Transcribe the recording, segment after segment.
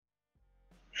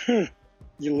Your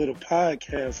little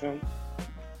podcast, huh?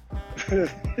 Your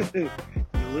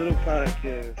little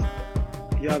podcast.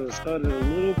 Y'all done started a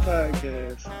little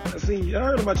podcast. I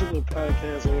heard about your little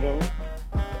podcast over there.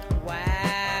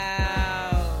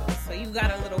 Wow. So you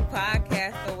got a little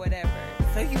podcast or whatever.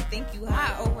 So you think you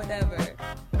hot or whatever.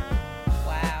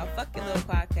 Wow. Fuck your little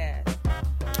podcast.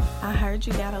 I heard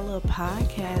you got a little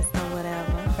podcast or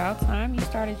whatever. About time you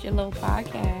started your little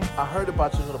podcast. I heard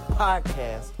about your little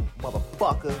podcast,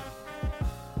 motherfucker.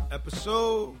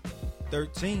 Episode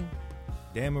 13.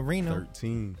 Dan Marino.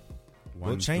 13.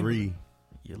 Will 1-3.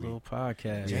 Your little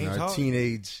podcast. James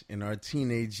In our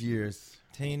teenage years.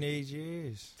 Teenage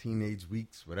years. Teenage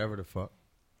weeks, whatever the fuck.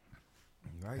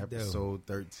 Right Episode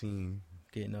 13.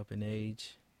 Getting up in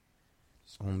age.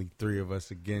 It's only 3 of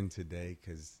us again today,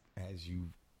 because as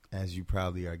you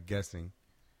probably are guessing,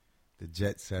 the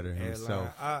jet setter himself,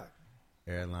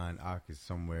 Airline Ock, is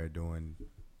somewhere doing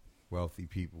wealthy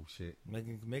people shit.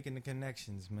 Making the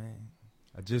connections, man.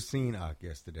 I just seen Ock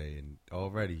yesterday, and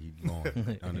already he's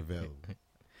gone, unavailable.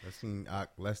 I seen Ock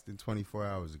less than 24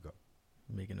 hours ago.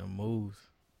 Making them moves.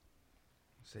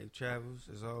 Safe travels,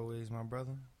 as always, my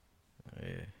brother.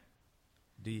 Yeah.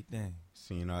 Do your thing.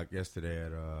 Seen Ock yesterday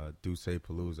at Duce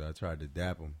Palooza. I tried to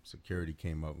dap him. Security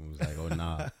came up and was like, "Oh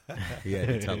nah." He had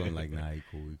to tell him like, "Nah, he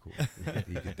cool.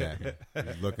 He could dap him."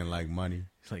 He's looking like money.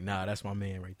 It's like, nah, that's my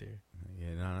man right there.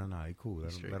 Yeah, nah, he cool.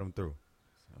 Let him through.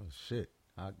 Oh shit,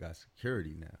 I got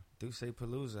security now. Do say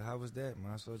Palooza. How was that?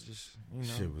 Might as well just,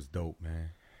 Shit was dope, man.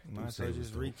 Might as well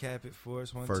just recap it for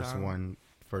us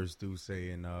First Duce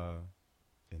in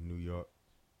New York.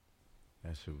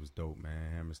 That shit was dope,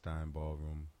 man. Hammerstein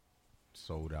Ballroom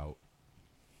sold out.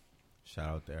 Shout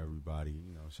out to everybody.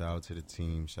 Shout out to the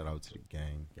team. Shout out to the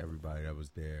gang. Everybody that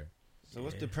was there. So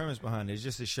what's the premise behind it? It's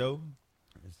just a show?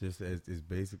 It's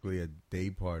basically a day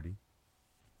party.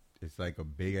 It's like a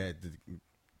big ass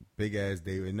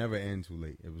day. It never ends too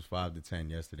late. It was 5 to 10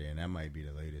 yesterday, and that might be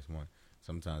the latest one.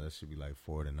 Sometimes that should be like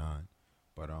 4 to 9.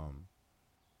 But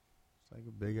it's like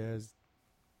a big ass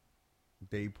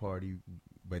day party,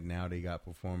 but now they got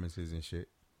performances and shit.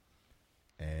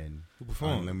 And who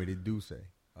performed? Unlimited Duce.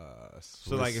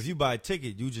 So like if you buy a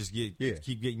ticket, you just keep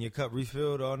getting your cup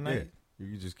refilled all night? Yeah.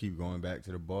 You just keep going back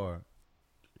to the bar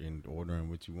and ordering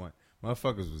what you want.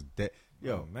 Motherfuckers was dead.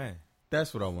 Yo, man.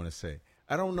 That's what I want to say.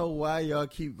 I don't know why y'all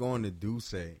keep going to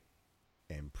Duce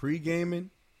and pre-gaming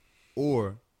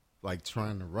or like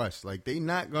trying to rush. Like they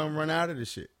not going to run out of the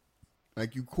shit.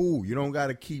 Like you cool. You don't got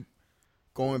to keep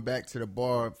going back to the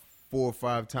bar 4 or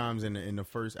 5 times in the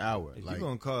first hour. If like, you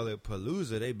gonna call it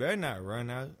Palooza, they better not run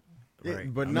out. Yeah,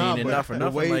 right. But enough for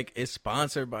nothing. Like it's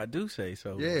sponsored by Duce,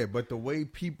 so yeah. But the way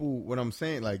people, what I'm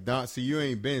saying, like, see, you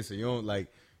ain't been, so you don't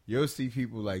like. You'll see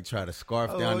people like try to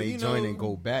scarf down their joint and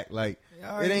go back. Like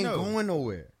it ain't going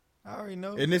nowhere. I already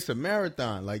know. And it's a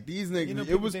marathon. Like these niggas,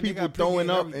 it was people throwing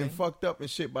up and fucked up and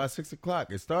shit by 6 o'clock.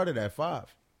 It started at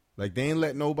 5. Like they ain't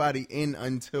let nobody in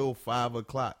until 5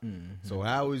 o'clock. Mm-hmm. So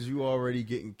how is you already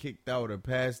getting kicked out or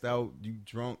passed out? You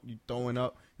drunk? You throwing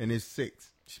up? And it's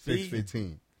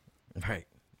 6:15. Right.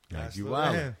 Like you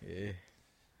wild. Yeah.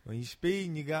 When you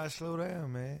speeding, you gotta slow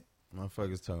down, man.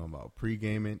 Motherfuckers talking about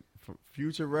pre-gaming. For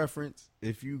future reference,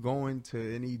 if you going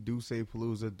to any Duce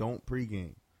Palooza, don't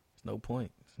pre-game. There's no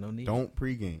point. There's no need. Don't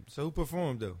pre-game. So who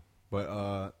performed though?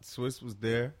 But Swiss was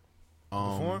there.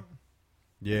 Performed?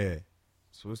 Yeah.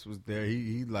 Swiss was there.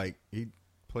 He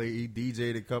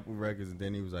DJ'd a couple records and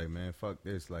then he was like, man, fuck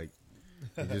this. Like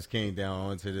he just came down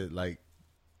onto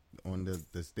on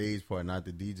the stage part, not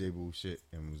the DJ bullshit,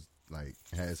 and was like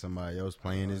had somebody else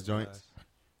playing his joints.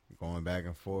 Going back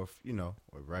and forth,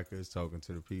 with records, talking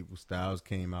to the people. Styles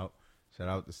came out. Shout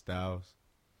out to Styles.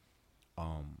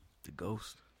 The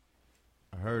Ghost.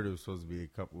 I heard there was supposed to be a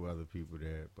couple other people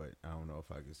there, but I don't know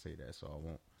if I could say that, so I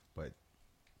won't. But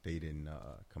they didn't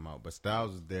come out. But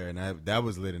Styles was there, and that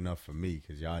was lit enough for me,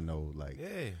 because y'all know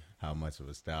how much of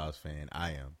a Styles fan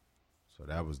I am. So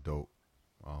that was dope.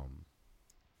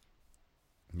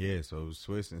 Yeah, so it was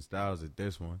Swiss and Styles at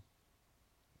this one.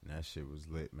 And that shit was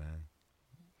lit, man.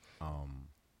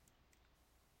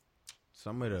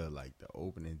 Some of the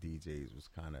opening DJs was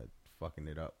kind of fucking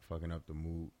up the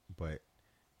mood. But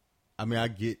I mean, I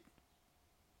get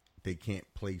they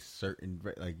can't play certain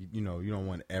you don't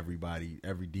want every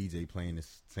DJ playing the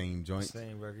same joints,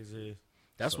 same records. Yeah.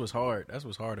 That's what's hard. That's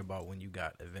what's hard about when you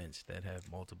got events that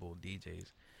have multiple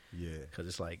DJs. Yeah, because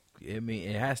it's like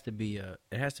it has to be a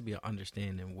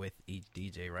understanding with each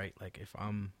DJ, right? Like if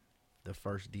I'm the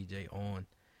first DJ on,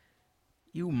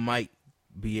 you might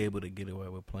be able to get away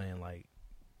with playing like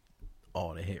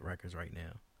all the hit records right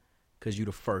now, because you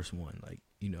the first one. Like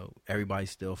everybody's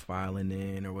still filing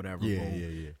in or whatever. Yeah,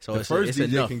 boom. yeah. So the first DJ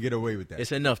enough, can get away with that.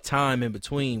 It's enough time in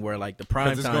between where like the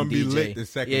prime it's time gonna be DJ, lit the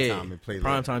second time and play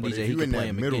prime time but DJ. If He you can in play that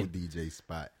him middle again. DJ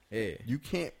spot, Yeah, you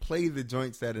can't play the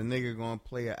joints that a nigga gonna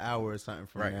play an hour or something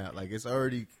from Right. now. Like it's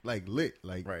already like lit.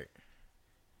 Like right.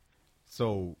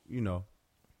 So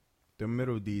the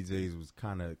middle DJs was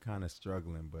kind of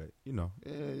struggling, but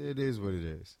it is what it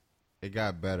is. It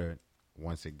got better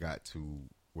once it got to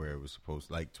where it was supposed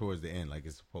to, like towards the end, like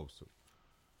it's supposed to.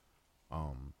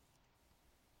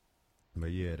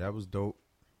 But yeah, that was dope.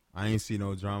 I ain't see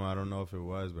no drama. I don't know if it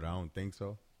was, but I don't think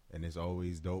so. And it's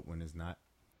always dope when it's not.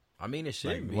 I mean, it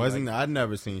should Like, be. wasn't I'd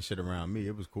never seen shit around me.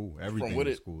 It was cool. Everything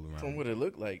was cool around From me. what it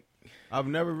looked like. I've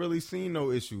never really seen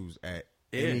no issues at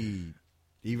Yeah. any,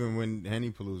 even when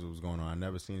Henny Palooza was going on. I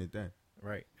never seen it then.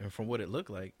 Right. And from what it looked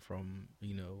like, from,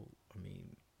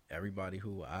 everybody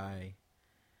who I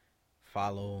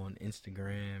follow on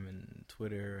Instagram and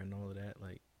Twitter and all of that,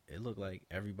 like, it looked like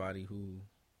everybody who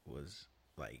was,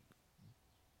 like,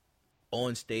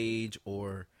 on stage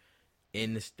or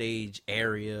in the stage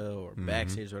area or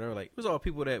backstage or whatever, like, it was all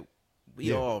people that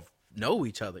we all know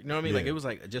each other. You know what I mean? Yeah. Like, it was,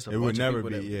 like, just a It bunch would never of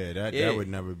people be, that... that would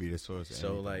never be the source of So,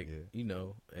 anything, like, yeah.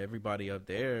 everybody up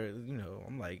there,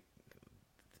 I'm like,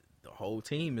 the whole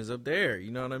team is up there,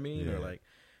 you know what I mean? Yeah. Or, like,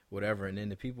 whatever. And then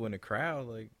the people in the crowd,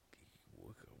 like,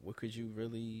 what could you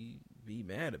really be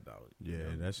mad about? Yeah, you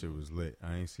know? that shit was lit.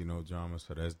 I ain't see no drama,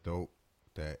 so that's dope.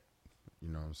 That, you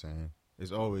know what I'm saying?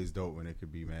 It's always dope when it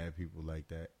could be mad people like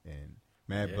that and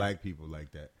mad black people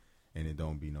like that, and it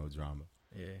don't be no drama.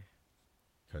 Yeah.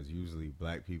 Because usually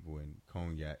black people and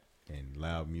cognac and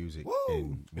loud music Woo!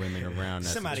 and women around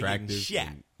that's Somebody attractive getting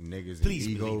shot. and niggas Please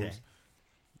and believe egos. that.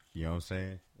 You know what I'm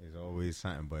saying? It's always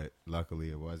something, but luckily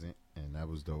it wasn't, and that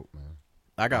was dope, man.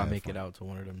 I gotta Yeah, make fun. it out to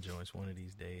one of them joints one of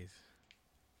these days.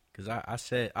 Cause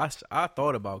I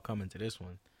thought about coming to this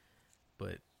one,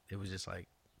 but it was just like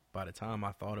by the time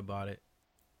I thought about it,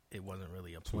 it wasn't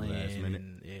really a Too plan. last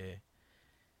minute.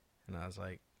 And I was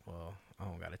like, well, I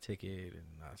don't got a ticket, and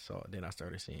then I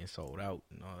started seeing sold out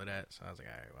and all of that. So I was like,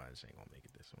 all right, well, I just ain't gonna make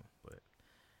it this one, but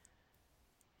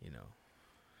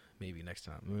maybe next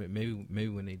time, maybe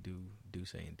when they do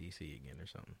say in DC again or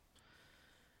something.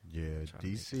 Yeah, Trying to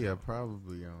make DC, I some.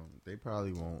 probably they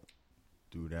probably won't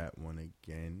do that one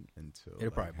again until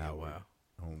It'll probably be a Howard while.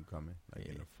 Homecoming, like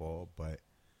in Yeah. the fall. But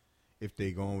if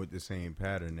they going with the same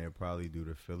pattern, they'll probably do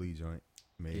the Philly joint,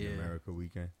 Made in Yeah. America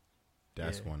weekend.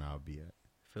 That's Yeah. one I'll be at.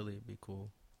 Philly would be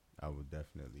cool. I would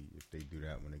definitely, if they do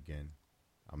that one again,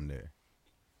 I'm there.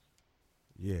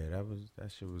 Yeah,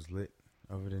 that shit was lit.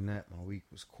 Other than that, my week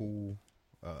was cool.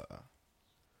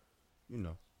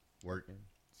 Working,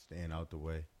 staying out the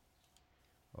way,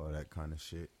 all that kind of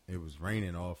shit. It was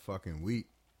raining all fucking week.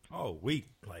 Oh, week.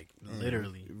 Like Man,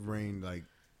 literally. it rained like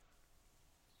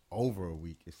over a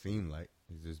week. It seemed like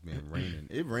it's just been raining.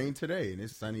 It rained today and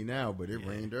it's sunny now, but it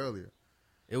rained earlier.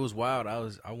 It was wild.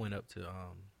 I went up to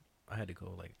I had to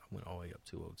go I went all the way up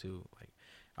 202. Like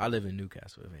I live in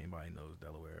Newcastle, if anybody knows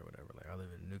Delaware or whatever. Like I live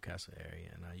in the Newcastle area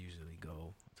and I usually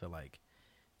go to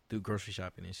do grocery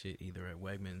shopping and shit either at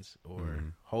Wegmans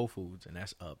or Whole Foods, and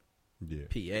that's up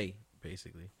PA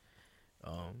basically.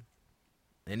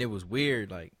 And it was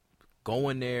weird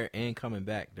going there and coming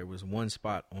back. There was one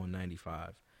spot on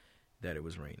 95 that it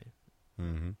was raining.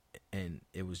 Mm-hmm. And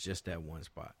it was just that one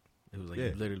spot. It was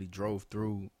you literally drove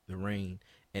through the rain,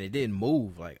 and it didn't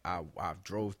move. I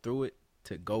drove through it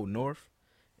to go north,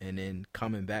 and then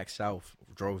coming back south,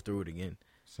 drove through it again.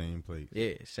 Same place.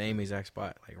 Yeah, same exact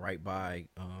spot, right by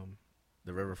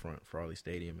the riverfront, Farley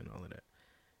Stadium, and all of that.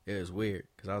 It was weird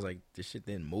because I was like, this shit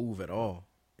didn't move at all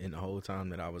in the whole time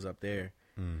that I was up there.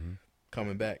 Mm-hmm.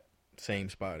 Coming back, same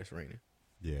spot. It's raining.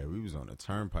 Yeah, we was on the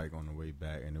turnpike on the way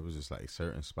back, and it was just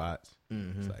certain spots.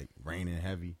 Mm-hmm. It's raining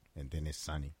heavy, and then it's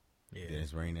sunny. Yeah. Then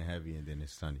it's raining heavy, and then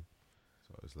it's sunny.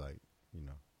 So it's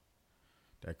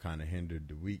that kind of hindered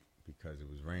the week because it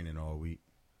was raining all week.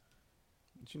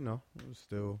 But it was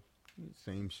still the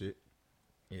same shit.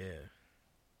 Yeah.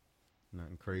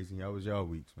 Nothing crazy. How was y'all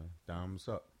weeks, man? Dom, what's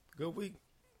up? Good week.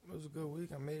 It was a good week.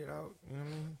 I made it out. You know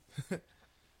what I mean?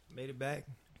 Made it back.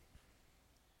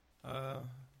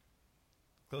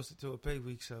 Closer to a pay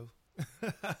week, so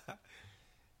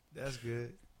that's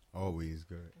good. Always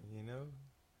good. Man.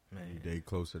 Every day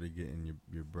closer to getting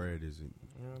your bread is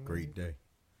a great day.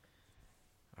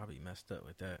 I'll be messed up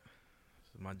with that.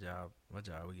 So my job,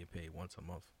 we get paid once a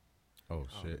month. Oh,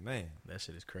 shit. Man. That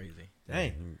shit is crazy.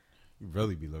 Dang. You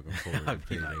really be looking forward to I'd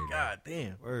be payday. like, God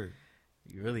damn. Word.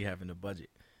 You really having a budget.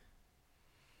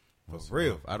 For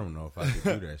real. I don't know if I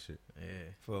could do that shit. Yeah.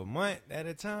 For a month at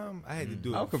a time, I had to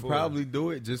do it. I could before. probably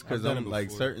do it just because I've done I'm it like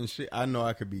before. certain shit. I know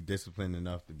I could be disciplined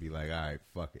enough to be like, all right,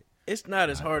 fuck it. It's not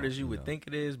as I hard don't as you would know. think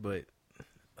it is, but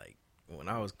like when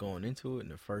I was going into it in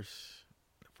the first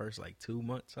like 2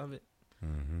 months of it,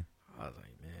 Mm-hmm. I was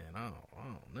like, man, I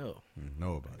don't know.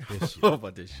 Know about I this don't shit. know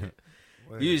about this shit.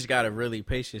 Word. You just gotta really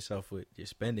pace yourself with your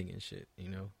spending and shit, you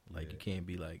know? Like Yeah. you can't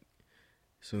be like,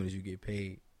 as soon as you get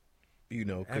paid, you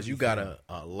know, because you got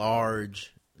a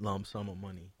large lump sum of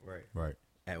money Right. Right.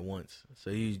 at once.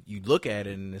 So you look at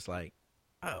it and it's like,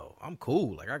 oh, I'm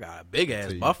cool. Like I got a big ass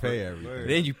So you buffer. pay everything. Word. And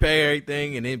then you pay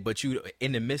everything, and then but you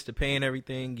in the midst of paying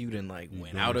everything, you done like You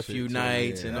went doing out a shit few too,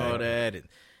 nights yeah, and all that, and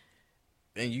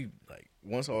then you like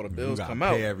once all the You bills gotta come pay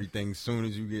out, everything soon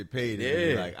as you get paid. And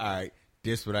be Yeah. like, all right,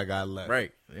 this what I got left.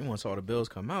 right? Then once all the bills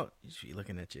come out, you should be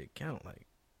looking at your account like,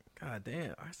 God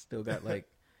damn, I still got like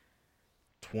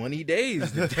 20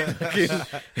 days. To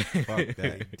Fuck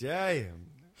that. Damn.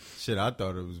 Shit, I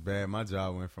thought it was bad. My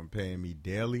job went from paying me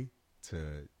daily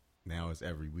to now it's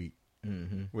every week.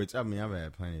 Mm-hmm. Which, I mean, I've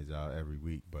had plenty of jobs every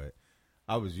week, but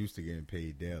I was used to getting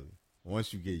paid daily.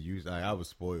 Once you get used, like, I was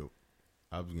spoiled.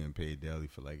 I was getting paid daily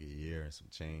for like a year and some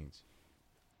change.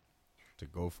 To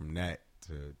go from that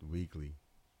to weekly,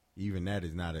 even that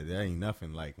is not, that ain't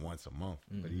nothing like once a month.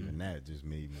 But even that just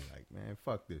made me like, man,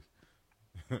 fuck this.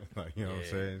 Like, you know what I'm Yeah.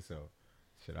 saying? So,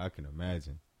 shit, I can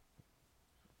imagine.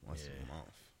 Once Yeah. a month.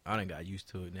 I done got used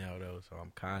to it now though, so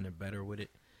I'm kind of better with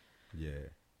it. Yeah.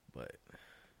 But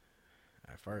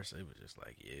at first, it was just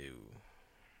like, ew,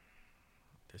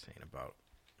 this ain't about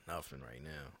nothing right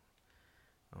now.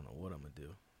 I don't know what I'm gonna do.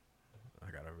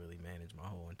 I gotta really manage my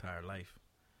whole entire life.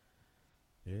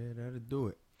 Yeah, that'll do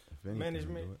it. If anything,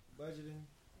 Management, it'll do it. budgeting.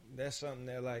 That's something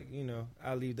that, like, you know,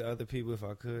 I leave to other people if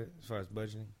I could, as far as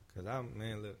budgeting. Because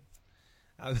look,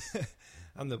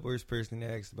 I'm the worst person to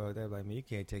ask about that. Like, man, you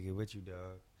can't take it with you,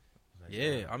 dog. Like,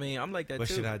 Yeah, dog, I mean, I'm like that what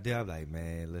too. should I do? I'm like,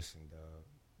 man, listen, dog,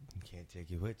 you can't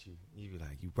take it with you. You be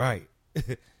like, you right.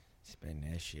 Spend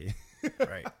that shit.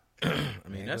 Right. I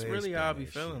mean, Man, that's go ahead, really how I spend be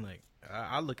that feeling. shit. Like,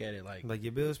 I look at it like, Like,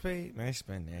 your bills paid? Man,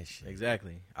 spend that shit.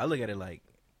 exactly. I look at it like,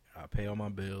 I pay all my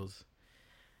bills.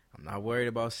 I'm not worried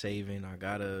about saving. I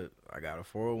got a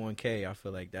 401k. I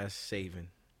feel like that's saving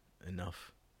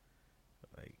enough.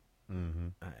 Like, Mm-hmm.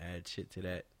 I add shit to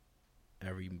that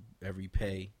every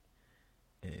pay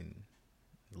and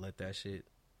let that shit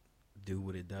do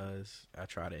what it does. I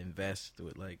try to invest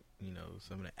with, like, you know,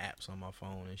 some of the apps on my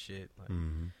phone and shit. Like,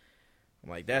 Mm-hmm. I'm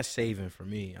like, that's saving for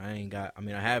me. I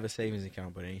have a savings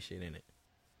account, but ain't shit in it.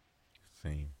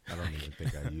 Same. I don't even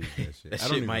think I use that shit. That I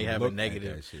don't shit might even have a look at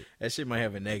negative- that shit. That shit might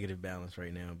have a negative balance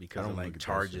right now because I of don't like look at that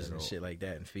charges shit at and all. shit like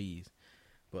that and fees.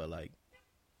 But like,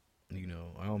 you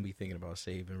know, I don't be thinking about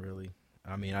saving really.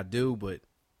 I mean, I do, but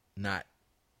not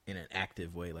in an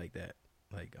active way like that.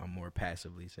 Like, I'm more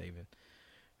passively saving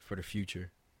for the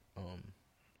future.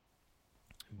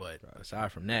 But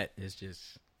aside from that, it's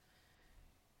just,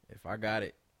 if I got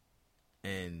it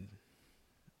and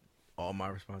all my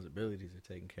responsibilities are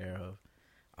taken care of,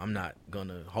 I'm not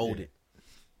gonna hold Yeah. it.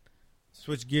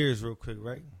 Switch gears real quick,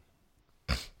 right?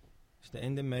 It's the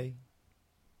end of May.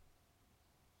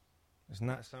 It's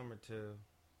not summer till.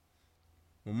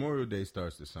 Memorial Day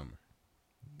starts the summer.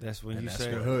 That's when And you that's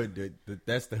say. The hood.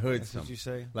 That's the hood That's summer. what you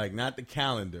say. Like, not the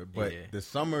calendar, but Yeah. the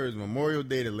summer is Memorial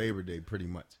Day to Labor Day, pretty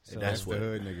much. So That's what- the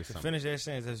hood nigga To summer. finish that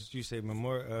sentence, that's what you say.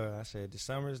 I said the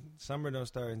summer don't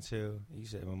start until you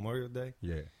said Memorial Day.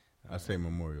 Yeah, I say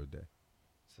Memorial Day.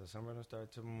 So summer don't start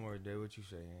until Memorial Day. What you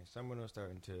saying? Summer don't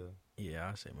start until. Yeah,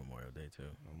 I say Memorial Day too.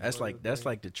 Memorial That's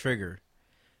like Day. the trigger.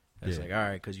 That's Yeah. like, all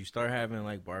right, because you start having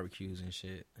like barbecues and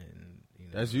shit, and you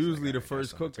know, That's it's usually like, the all right,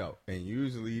 first that's summertime. cookout, and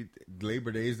usually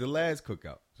Labor Day is the last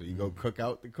cookout. So you go cook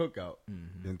out the cookout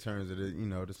Mhm. in terms of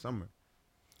the summer.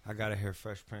 I gotta hear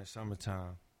Fresh Prince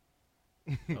 "Summertime."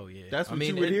 Oh yeah, That's what I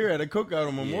mean, you would it- hear at a cookout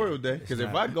on Memorial Day. it's Because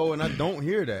if not. I go and I don't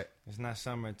hear that, It's not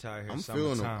summer until I hear I'm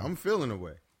 "Summertime." feeling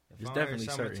away. If It's I don't hear definitely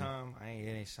certain. "Summertime," it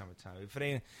ain't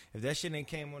summertime. If that shit ain't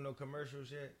came on no commercials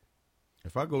yet,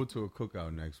 If I go to a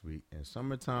cookout next week and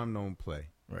summertime don't play,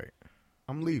 right.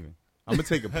 I'm leaving. I'm gonna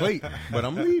take a plate, but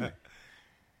I'm leaving.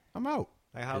 I'm out.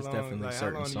 like how There's long? definitely Like how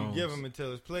certain long do you songs. give them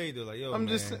until it's played? They're like, yo, I'm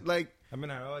man, just like, I've been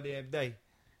out all damn day.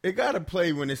 it gotta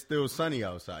play when it's still sunny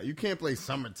outside. You can't play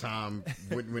summertime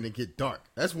when it get dark.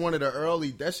 That's one of the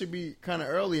early. That should be kind of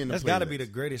early in the. That's got to be playlist. the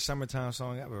greatest summertime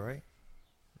song ever, right?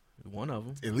 One of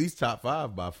them. At least top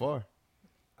 5 by far.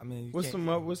 I mean, you What's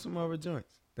can't- some other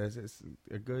joints? That's it's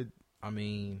a good I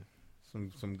mean,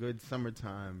 some good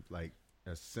summertime like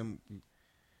a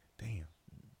damn.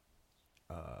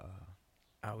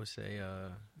 I would say,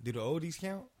 do the oldies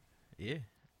count? Yeah.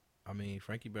 I mean,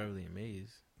 Frankie Beverly and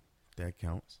Maze. That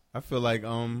counts. I feel like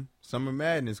Summer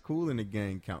Madness, Cool in the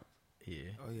Gang counts. Yeah.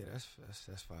 Oh yeah, that's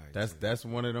fire. That's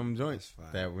one of them joints.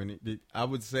 That's fire. That when I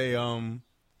would say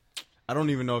I don't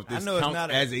even know if this I know it's counts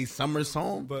not as a summer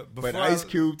song, but but before Ice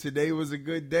Cube, Today Was a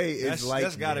Good Day. It's like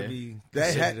that's gotta be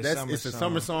it's a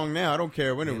summer song now. I don't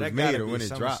care when it was made or when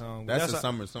it dropped. That's a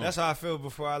summer song. That's how I feel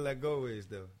Before I Let Go is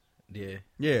though. Yeah.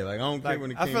 Yeah, like I don't care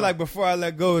when it came I feel like Before I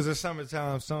Let Go is a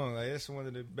summertime song. Like it's one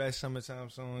of the best summertime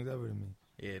songs ever to me.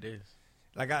 Yeah, it is.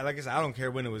 Like I said, I don't care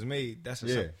when it was made. That's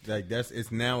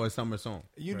it's now a summer song.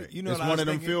 You know, it's what I one was of them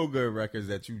thinking? feel good records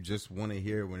that you just want to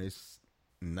hear when it's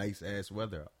nice ass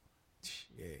weather out.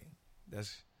 Yeah,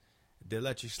 They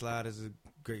Let You Slide is a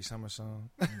great summer song.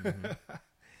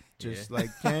 Just like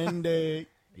Candy.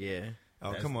 Yeah.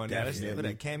 Oh, That's come on now. That's definitely-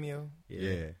 that cameo.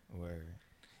 Yeah. Word.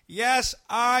 Yes,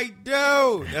 I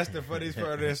do. That's the funniest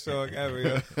part of this song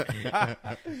ever.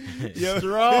 Yo.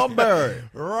 Strawberry.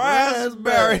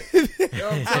 Raspberry. Yo,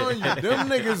 I'm telling you, them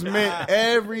niggas meant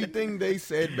everything they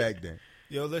said back then.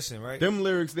 Yo, listen, right? Them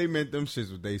lyrics, they meant them shits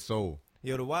with they soul.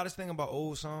 Yo, the wildest thing about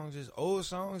old songs is old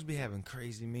songs be having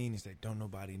crazy meanings that don't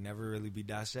nobody never really be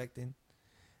dissecting.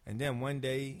 And then one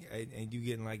day, and you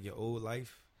get in like your old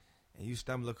life, and you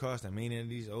stumble across the meaning of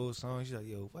these old songs, you're like,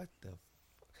 yo, what the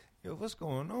Yo, what's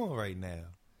going on right now?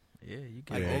 Yeah, you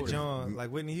Like get that older. John,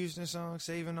 like Whitney Houston song,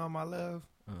 Saving All My Love.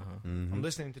 Uh-huh. Mm-hmm. I'm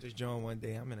listening to this John one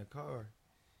day. I'm in a car,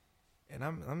 and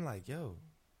I'm like, yo,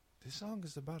 this song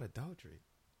is about adultery.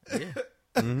 Yeah.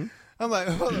 Mm-hmm. I'm like,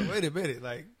 hold on, wait a minute.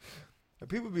 Like,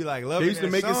 people be like loving They used to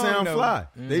that make it song, sound though. fly.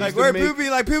 Mm. They Like, used to where make people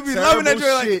be loving that joint,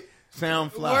 terrible like, shit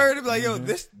sound fly. word, they be like, yo,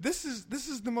 this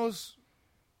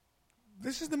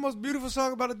is the most beautiful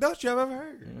song about adultery I've ever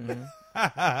heard. Mm-hmm.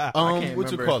 I can't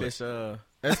What you remember call if it?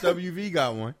 it's SWV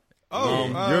got one.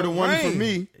 Oh, You're the one for Rain.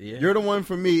 me. Yeah. You're the one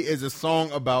for me is a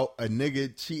song about a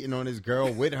nigga cheating on his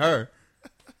girl with her.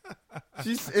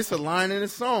 It's a line in the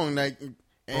song like,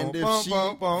 and Bum, if bum, she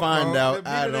bum, bum, find bum. out The beat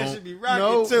I of that don't should be rocking,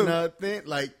 know too. nothing,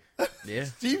 like Yeah.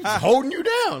 she was holding you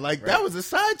down. Like that was a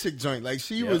side chick joint. Like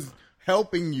she was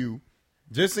helping you.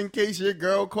 Just in case your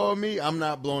girl called me, I'm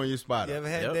not blowing your spot You up. ever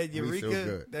had Yep. that We still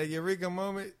Eureka, good.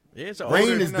 moment? Yeah, it's Rain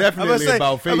older is than- definitely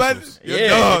about facials. Yeah,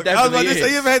 dog. it I was about to definitely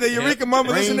say, you ever had that is. Eureka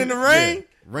moment listening to Rain? Yeah.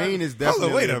 Rain is Hold definitely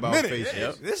on, wait a about minute. facials.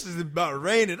 Yep. This is about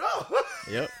Rain at all.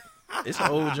 Yep. It's an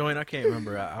old joint. I can't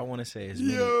remember. I want to say it's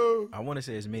Minnie. Yo. I want to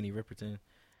say it's Minnie Riperton.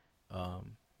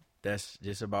 That's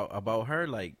just about her.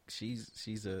 Like she's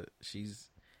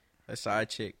a side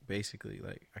chick basically.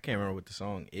 Like I can't remember what the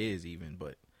song is even,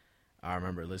 but I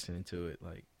remember listening to it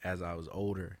like as I was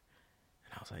older,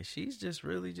 and I was like, she's just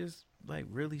really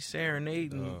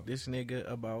serenading this nigga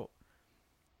about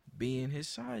being his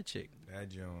side chick. That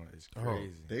joint is Oh,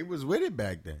 crazy. they was with it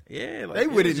back then. Yeah, like, They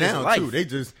with was it just now life. too. They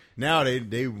just now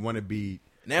they want to be.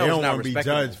 Now they it's don't not want to be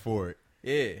respectable. judged for it.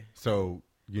 Yeah, So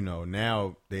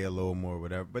now they a little more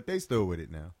whatever, but they still with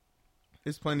it now.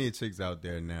 There's plenty of chicks out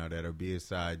there now that'll be a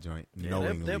side joint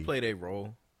knowingly. they'll play their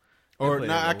role. Or play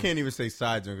nah, their I role. can't even say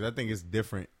side joint because I think it's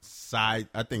different.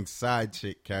 I think side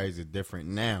chick carries a different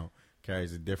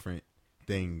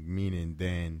thing, meaning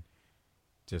than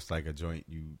just like a joint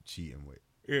you cheating with.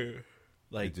 Yeah,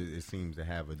 like It seems to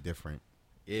have a different.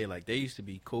 yeah, like they used to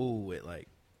be cool with like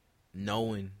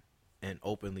knowing and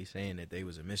openly saying that they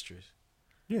was a mistress.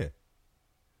 Yeah.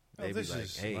 They be this like,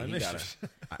 is hey, my he mistress.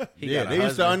 Yeah, got a they used to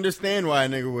husband. understand why a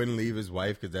nigga wouldn't leave his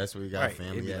wife because that's where he got Right. a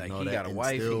family. It'd be at like and all he that, got a and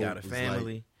wife, he still got a was like-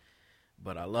 family,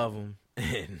 but I love him,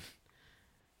 and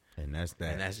and that's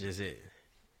that's just it.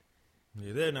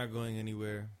 Yeah, they're not going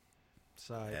anywhere.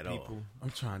 Side At all. people.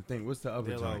 I'm trying to think. What's the other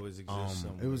They'll joint? always exist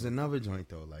somewhere. It was another joint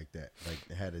though, like that. Like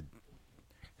it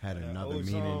had another Old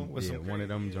meaning. song with Yeah, some one of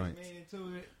them crazy joints. meaning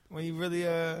to it. When you really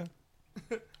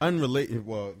Unrelated.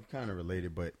 Well, kind of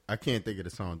related, but I can't think of the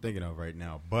song I'm thinking of right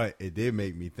now. But it did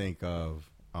make me think of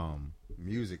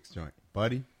Music's joint,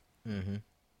 Buddy. Mm-hmm.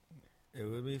 it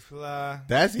would be fly.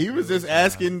 He was just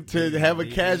asking to have a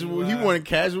casual. He Wow. wanted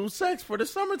casual sex for the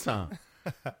summertime.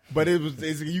 But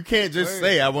you can't just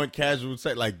say I want casual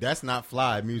sex. Like that's not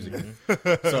fly music.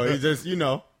 So he just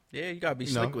Yeah, you gotta be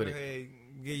slick with it. Hey,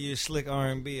 give you a slick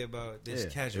R&B about this yeah,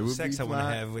 it casual would sex be I want to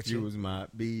fly. have with You you. was my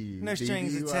B. No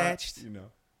strings attached.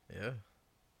 Yeah,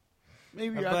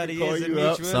 Maybe My I buddy could call is a you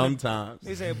up mutual. sometimes.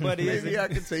 They say, buddy, is Maybe a, I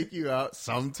could take you out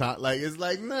sometime. Like it's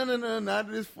like no, not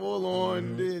this full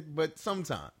on, but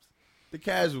sometimes the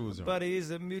casuals are buddy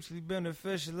is a mutually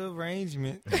beneficial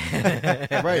arrangement.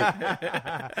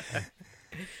 right.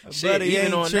 Shit, buddy even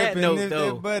ain't on that tripping note, if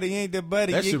though, that buddy ain't the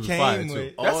buddy That you shit was came fire too.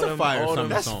 with. That's All a them- fire all summer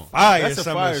them- song. Fire That's a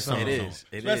summer fire song. summer it song. is.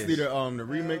 It Especially is. the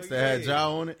remix that had Ja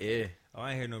on it. Yeah, Oh,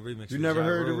 I ain't heard no remix. You with never Ja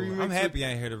heard the Rule. remix I'm with- happy I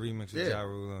ain't heard a remix with Yeah. Ja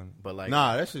Rule on it. But like,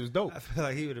 Nah, that shit was dope. I feel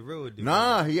like he would have ruled it.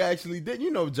 Nah, he actually did.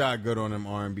 You know, Ja good on them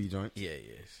R&B joints. yeah,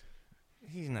 yes.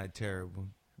 He's not terrible.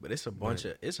 But it's a bunch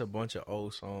of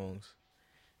old songs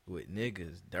with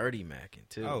niggas dirty macking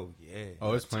too. Oh yeah.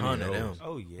 Oh, it's plenty ton of of those. them.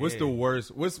 Oh yeah. What's the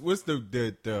worst? What's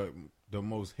the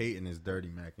most hating is Dirty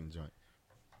Mackin joint?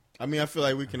 I mean, I feel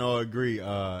like we can all agree.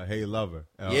 Hey Lover.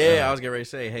 Yeah, I was getting ready to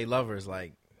say, Hey Lover is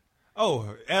like, Oh,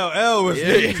 LL was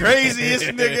Yeah. the craziest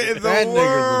nigga in the that nigga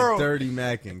world. was Dirty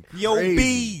Mackin. Yo, crazy.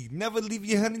 B, never leave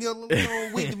your honey alone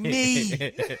with me.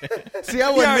 See, I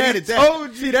wasn't already mad at that.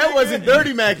 told See, that wasn't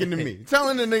Dirty Mackin to me.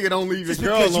 Telling the nigga don't leave your Just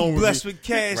girl because alone you with blessed me. with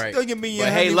cash, Right. don't you mean your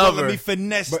But honey Hey won't Lover- let me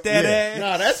finesse But that yeah, ass?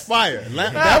 nah, that's fire.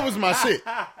 That was my shit.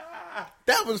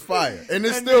 That was fire, and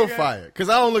it's still fire. Cause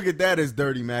I don't look at that as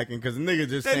Dirty Mackin. Cause the nigga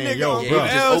just That saying, nigga "Yo, on bro,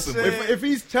 L just open- said- if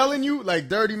he's telling you like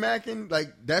Dirty Mackin,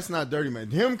 like that's not Dirty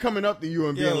Mackin. Him coming up to you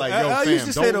and being like, "Yo, I fam, used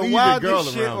to say don't the leave your girl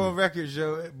wildest shit around." on me." record,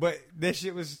 Joe, but that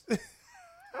shit was.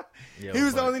 yo, He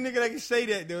was the but- only nigga that could say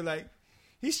that though. Like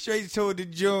he straight told the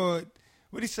joint.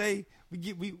 What he say?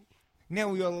 Now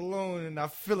we all alone and I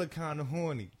feel it kind of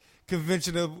horny.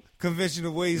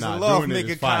 Conventional ways Nah, of love doing it make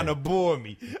is it kind fire. of bore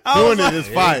me. I was Doing it like, is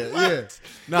fire. Yeah,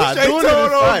 nah, he straight doing it told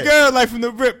is old fire. girl like from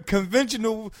the rip.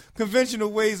 Conventional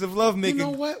ways of love make You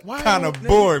know it what? Why kind don't of they-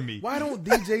 bore me. Why don't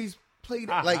DJs play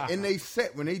that like in they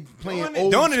set when they playing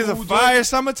old Don't it is a school fire joints?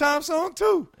 summertime song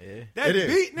too. Yeah. That It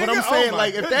is. beat, nigga. But I'm saying oh my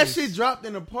like if that goodness. shit dropped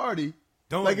in a party.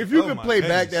 Don't- Like if you oh could my play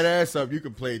back goodness. that ass up, you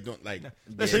could play like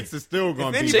chicks is still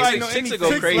gonna If be anybody Chicks- know chicks anything, will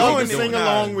go crazy Go with and doing sing that.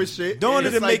 along with shit. Doing it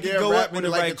It's to like make it they're go up rapping in the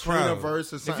like right a Trina crowd.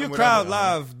 verse or If something. you whatever. crowd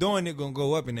live, doing it gonna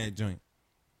go up in that joint.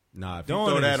 Nah, if you Doing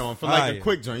throw it that is on for like fire. a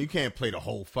quick joint, you can't play the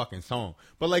whole fucking song.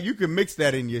 But like you can mix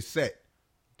that in your set,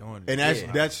 Doing it. and that's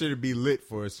Yeah. that should be lit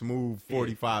for a smooth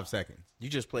 45 seconds. You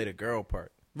just play the girl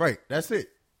part. Right, that's it.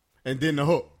 And then the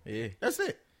hook. Yeah. That's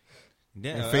it.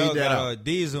 Then And L fade that got out.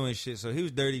 Diesel and shit, so he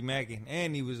was Dirty Mackin,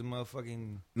 and he was a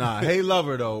motherfucking. Nah, Hey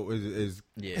Lover though is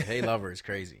Yeah, Hey Lover is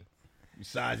crazy.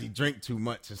 besides he drink too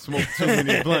much and smoke too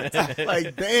many blunts.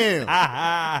 Like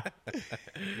damn.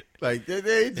 Like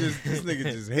they just this nigga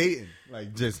just hating.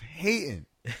 Like just hating.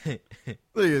 Look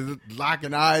at him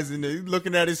locking eyes and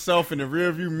looking at himself in the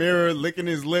rearview mirror, licking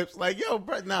his lips. Like, yo,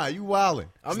 bro, nah, you wildin'.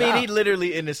 I mean, he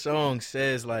literally in the song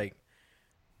says like,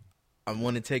 "I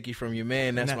want to take you from your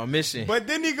man. That's my mission." But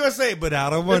then he gonna say, "But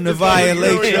I don't want to This motherfucker violate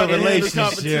really your trying to handle relationship."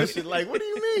 competition. Like, what do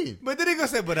you mean? But then he gonna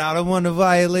say, "But I don't want to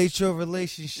violate your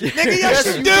relationship." Nigga,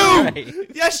 yes you do. Right.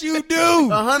 Yes you do.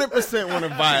 100% want to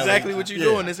violate. Exactly what you're Yeah.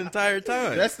 doing this entire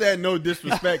time. That's that no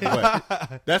disrespect,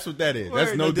 but that's what that is.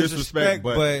 That's Word, no disrespect,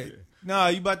 but nah,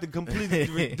 you about to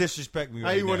completely disrespect me. how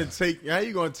right you want now. to take? How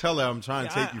you gonna tell her I'm trying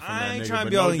to take you from I that ain't nigga? trying to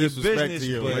But be all no in your disrespect business, to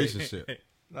your but- relationship.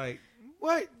 like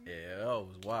what? yeah, I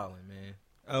was wilding,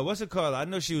 man. What's it called? I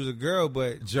know she was a girl,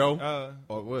 but Joe,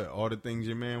 or what? All the things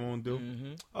your man won't do.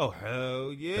 oh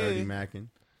hell yeah. Dirty Mackin.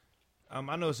 I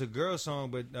know it's a girl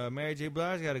song, but Mary J.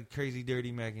 Blige got a crazy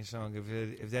Dirty Mackin song.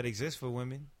 If that exists for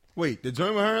women, Wait, the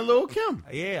joint with her and Lil Kim.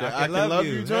 yeah, The I can love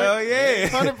you. Hell yeah,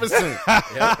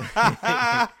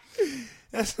 100%.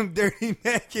 that's some Dirty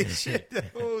Mackin shit the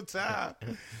whole time.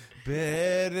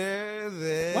 Better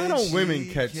than Why don't women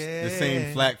she catch can. the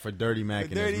same flack for Dirty For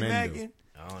Mackin Dirty as men Mackin? do?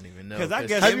 I don't even know. 'Cause I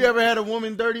guess- Have you ever had a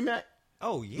woman Dirty Mac?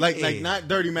 Oh yeah, Like not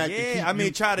Dirty Mac. to Yeah, keep I mean,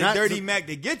 you- try to not Dirty Mac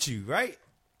to get you right.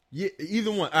 Yeah,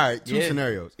 either one. All right, two Yeah.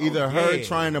 scenarios. Either her yeah.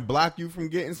 trying to block you from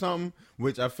getting something,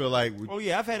 which I feel like Oh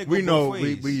yeah, I've had it. Go we know both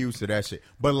ways. we used to that shit.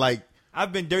 But like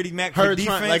I've been Dirty Mac her for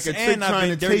defense, trying, like a chick and I've trying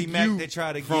been to Dirty take Mac you to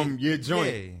try to from get your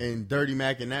joint Yeah. and Dirty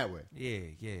Mac in that way. Yeah.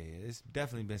 It's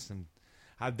definitely been some.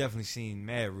 I've definitely seen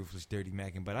mad ruthless Dirty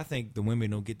Macking, but I think the women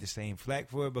don't get the same flack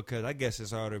for it because I guess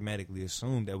it's automatically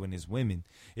assumed that when it's women,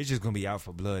 it's just gonna be out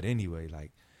for blood anyway.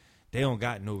 Like they don't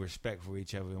got no respect for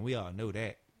each other, and we all know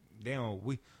that. They don't.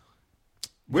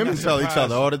 Women not tell each surprised.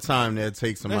 other all the time they'll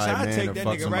take somebody Listen, I man take or that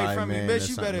fuck nigga somebody right from man me, or bitch.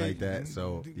 You something better like that.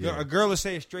 So yeah. A girl will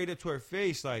say it straight up to her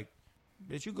face, like,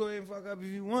 "Bitch, you go ahead and fuck up if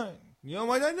you want. You don't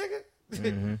want that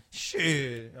nigga?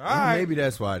 Shit, all Well, right." maybe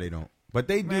that's why they don't. But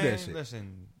they do Man, that shit.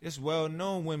 listen, it's well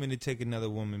known women to take another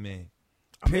woman, man.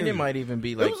 I mean, it Period. might even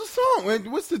be There like was a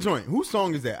song. What's the joint? Whose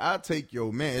song is that? I'll take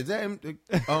your man. Is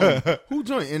that who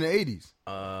joint in the 80s?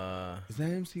 Is that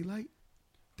MC Light?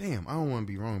 Damn, I don't want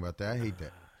to be wrong about that. I hate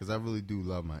that because I really do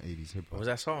love my 80s hip hop. was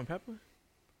that Salt and Pepper?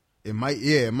 It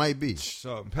might be.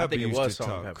 Salt and I Pepper think it used was to Salt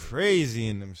and talk Pepper. crazy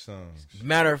in them songs.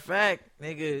 Matter of fact,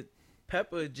 nigga,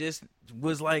 Pepper just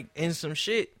was like in some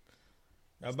shit.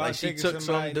 Like she took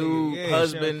some dude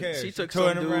husband. She took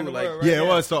some dude like Yeah, it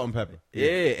was Salt and Pepper. yeah,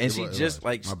 and it she was, just it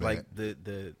was. My bad. like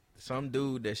the some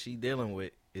dude that she dealing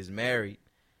with is married,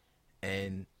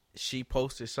 and she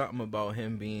posted something about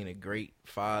him being a great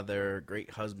father,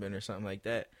 great husband, or something like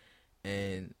that.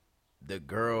 And the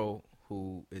girl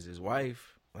who is his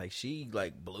wife, like, she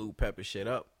like blew Pepper shit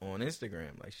up on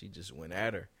Instagram. Like, she just went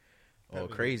at her all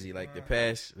crazy. Like the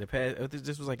past,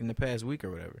 this was like in the past week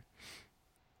or whatever.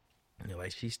 And they're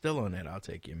like, she's still on that "I'll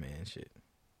take your man" shit.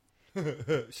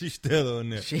 She's still on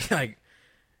there. She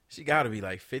got to be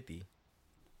like 50.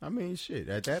 I mean, shit.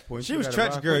 At that point, She was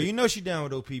Tretch girl. You know she down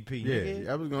with OPP. Yeah, nigga.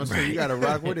 I was gonna say you gotta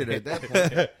rock with it at that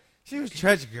point. She was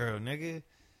Tretch girl, nigga.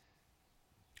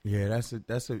 Yeah,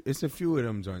 it's a few of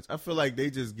them joints. I feel like they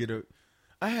just get a.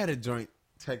 I had a joint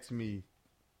text me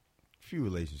a few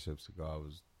relationships ago. I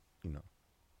was,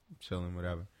 chilling,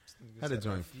 whatever. Had a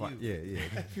joint. Yeah.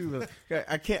 A few.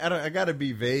 I gotta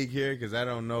be vague here because I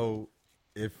don't know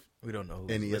if we don't know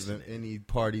who's any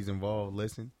parties involved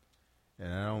listen,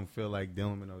 and I don't feel like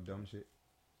dealing with no dumb shit.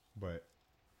 But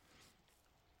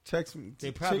text me. They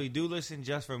probably do listen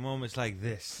just for moments like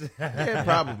this. Yeah,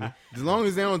 probably. As long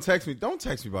as they don't text me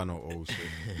about no old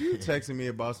shit. You texting me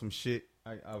about some shit.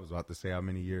 I was about to say how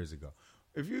many years ago.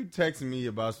 If you texting me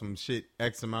about some shit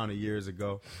X amount of years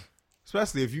ago,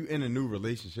 especially if you in a new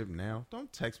relationship now,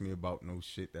 don't text me about no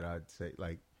shit that I'd say.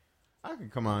 Like, I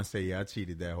can come on and say, yeah, I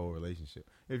cheated that whole relationship.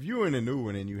 If you in a new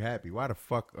one and you happy, why the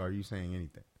fuck are you saying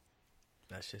anything?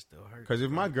 That shit still hurts. Because if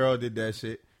my girl did that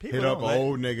shit, hit up an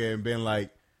old nigga and been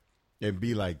like, and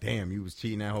be like, damn, you was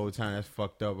cheating that whole time. That's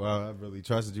fucked up. I really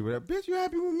trusted you. Whatever. Bitch, you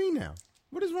happy with me now?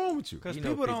 What is wrong with you? Because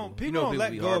people don't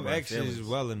let go of exes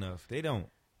well enough. They don't.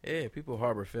 Yeah, people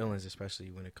harbor feelings, especially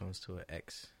when it comes to an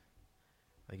ex.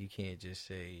 Like, you can't just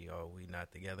say, "Oh, we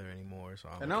not together anymore." So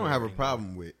I don't have a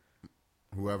problem with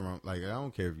whoever. I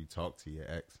don't care if you talk to your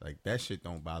ex. Like, that shit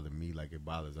don't bother me like it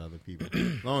bothers other people.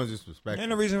 As long as it's respectful.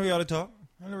 Ain't no reason we ought to talk.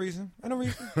 Ain't no reason. But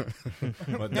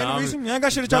ain't no reason. You ain't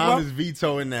got shit to talk about. Dom is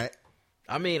vetoing that.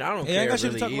 I mean, I don't care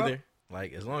really either.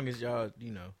 Like, as long as y'all,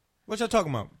 What y'all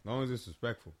talking about? As long as it's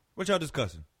respectful. What y'all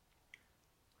discussing?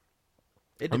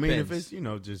 It depends. I mean, if it's,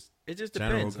 just it just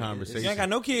general depends. conversation. If you ain't got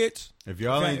no kids. If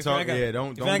y'all ain't talking,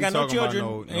 don't be got no talking children,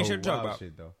 about no ain't shit to talk about.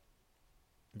 shit, though.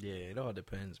 Yeah, it all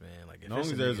depends, man. Like, if as long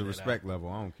as there's a respect level,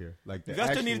 I don't care. Like, if y'all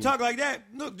still need to talk like that,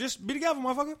 look, just be together,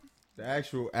 motherfucker. The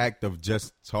actual act of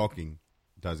just talking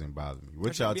doesn't bother me.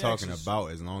 What y'all talking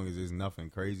about, as long as there's nothing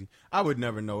crazy, I would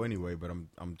never know anyway. But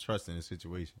I'm trusting the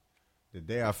situation. The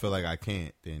day I feel like I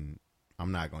can't, then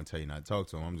I'm not gonna tell you not to talk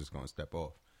to him. I'm just gonna step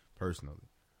off personally.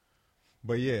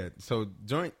 But yeah, so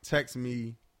Joint text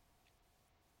me.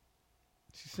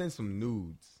 She sent some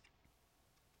nudes,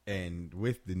 and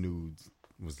with the nudes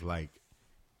was like,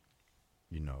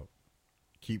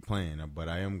 keep playing, but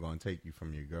I am gonna take you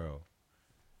from your girl.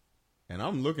 And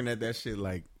I'm looking at that shit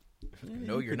like,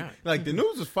 no, you're not. Like, the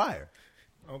news is fire.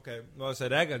 Okay, well, I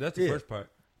said that's the first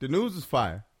part. The news is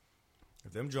fire.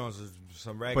 If them Jones is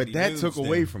some raggedy but that nudes, took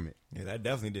away from it. Yeah, that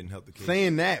definitely didn't help the case.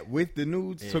 Saying that with the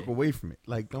nudes took away from it.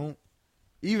 Like,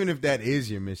 even if that is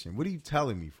your mission, what are you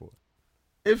telling me for?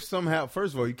 If somehow,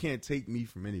 first of all, you can't take me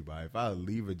from anybody. If I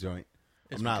leave a joint,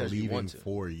 I'm not leaving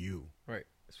for you. Right.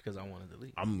 It's because I wanted to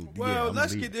leave.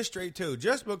 Let's get this straight, too.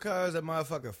 Just because a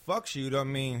motherfucker fucks you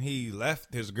don't mean he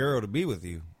left his girl to be with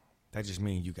you. That just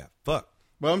means you got fucked.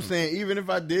 But I'm saying, even if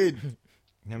I did, you know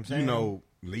what I'm saying?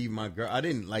 Leave my girl. I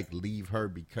didn't, leave her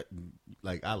because,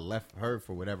 I left her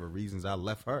for whatever reasons I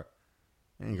left her.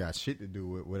 I ain't got shit to do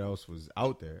with what else was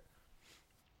out there.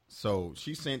 So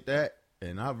she sent that,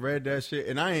 and I read that shit,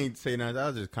 and I ain't say nothing.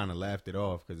 I just kind of laughed it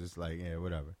off because it's like, yeah,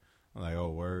 whatever. I'm like,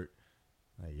 oh, word.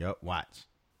 Like, yup, watch.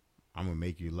 I'm going to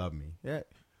make you love me. Yeah.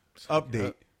 Update.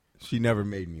 Yep. She never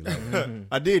made me love her.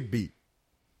 I did beat.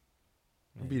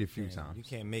 I beat a few times. You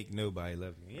can't make nobody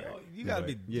love you. You gotta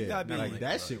be. Yeah, you gotta be like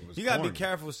that shit was. You gotta be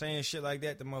careful saying shit like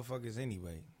that to motherfuckers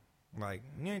anyway. Like,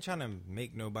 you ain't trying to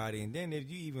make nobody, and then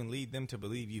if you even lead them to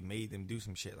believe you made them do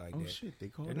some shit like that, shit,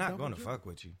 they're not gonna fuck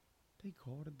with you. They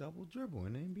called a double dribble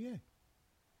in the NBA.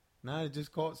 Now they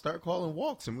just start calling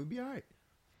walks, and we'd be all right.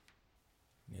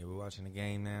 Yeah, we're watching the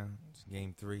game now. It's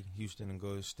game 3, Houston and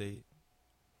Golden State.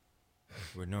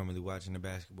 We're normally watching the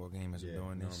basketball game as we're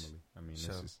doing this. Normally. I mean,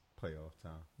 this is playoff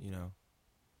time.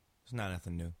 It's not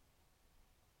nothing new.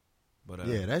 But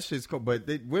yeah, that shit's cool. But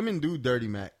women do dirty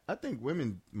Mac. I think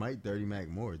women might dirty Mac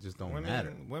more. It just don't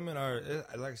matter. Women are,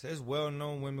 like I said, it's well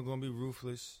known women going to be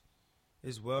ruthless.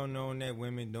 It's well known that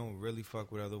women don't really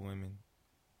fuck with other women.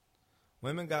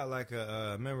 Women got like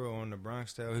a remember on the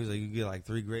Bronx Tale, he was like, you get like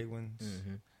 3 great ones.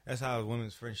 Mm-hmm. That's how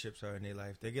women's friendships are in their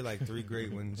life. They get like 3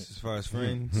 great ones as far as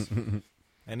friends.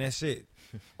 And that's it.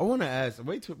 I want to ask,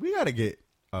 we got to get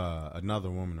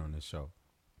another woman on this show.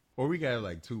 Or we got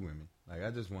like 2 women. Like, I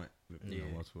just want, you know,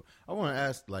 multiple. I want to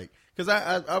ask, like, because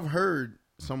I've heard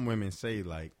some women say,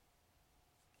 like,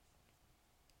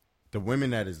 the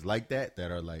women that is like that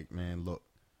are like, man, look,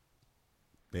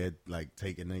 they'd like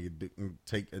take a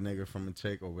nigga from a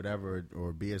chick or whatever,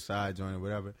 or be a side joint or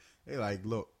whatever. They like,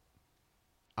 look,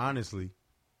 honestly,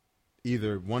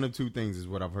 either one of two things is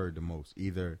what I've heard the most.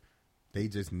 Either they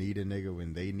just need a nigga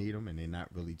when they need them and they're not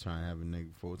really trying to have a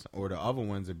nigga full time. Or the other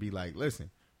ones would be like,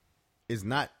 listen, it's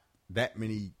not that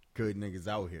many good niggas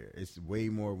out here. It's way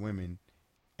more women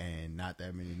and not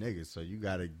that many niggas. So you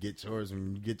got to get yours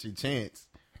when you get your chance.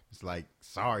 It's like,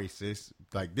 sorry, sis.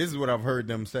 Like, this is what I've heard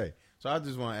them say. So I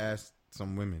just want to ask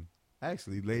some women.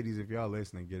 Actually, ladies, if y'all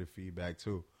listening, get a feedback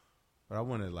too. But I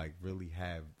want to, like, really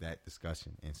have that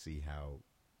discussion and see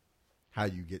how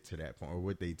you get to that point or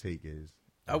what they take is.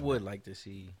 I would like to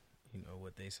see, you know,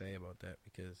 what they say about that,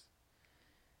 because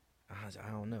I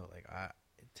don't know. Like,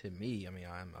 to me, I mean,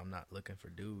 I'm not looking for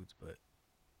dudes, but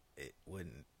it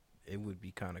would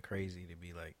be kind of crazy to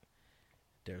be like,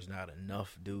 there's not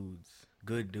enough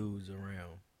good dudes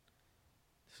around,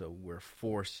 so we're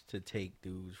forced to take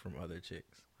dudes from other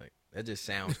chicks. Like, that just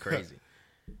sounds crazy.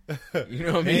 You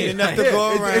know what I mean? Ain't enough to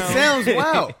go around. It sounds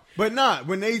wild, but not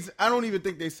when I don't even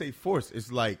think they say force.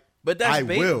 It's like, but that's I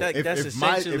will. Like, that's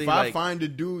essentially if I find a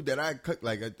dude that I click,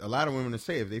 like a lot of women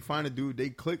say, if they find a dude they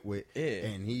click with,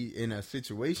 and he in a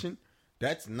situation,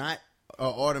 that's not an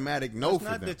automatic no for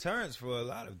them. It's not deterrence for a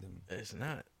lot of them. It's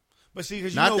not. But see,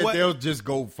 because you not know that what? They'll just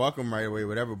go fuck them right away,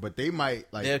 whatever. But they might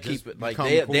like they'll just keep it like become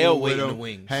they'll cool wait with in the them,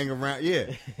 wings, hang around.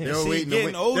 Yeah, they'll See, wait in the getting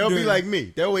wings. older- They'll be like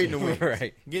me. They'll wait in the wings.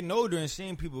 right? Getting older and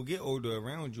seeing people get older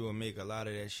around you will make a lot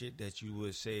of that shit that you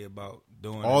would say about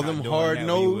doing All or not them doing hard that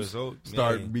when you nose was old.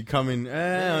 start Yeah. becoming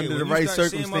Yeah, under when the you right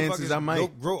start seeing circumstances. motherfuckers I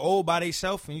might. grow old by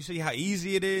themselves, and you see how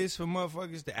easy it is for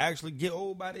motherfuckers to actually get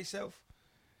old by themselves.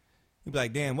 You be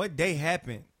like, damn, what day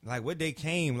happened? Like, what day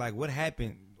came? Like, what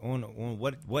happened on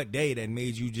what day that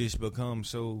made you just become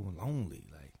so lonely?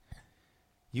 Like,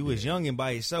 you was young and by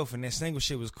yourself, and that single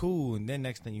shit was cool, and then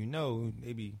next thing you know,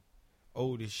 they be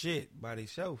old as shit by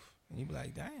themselves, and you be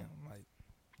like, damn, like,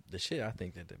 The shit I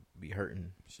think that they be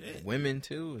hurting shit. women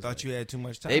too. Is Thought like, you had too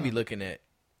much time. they be looking at,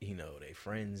 you know, their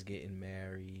friends getting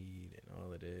married and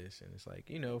all of this, and it's like,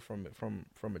 you know, from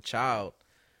a child,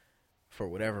 for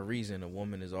whatever reason, a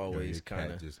woman is always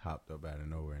kind of just hopped up out of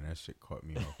nowhere, and that shit caught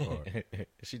me off guard.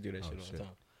 she do that shit all shit.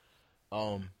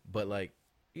 the time. But like,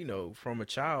 you know, from a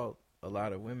child, a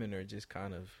lot of women are just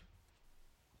kind of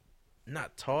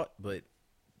not taught, but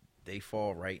they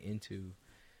fall right into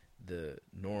the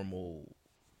normal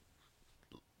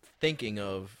thinking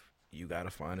of, you got to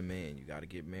find a man, you got to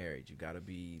get married, you got to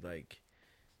be like,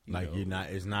 you know, you're not.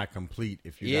 It's not complete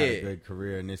if you got a good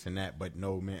career and this and that. But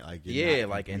no, man, like you're not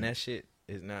like, complete. and that shit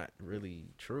is not really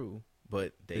true,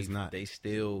 but It's not. they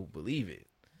still believe it.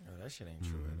 Oh, that shit ain't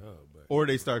true at all. But Or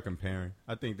they start comparing.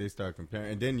 I think they start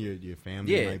comparing, and then your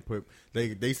family might put.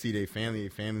 They see their family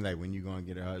like when you gonna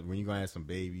get a husband, when you gonna have some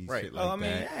babies, Right. shit like I mean,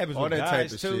 that. that happens All with that guys type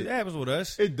of too. shit. That happens with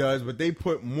us. It does, but they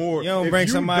put more. You don't if bring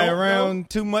somebody don't around know-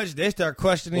 too much, they start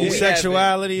questioning Well, your we have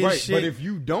sexuality and right? shit. But if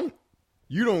you don't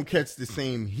catch the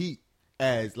same heat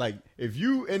as like if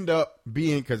you end up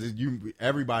being because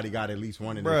everybody got at least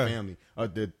one in their Bruh. family.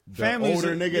 The Families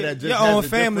older are- nigga that just your has own a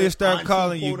family will different start auntie,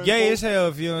 calling you quote, gay unquote. as hell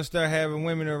if you don't start having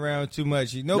women around too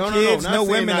much. No, No, kids, not no saying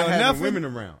women, not no having nothing. women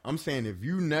around. I'm saying if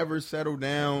you never settle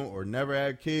down or never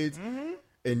have kids,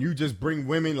 and you just bring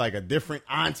women like a different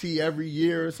auntie every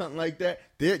year or something like that,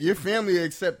 your family will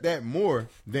accept that more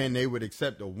than they would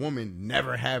accept a woman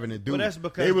never having a dude. Well, that's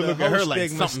because they would the look at her whole like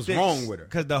stigma something's wrong with her.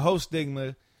 Because the whole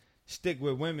stigma stick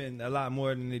with women a lot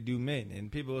more than they do men.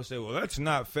 And people will say, well, that's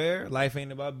not fair. Life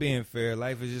ain't about being fair.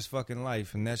 Life is just fucking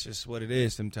life. And that's just what it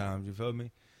is sometimes. You feel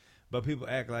me? But people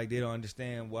act like they don't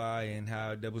understand why and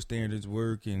how double standards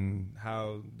work and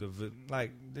how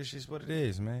this is what it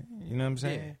is, man. You know what I'm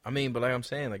saying? Yeah. I mean, but like I'm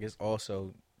saying, like, it's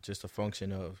also just a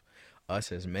function of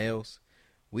us as males.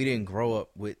 We didn't grow up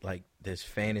with like this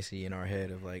fantasy in our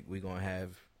head of like we gonna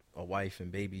have a wife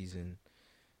and babies and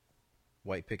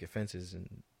white picket fences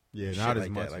and Yeah, shit not as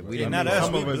like much. that. Like, bro. we I didn't Not mean, us.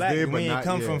 some We of us black. did, We but ain't not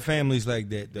come yeah. from families like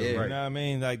that, though. Yeah. You Right. know what I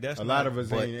mean? Like that's A lot of not- us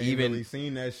but ain't even- really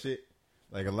seen that shit.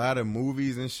 Like a lot of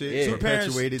movies and shit Yeah. Two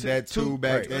perpetuated that too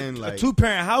back right. then. Like a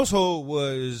 2-parent household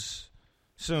was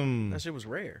that shit was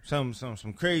rare. some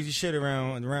crazy shit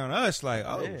around us. Like,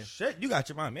 oh Yeah. shit, you got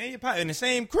your mom and your pop in the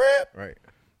same crib. Right.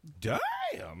 Damn,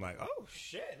 like, oh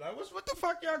shit, like what the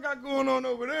fuck y'all got going on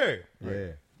over there?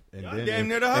 yeah. And Y'all then, damn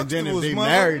near the and then if Huxtables, they mother.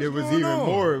 married, it What's was going even on?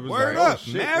 more. It was Word like, up, oh,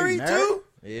 shit, they married too?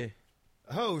 Yeah.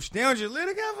 Oh, they don't just live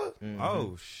together?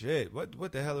 Oh shit,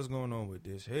 what the hell is going on with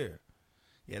this here?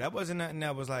 Yeah, that wasn't nothing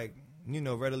that was like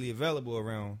readily available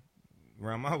around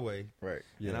my way. Right.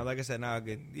 And like I said, now I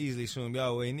can easily assume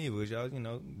y'all way neither. Y'all,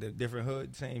 the different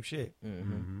hood, same shit.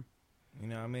 Mm-hmm. You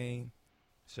know what I mean?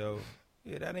 So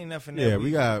yeah, that ain't nothing. Yeah, that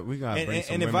we got bring and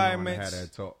some women environments, on to have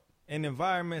that talk. In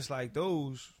environments like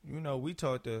those, we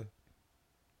taught to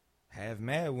have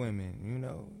mad women.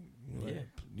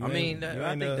 Yeah. I think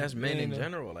that's men in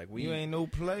general. Like you ain't no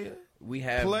player. We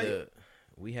have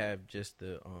just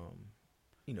the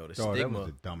the Dog, stigma. that was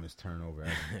the dumbest turnover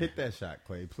ever. Hit that shot,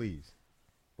 Clay, please.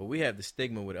 But we have the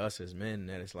stigma with us as men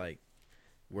that it's like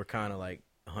we're kind of like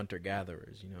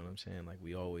hunter-gatherers, you know what I'm saying? Like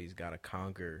we always got to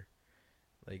conquer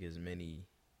like as many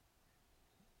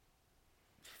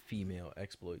female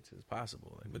exploits as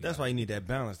possible. Like, But that's why you need that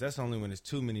balance. That's only when there's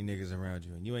too many niggas around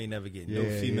you and you ain't never getting no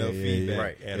Yeah, female feedback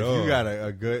Right. at if all. you got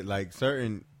a good, like,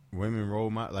 certain women role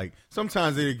model, like,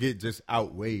 sometimes it'll get just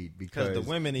outweighed because the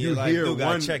women in your life do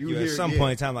gotta check you at some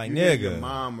point in time, like, you hear nigga. your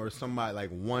mom or somebody, like,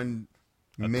 one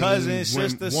main cousin,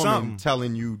 sister, woman something.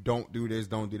 telling you don't do this,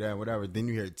 don't do that, whatever. Then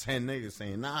you hear 10 niggas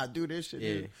saying, nah, do this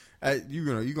shit. Yeah. You're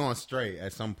going to stray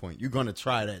at some point. You're going to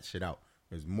try that shit out.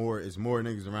 There's more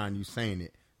niggas around you saying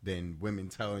it than women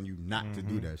telling you not to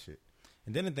do that shit.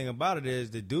 And then the thing about it is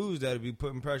the dudes that'll be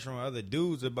putting pressure on other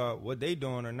dudes about what they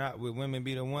doing or not with women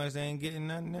be the ones that ain't getting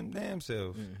nothing them damn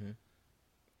selves. Mm-hmm.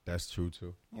 That's true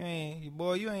too. You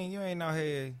ain't out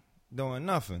here doing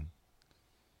nothing.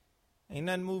 Ain't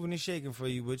nothing moving and shaking for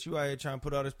you, but you out here trying to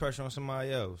put all this pressure on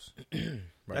somebody else.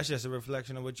 Right. That's just a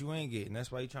reflection of what you ain't getting.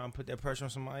 That's why you trying to put that pressure on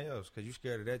somebody else because you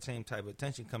scared of that same type of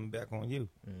attention coming back on you.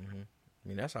 Mm-hmm. I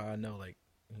mean, that's how I know, like,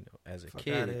 as a Fuck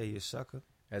kid, out of here, you sucker.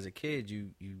 as a kid, you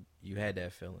had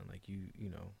that feeling, like you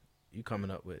coming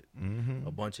up with Mm-hmm.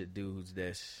 a bunch of dudes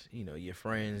that's your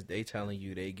friends. They telling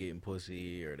you they getting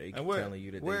pussy, or they And telling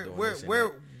you that they doing this and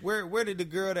that. where did the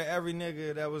girl that every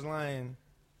nigga that was lying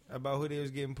about who they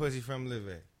was getting pussy from live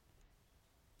at?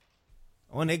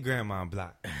 On their grandma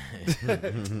block.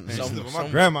 My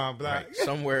grandma block. Right.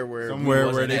 Somewhere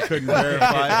where they couldn't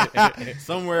verify it.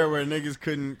 Somewhere where niggas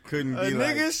couldn't A be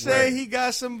like, nigga say right. he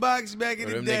got some box back in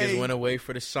or the them day. niggas went away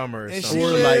for the summer or And something. she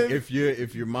Or live- like if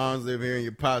your moms live here and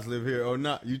your pops live here, or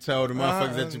not, you tell the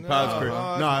motherfuckers at your no, pops crib,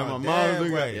 no, nah, it's my my mom's damn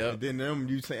live way. here. Yep. And then them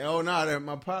you say, oh nah, that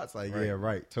my pops. Like, Right. yeah,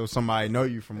 right. So somebody know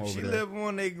you from over She there. live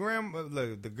on their grandma.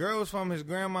 Look, the girls from his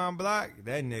grandma block.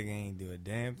 That nigga ain't do a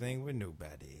damn thing with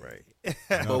nobody. Right.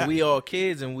 But we all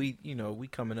kids, and we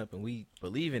coming up and we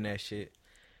believe in that shit.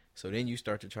 So then you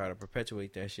start to try to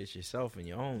perpetuate that shit yourself in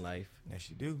your own life. Yes,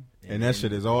 you do. And that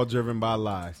shit is all driven by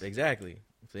lies. Exactly.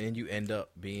 So then you end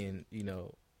up being,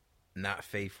 not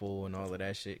faithful and all of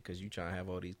that shit because you trying to have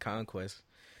all these conquests,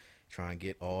 trying to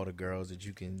get all the girls that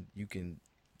you can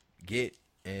get,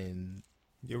 and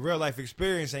Your real life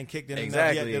experience ain't kicked in enough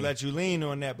Exactly. yet to let you lean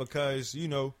on that because you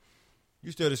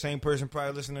still the same person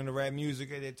probably listening to rap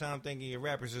music at that time thinking your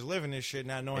rappers is living this shit,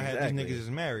 not knowing how Exactly. these niggas is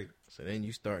married. so then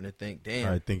you starting to think, damn,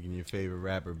 Right, thinking your favorite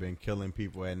rapper been killing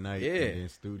people at night, Yeah. and then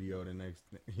studio the next.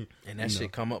 and that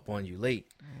shit come up on you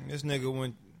late, This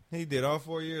nigga he did all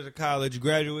 4 years of college,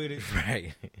 graduated.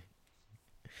 right?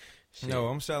 Shit. No,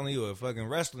 I'm selling you a fucking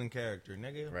wrestling character,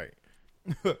 nigga. Right.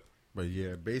 But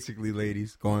yeah, basically,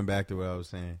 ladies, going back to what I was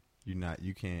saying, you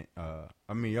can't.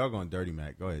 I mean, y'all going dirty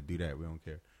Mac. Go ahead, do that. We don't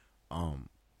care.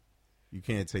 You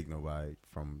can't take nobody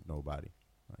from nobody.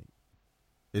 Like,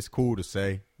 it's cool to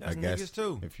say. That's I guess niggas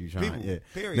too. if you trying, People, yeah.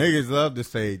 period. Niggas love to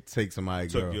say take somebody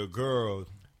Took girl. your girl.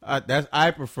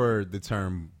 I prefer the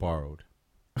term borrowed.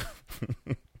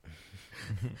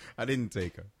 I didn't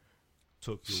take her.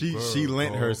 Took your girl. She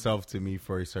lent dog. herself to me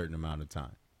for a certain amount of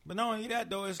time. But not only that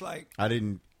though, it's like I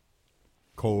didn't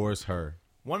coerce her.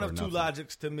 one or of two nothing.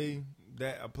 logics to me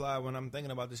that apply when I'm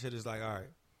thinking about this shit is like, all right,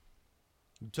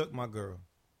 you took my girl.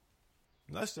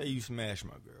 Let's say you smashed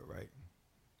my girl, right?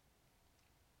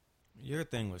 Your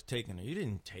thing was taking her. You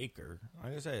didn't take her.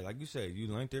 Like you said,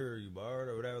 you lent her or you borrowed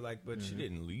her or whatever, like, but she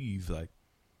didn't leave. Like,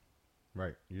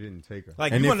 Right, you didn't take her.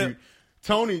 Like, and you if wanna-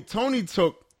 Tony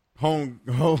took home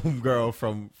girl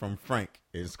from Frank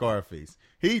in Scarface.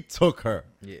 He took her.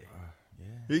 Yeah.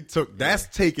 That's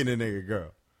taking a nigga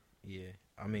girl. Yeah.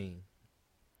 I mean,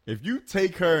 If you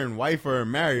take her and wife her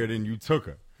and marry her, then you took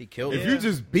her. he killed If him. you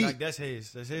just beat, like that's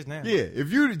his now. yeah.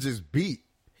 If you just beat,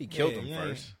 He killed Yeah, him yeah.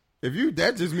 first.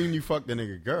 that just mean you fucked the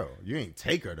nigga girl. You ain't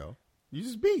take her though. You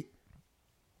just beat.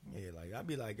 Yeah, like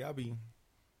I'll be.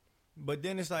 But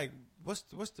then it's like, what's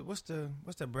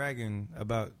the bragging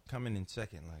about coming in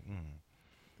second? Like,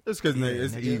 It's because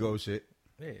it's nigga. ego shit.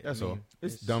 Yeah, That's I mean, all.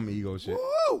 It's dumb ego shit.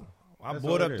 woo! I That's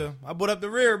bought all up it the is. I bought up the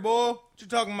rear, boy. What you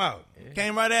talking about? Yeah.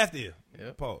 Came right after you.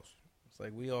 Yep. Pause.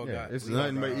 Like we all Yeah, got. it's we all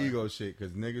nothing got but our- ego shit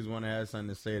because niggas want to have something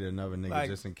to say to another nigga Like,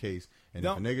 just in case. And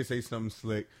if a don't- nigga say something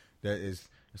slick, that's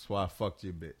why I fucked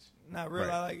your bitch. Not real.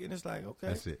 Right. I like, and it's like, okay.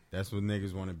 That's it. That's what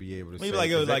niggas want to be able to say. Maybe like,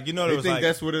 it was 'cause like, you know, they there was think like,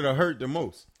 that's what it'll hurt the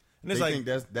most. and it's They like,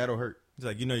 think that'll hurt. it's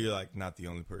like, you know, you're like not the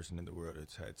only person in the world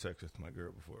that's had sex with my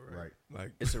girl before, right?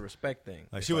 Like, It's a respect thing.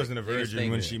 like It's she wasn't a niggas virgin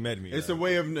think- when she met me. It's like, a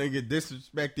way of nigga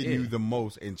disrespecting you Yeah. the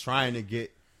most and trying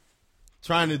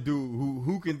to do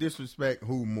who can disrespect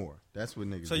who more. That's what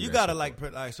niggas. So do you that gotta shit like,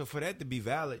 for. so for that to be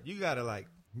valid, you gotta like,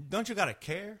 don't you gotta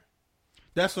care?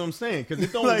 That's what I'm saying because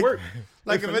it don't Like- work.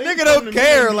 like if a nigga come don't to me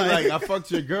care, and be like- I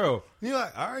fucked your girl. You're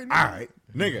like, all right, All right,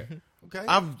 nigga.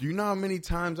 okay. You know how many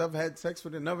times I've had sex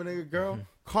with another nigga girl?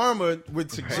 Karma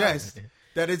would suggest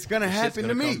that it's gonna Shit's happen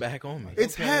gonna to me. come back on me.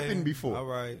 It's Okay, happened before. All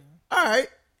right. All right.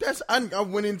 I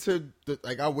went into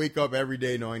I wake up every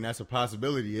day knowing that's a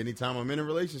possibility anytime I'm in a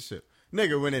relationship.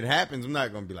 Nigga, when it happens, I'm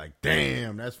not gonna be like,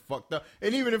 damn, that's fucked up.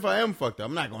 And even if I am fucked up,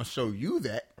 I'm not gonna show you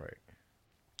that. Right.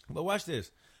 But watch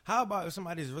this. How about if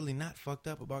somebody's really not fucked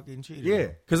up about getting cheated? Yeah,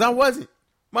 because I wasn't.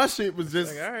 My shit was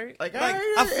just Like, all right. Like, Like, all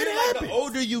right, I feel it like happened. the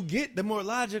older you get, the more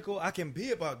logical I can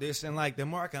be about this, and like the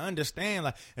more I can understand.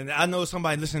 Like, and I know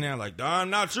somebody listening there, like, "Dog,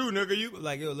 not you, nigga." You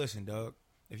like, yo, listen, dog.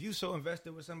 If you so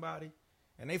invested with somebody,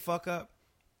 and they fuck up,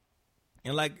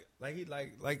 and like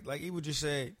he would just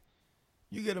say,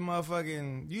 you get a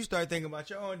motherfucking, you start thinking about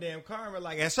your own damn karma.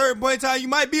 Like at a certain point in time, you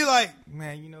might be like,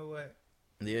 man, you know what?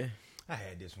 Yeah. I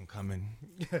had this one coming.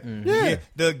 Yeah.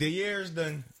 The years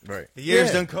done. Right. The years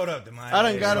Yeah. done caught up to my I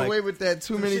done ass. got Like, away with that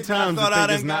too many shit that I times to thought I think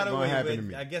done it's not got going away to happen with, to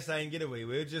me. I guess I didn't get away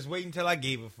with it. Just wait until I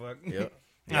gave a fuck. Yep.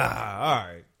 All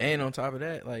right. And on top of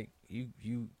that, like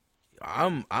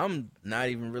I'm not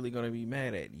even really gonna be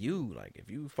mad at you. Like if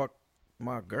you fuck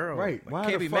my girl, Right. I Why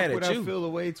can't the be fuck mad would at I you. feel the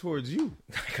way towards you?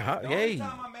 The only Hey,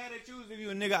 time I'm mad at you is if you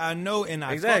a nigga I know and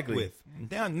I Exactly. fuck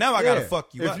with. Now I gotta Yeah.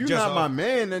 fuck you if up. you're just not off, my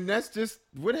man, then that's just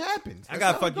what happens. I That's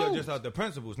gotta how fuck it you up goes. just off the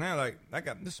principles. Now, like I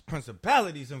got this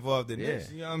principalities involved in this.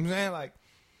 Yeah. You know what I'm saying? Like,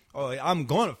 oh, I'm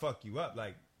gonna fuck you up.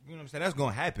 Like, you know what I'm saying? That's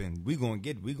gonna happen. We going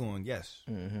yes.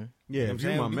 Yeah, You know what I'm if you're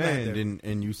saying? my You gonna have man, to- then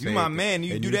and you say my it, man,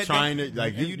 you and do you that trying thing- to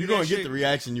like and you you do gonna that get shit. the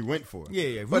reaction you went for. Yeah,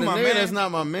 yeah. If But you a my nigga man- that's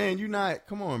not my man, you not.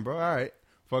 Come on, bro. All right,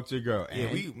 fuck your girl. Yeah,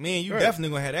 And me and you Right. definitely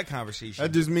gonna have that conversation. that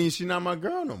just means she not my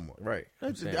girl no more. right.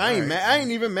 I'm saying, I ain't all right. mad. I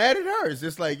ain't even mad at her. It's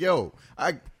just like, yo,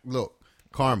 look,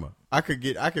 karma. I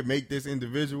could make this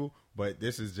individual, but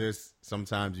this is just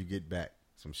sometimes you get back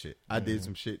some shit. I did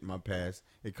some shit in my past.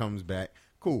 It comes back.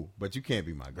 Cool, but you can't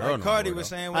be my girl. Like no Cardi more, was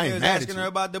though. saying I when he ain't was mad at asking you. her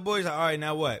about the boys, like, all right,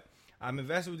 now what? I'm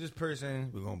invested with this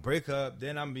person. We're gonna break up.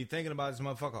 Then I'm gonna be thinking about this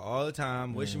motherfucker all the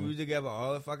time, wishing we was together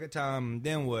all the fucking time.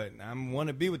 Then what? I'm want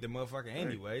to be with the motherfucker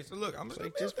anyway. So look, I'm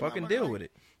Like, just fucking deal with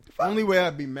it. The only way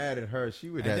I'd be mad at her, she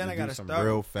would And have then to I do gotta some start-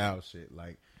 real foul shit.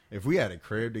 Like if we had a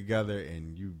crib together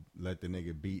and you let the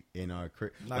nigga beat in our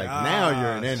crib, like now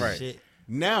you're an enemy. Shit.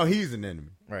 Now he's an enemy.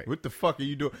 Right. What the fuck are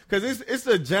you doing? Because it's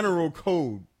a general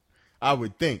code, I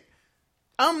would think.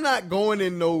 I'm not going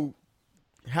in no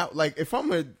like if I'm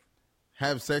gonna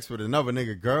have sex with another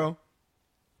nigga girl,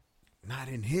 not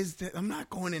in his. I'm not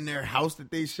going in their house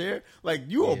that they share. Like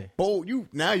you Yeah. a bold. You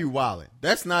wildin'.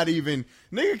 That's not even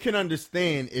nigga can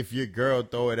understand if your girl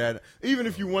throw it at. Even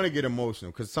if you want to get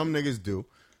emotional, because some niggas do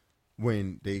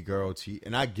when they girl cheat,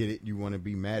 and I get it. You want to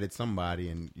be mad at somebody,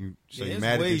 and you so Yeah, you there's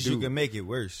mad at the ways you dude. can make it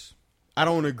worse. I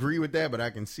don't agree with that, but I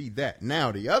can see that.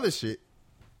 Now the other shit,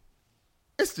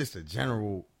 it's just a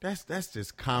general. That's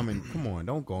just common. Come on,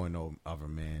 don't go in no other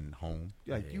man home.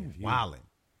 Like you wildin'.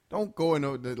 Don't go in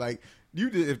no like you.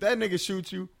 If that nigga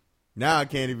shoot you, now I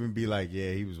can't even be like,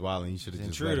 yeah, he was wildin'. He should have He's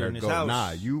just let intruder her in his go. house.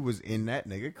 Nah, you was in that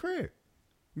nigga crib.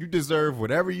 You deserve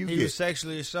whatever you He get. was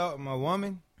sexually assaulting my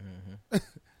woman.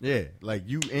 Yeah, like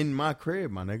you in my crib,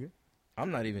 my nigga.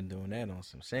 I'm not even doing that on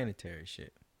some sanitary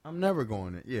shit. I'm never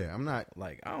going in. Yeah, I'm not.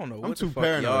 Like I don't know I'm what too the fuck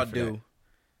paranoid y'all for do. that.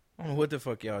 I don't know what the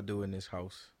fuck y'all do in this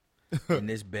house, in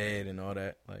this bed and all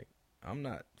that. Like I'm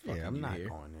not. Fucking Yeah, I'm you not here.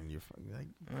 going in. You're fucking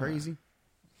like crazy.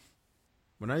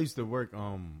 When I used to work,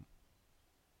 when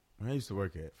I used to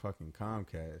work at fucking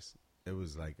Comcast, it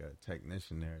was like a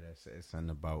technician there that said something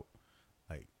about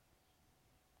like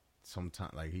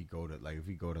sometimes like he go to like if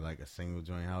he go to like a single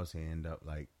joint house, he end up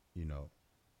like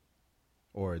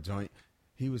or a joint.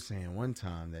 He was saying one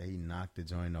time that he knocked the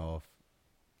joint off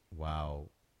while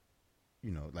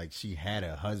like she had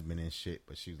a husband and shit,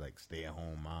 but she was like stay at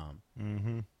home mom.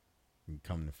 Mm-hmm. And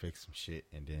come to fix some shit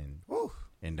and then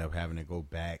end up having to go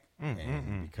back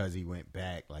and because he went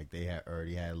back like they had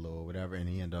already had a little whatever and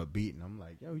he ended up beating. I'm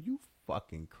like, yo, you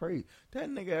fucking crazy. That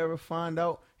nigga ever find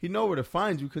out he know where to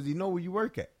find you because he know where you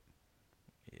work at.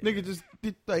 Nigga just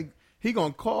did, like he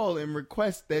gonna call and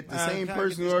request that the same can I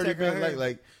person get who this already tech been right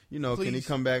like, you know, can he Please.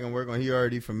 come back and work on? He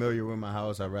already familiar with my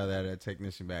house. I'd rather have that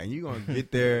technician back. And you gonna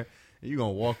get there and you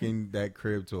gonna walk in that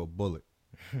crib to a bullet.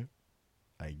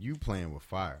 Like you playing with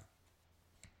fire.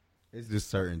 It's just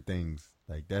certain things.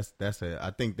 Like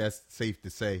I think that's safe to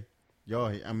say.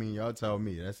 Y'all tell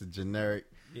me that's a generic.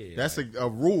 Yeah, That's like, a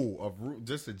rule,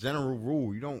 just a general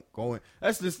rule. You don't go in.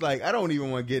 That's just like I don't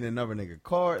even want to get in another nigga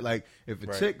car. Like if a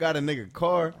chick got a nigga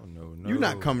car, no. you're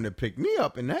not coming to pick me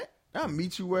up in that. I'll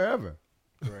meet you wherever.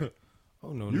 Right. Oh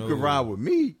no, You no. can ride with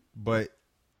me, but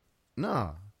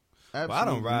nah. Well, I don't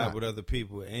absolutely ride not. with other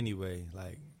people anyway.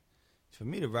 Like for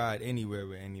me to ride anywhere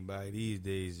with anybody these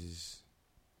days is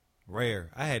rare.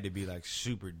 I had to be like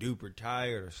super duper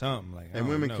tired or something. Like, I And don't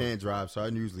women know. can't drive, so I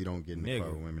usually don't get in the Nigga, car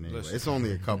with women anyway. listen. It's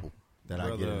only a couple that I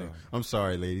get in. Brother. I'm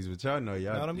sorry, ladies, but y'all know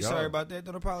y'all. No, don't be y'all- sorry about that.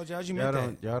 Don't apologize. You Y'all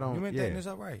meant that. don't- y'all don't- You meant yeah. that, and it's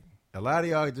all right. A lot of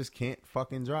y'all just can't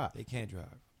fucking drive. They can't drive.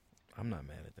 I'm not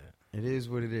mad at that. It is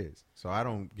what it is. So I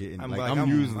don't get in. I'm like, like, I'm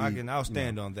usually. I'll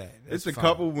stand on that. It's That's a fine.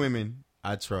 couple women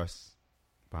I trust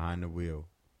behind the wheel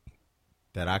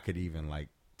that I could even like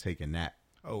take a nap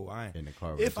Oh, I ain't. in the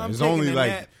car. If with. I'm There's taking only a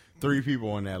like nap- 3 people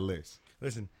on that list.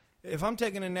 Listen, if I'm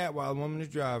taking a nap while a woman is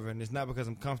driving, it's not because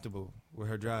I'm comfortable with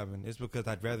her driving. It's because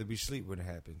I'd rather be asleep when it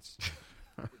happens.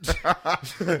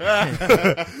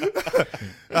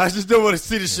 I just don't want to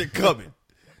see this shit coming.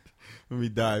 Let me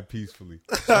die peacefully.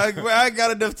 I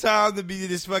got enough time to be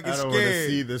this fucking I don't want to scared.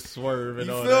 see the swerve and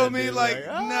You all feel that. me? Just Like,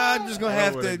 nah, I'm just gonna I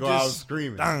have wanna to go out just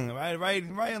screaming. Dang, right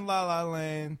in La La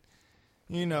Land.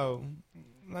 You know,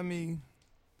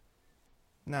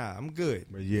 Nah, I'm good.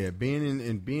 But yeah, being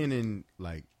in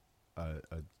like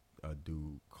a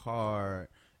dude car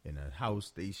in a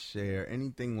house they share,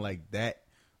 anything like that.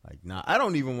 Like, nah, I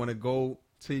don't even want to go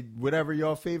to whatever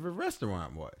your favorite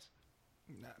restaurant was.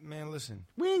 Nah, man, listen.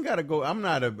 We ain't gotta go. I'm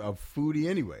not a foodie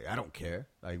anyway. I don't care.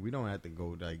 Like, we don't have to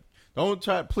go. Like, don't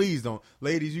try. Please don't,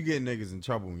 ladies. You get niggas in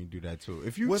trouble when you do that too.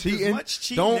 If you With as cheating, much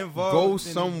cheating don't involved go in-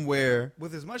 somewhere.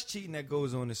 With as much cheating that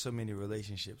goes on in so many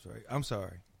relationships, right? I'm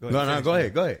sorry. No, finish go that.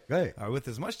 ahead. Go ahead. All right, with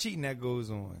as much cheating that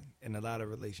goes on in a lot of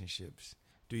relationships,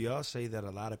 do y'all say that a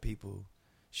lot of people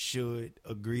should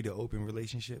agree to open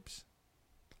relationships?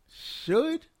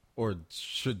 Should or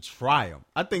should try them.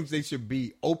 I think they should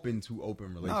be open to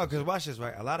open No, relationships. because watch this,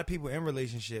 right? A lot of people in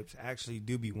relationships actually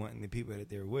do be wanting the people that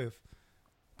they're with,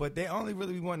 but they only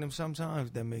really be wanting them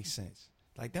sometimes. That makes sense.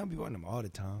 Like, they don't be wanting them all the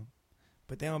time,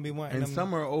 but they don't be wanting And them.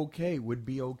 some are okay. Would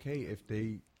be okay if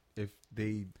they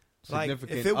like,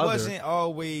 significant if it other wasn't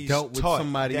always dealt with taught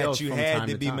somebody that else you from had time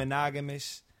to to be time.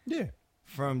 monogamous yeah.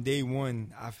 from day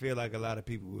one, I feel like a lot of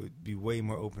people would be way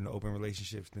more open to open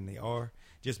relationships than they are,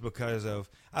 just because of.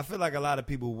 I feel like a lot of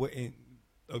people wouldn't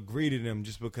agree to them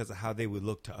just because of how they would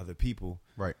look to other people,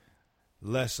 Right.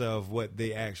 less of what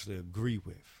they actually agree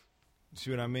with. See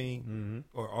what I mean? Mm-hmm.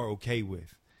 Or are okay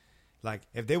with. Like,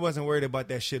 if they wasn't worried about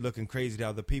that shit looking crazy to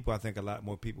other people, I think a lot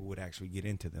more people would actually get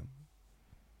into them.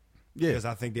 Yeah. Because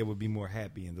I think they would be more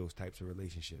happy in those types of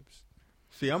relationships.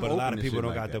 See, I'm But a open lot of to people shit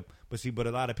don't like got that. but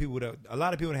a lot of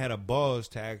people that had a buzz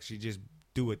to actually just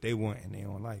do what they want in their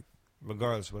own life,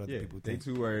 regardless of what other Yeah, people they think.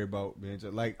 too worried about being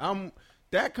like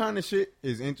that kind of shit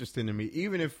is interesting to me.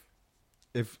 Even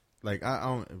if like I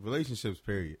don't relationships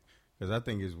period, because I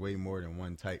think it's way more than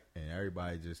one type, and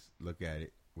everybody just look at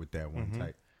it with that one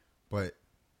type. But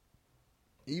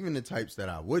even the types that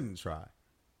I wouldn't try,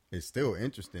 it's still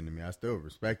interesting to me. I still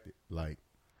respect it. Like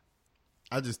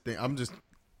I just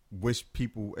wish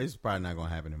people. It's probably not gonna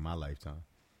happen in my lifetime,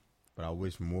 but I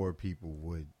wish more people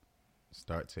would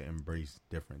start to embrace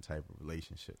different type of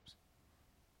relationships.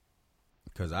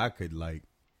 Because I could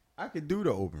do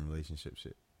the open relationship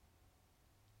shit.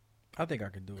 I think I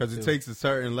could do it. Because it takes a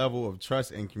certain level of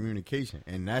trust and communication,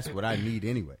 and that's what I need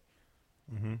anyway.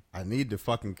 Mm-hmm. I need to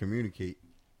fucking communicate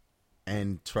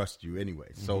and trust you anyway.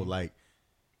 So like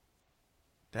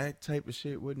that type of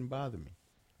shit wouldn't bother me.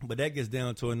 But that gets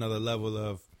down to another level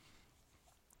of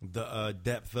the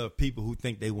depth of people who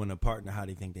think they want a partner, how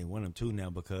they think they want them to now,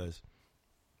 because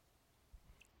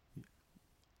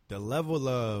the level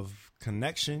of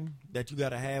connection that you got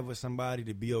to have with somebody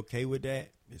to be okay with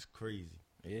that is crazy.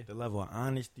 Yeah. The level of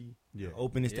honesty, Yeah. the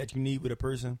openness that you need with a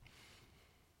person,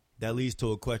 that leads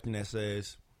to a question that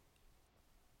says,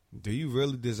 do you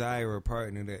really desire a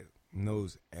partner that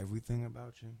knows everything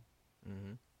about you?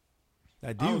 Mm-hmm.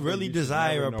 Like, do you really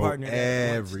desire a partner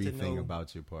that wants to everything know?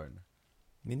 about your partner?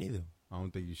 Me neither. I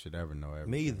don't think you should ever know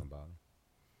everything either. about them.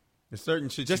 There's certain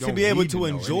shit Just you to don't be able need to know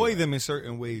enjoy anyway. them in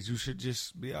certain ways, you should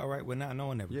just be all right with not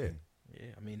knowing everything.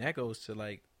 Yeah, I mean that goes to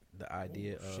like the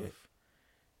idea of, shit.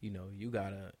 you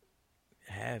gotta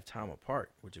have time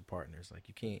apart with your partners. Like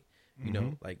you can't, you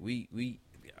know, like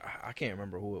I can't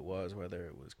remember who it was, whether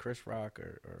it was Chris Rock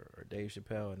or Dave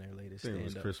Chappelle in their latest stand-up. It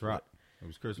was Chris Rock. It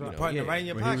was Chris Rock. Partner right in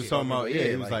your When pocket. he was talking about,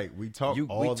 it was like we talk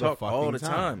all the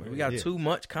time. We got too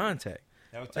much contact.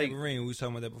 That was Tabor Ring. We was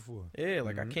talking about that before. Yeah,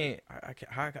 like I can't.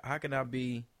 How can I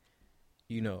be?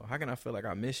 You know, how can I feel like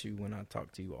I miss you when I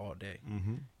talk to you all day?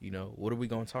 Mm-hmm. You know, what are we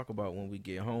gonna talk about when we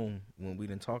get home when we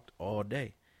done talked all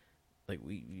day? Like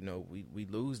we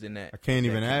lose in that. I can't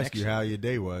even ask connection. you how your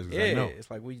day was. Yeah, I know.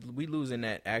 it's like we lose in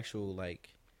that actual like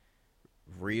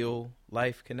real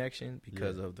life connection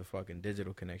because of the fucking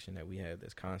digital connection that we have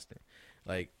that's constant.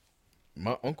 Like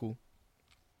my uncle,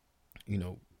 you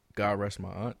know, God rest my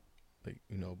aunt. Like,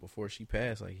 you know, before she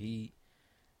passed, like he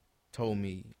told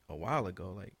me a while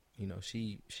ago, like, you know,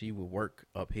 she would work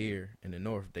up here in the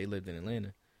north. They lived in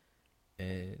Atlanta,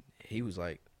 and he was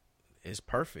like, it's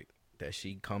perfect that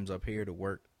she comes up here to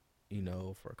work, you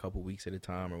know, for a couple weeks at a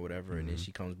time or whatever, and then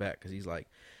she comes back, because he's like,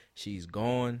 she's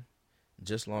gone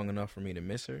just long enough for me to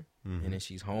miss her, and then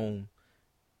she's home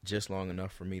just long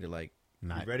enough for me to like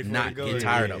Not get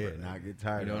tired of her. Not get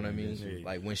tired. You know what I mean? Yeah.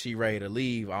 Like when she ready to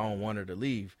leave, I don't want her to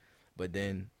leave, but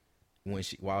then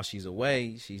while she's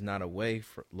away, she's not away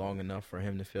for long enough for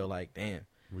him to feel like, damn,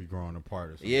 we growing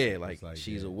apart or something. yeah, like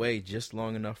she's away just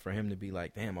long enough for him to be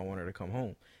like, damn, I want her to come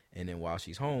home. And then while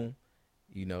she's home,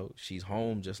 you know, she's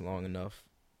home just long enough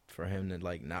for him to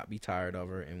like not be tired of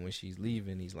her. And when she's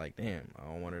leaving, he's like, damn, I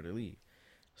don't want her to leave.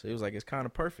 So it was like, it's kind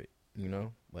of perfect, you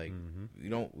know, like we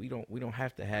don't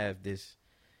have to have this.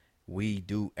 We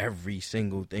do every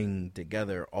single thing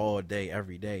together all day,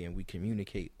 every day, and we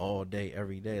communicate all day,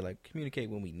 every day. Like communicate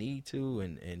when we need to,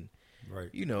 and Right.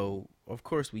 you know, of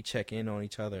course we check in on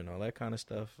each other and all that kind of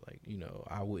stuff. Like, you know,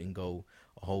 I wouldn't go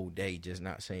a whole day just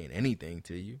not saying anything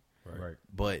to you, Right.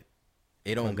 but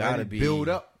it don't Let gotta it be build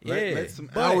up. Yeah, Let some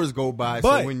but- hours go by.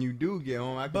 but- So when you do get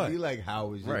home, I can but- be like, "How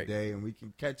was your Right. day?" And we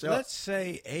can catch up. Let's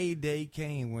say a day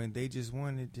came when they just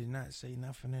wanted to not say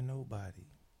nothing to nobody.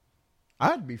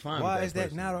 I'd be fine. Why with is that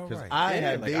person, not all 'cause right? I Yeah,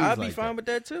 have like, days I'd be like fine that. with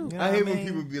that too. You know I what hate I when mean?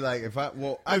 people be like, "If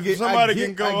If somebody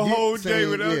can go a whole day saying,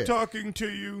 without yeah. talking to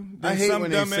you, I then hate some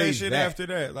when they dumb say ass shit that. after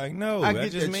that. Like, no, I that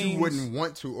get just that means you wouldn't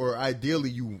want to, or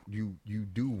ideally you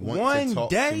do want one to talk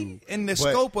day to, in the but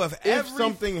scope of if every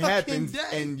something fucking happens day.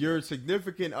 and your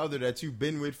significant other that you've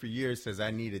been with for years says,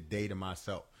 "I need a day to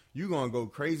myself," you gonna go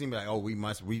crazy and be like, "Oh,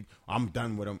 I'm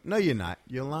done with him." No, you're not.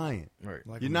 You're lying. Right.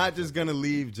 Like You're a not just gonna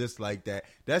leave just like that.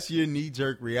 That's your knee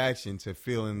jerk reaction to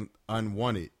feeling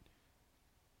unwanted,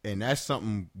 and that's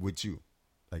something with you.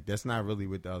 Like, that's not really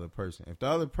with the other person. If the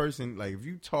other person, like, if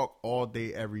you talk all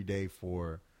day every day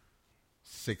for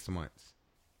 6 months,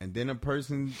 and then a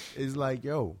person is like,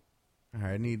 "Yo, all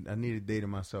right, I need a day to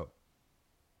myself."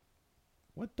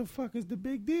 What the fuck is the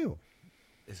big deal?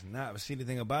 It's not. But see, the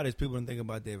thing about it is people don't think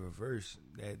about that reverse.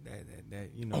 That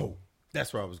you know. Oh,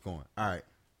 that's where I was going. All right,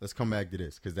 let's come back to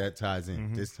this because that ties in.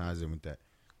 Mm-hmm. This ties in with that.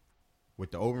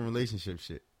 With the open relationship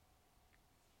shit,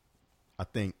 I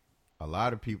think a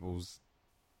lot of people's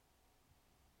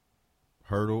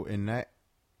hurdle in that,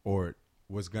 or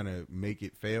what's gonna make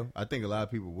it fail. I think a lot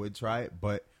of people would try it,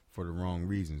 but for the wrong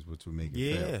reasons, which would make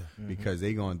it fail. Because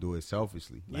they gonna do it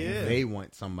selfishly. Like they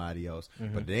want somebody else,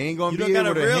 but they ain't gonna You be don't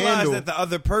able gotta to realize handle that the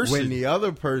other person. when the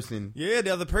other person the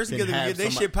other person can gonna have get their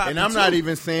somebody- shit popping. And I'm not too.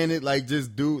 even saying it like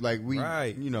just dude, like we,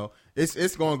 Right. you know,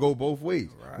 it's gonna go both ways.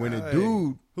 When a Right.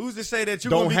 dude Who's to say that you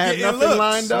don't gonna be have getting nothing looks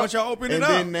lined up, once y'all open it and up?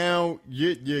 then now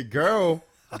your girl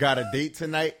got a date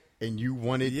tonight, and you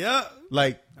wanted, Yeah,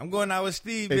 like, I'm going out with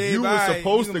Steve. if babe, you were all right.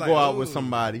 supposed You to gonna go be like, out with ooh.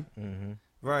 somebody,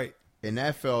 right? and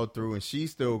that fell through, and she's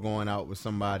still going out with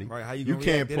somebody, Right, how you you gonna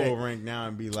can't react to pull that? rank now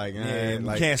and be like, Yeah,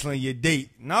 like, canceling your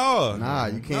date. No, Nah,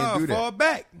 you can't do that. Fall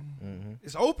back.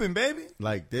 It's open, baby.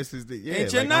 like this is the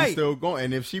Ain't your like, I'm night. still going.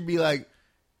 And if she be like,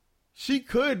 she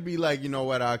could be like, you know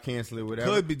what, I'll cancel it,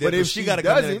 whatever. Could be, but if she she got to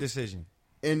come to that doesn't, decision.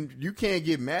 and you can't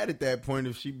get mad at that point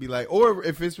if she be like, or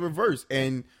if it's reversed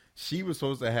and she was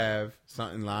supposed to have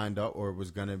something lined up or was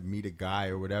gonna meet a guy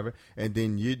or whatever, and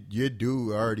then your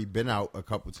dude already been out a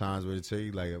couple times with it, so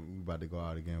you like, we about to go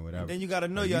out again, whatever. Then you got to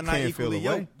know Like, you're you not can't feel equally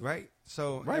away. yoked, right?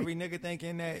 So Right. every nigga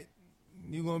thinking that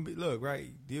you gonna be right.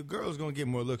 Your girl's gonna get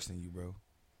more looks than you, bro.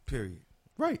 Period.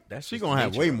 Right, That's she just gonna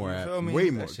have nature. way more, You feel me? way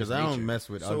more, That's because just I don't nature. mess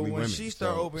with So ugly when women. she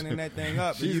start so- opening that thing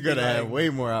up, she's you be gonna have like- way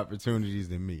more opportunities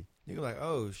than me. You're like,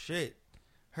 oh shit.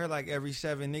 Her like every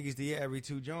 7 niggas to every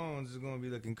 2 Jones is gonna be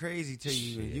looking crazy to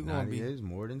you. Shit, You gonna be. is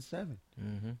more than 7.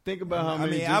 Think about how I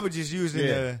many. mean, I was just using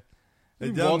yeah. the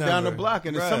You dumb walk down the number. block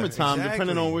in the Bruh, summertime, exactly.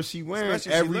 depending on what she wearing,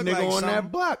 Especially if she every look nigga like on that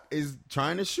something. block is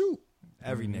trying to shoot.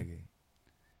 Every nigga.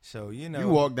 So, you know. You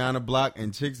walk down the block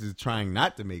and chicks is trying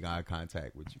not to make eye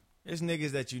contact with you. It's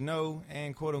niggas that you know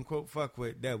and quote unquote fuck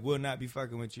with that will not be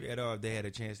fucking with you at all if they had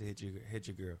a chance to hit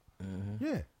your girl. Mm-hmm.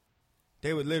 Yeah.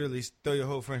 They would literally throw your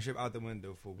whole friendship out the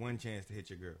window for one chance to hit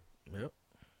your girl. Yep.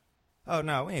 Oh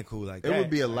no, we ain't cool like It that. would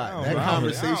be a lot. That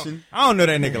conversation. I don't know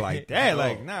that nigga like that.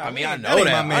 Like, nah. I mean, I that know ain't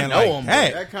that. my man I know like him,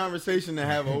 that. That conversation to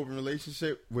have an open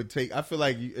relationship would take. I feel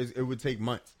like it would take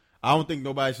months. I don't think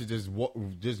nobody should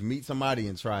just meet somebody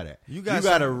and try that. You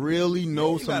gotta really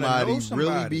know somebody,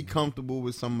 really be comfortable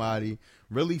with somebody,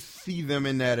 really see them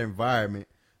in that environment.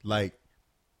 Like,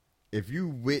 if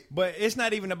you but it's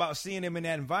not even about seeing them in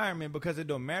that environment because it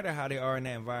don't matter how they are in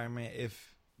that environment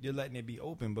if you're letting it be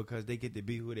open because they get to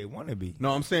be who they want to be.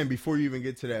 No, I'm saying before you even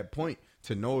get to that point,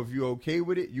 to know if you're okay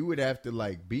with it, you would have to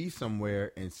like be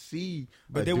somewhere and see.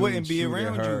 But they wouldn't be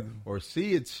around you, or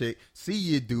see a chick, see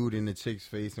your dude in the chick's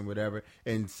face and whatever,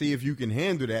 and see if you can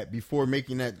handle that before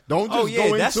making that. Don't just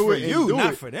go that's into for it and you, do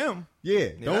not it. for them. Yeah,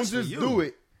 don't just do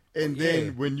it. And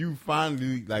then when you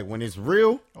finally like when it's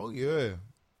real,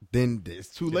 then it's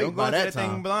too late don't by go that into that thing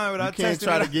time. blind without You can't testing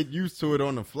try it to out. get used to it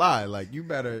on the fly. Like you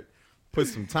better put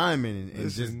some time in and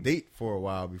just date for a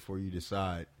while before you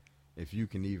decide if you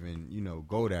can even,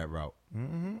 go that route.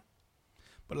 Mm-hmm.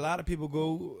 But a lot of people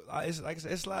go. It's like I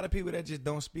said, it's a lot of people that just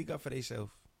don't speak up for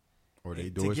themselves, Or they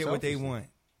do to it get what they selfishly. want.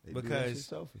 They do that Because shit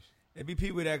selfish. it'd be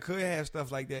people that could have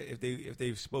stuff like that if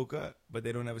they spoke up, but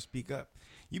they don't ever speak up.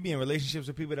 You be in relationships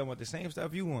with people that want the same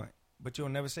stuff you want, but you'll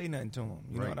never say nothing to them.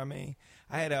 You know what I mean?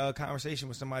 I had a conversation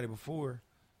with somebody before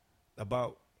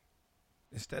about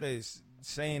instead of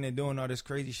saying and doing all this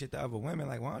crazy shit to other women,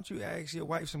 like, why don't you ask your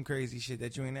wife some crazy shit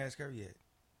that you ain't asked her yet?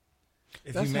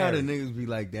 If That's you how the married. niggas be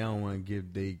like, they don't want to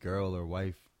give their girl or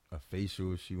wife a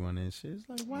facial if she want and shit. It's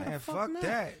like, why Man, the fuck fuck not?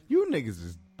 that. You niggas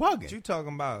is bugging. What you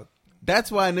talking about?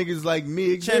 That's why niggas like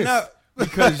me exist. Chin up.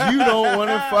 Because you don't want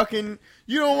to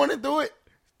you don't want to do it.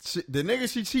 The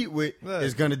nigga she cheat with Look,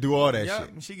 is going to do all that Yup,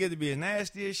 shit. she get to be as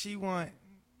nasty as she want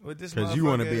with this Because you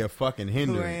want to be a fucking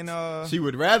hindrance. ain't, She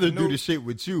would rather do nope. the shit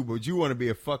with you, but you want to be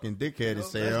a fucking dickhead and Nope,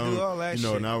 say, let's do all that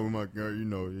shit. now with my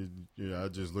girl, I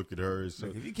just look at her. And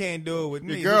Look, if you can't do it with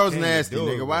me, your girl's who can you nasty, do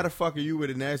it nigga. Why the with? fuck are you with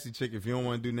a nasty chick if you don't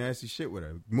want to do nasty shit with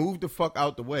her? Move the fuck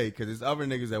out the way, because there's other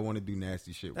niggas that want to do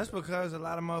nasty shit That's with her. because a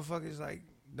lot of motherfuckers like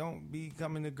don't be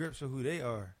coming to grips with who they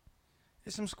are.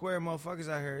 There's some square motherfuckers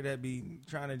out here that be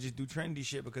trying to just do trendy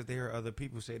shit because they hear other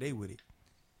people say they with it.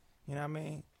 You know what I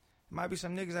mean? Might be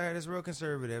some niggas out here that's real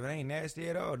conservative. It ain't nasty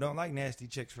at all. Don't like nasty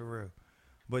chicks for real.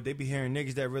 But they be hearing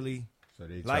niggas that really So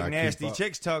they try to like keep nasty up.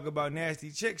 chicks talk about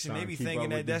nasty chicks, and Trying they to be keep thinking up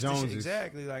that with the that's the shit. Joneses.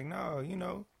 Exactly. Like,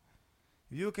 no,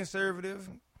 if you're a conservative,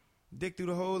 dick through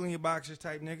the hole in your boxers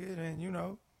type nigga,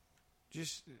 then,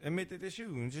 just admit that it's you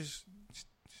and just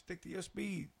stick to your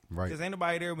speed. Right. Because ain't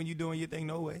nobody there when you doing your thing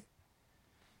no way.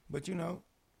 But,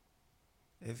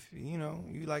 if,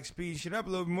 you like speed shit up a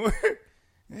little bit more,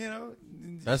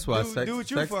 That's why do what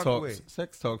you fuck with.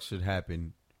 sex talks should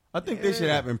happen. I think they should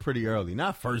Yeah. happen pretty early,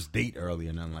 not first date early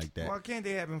or nothing like that. Why can't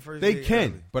they happen first They date can,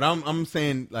 early? but I'm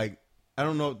saying like I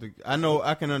don't know. I know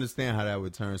I can understand how that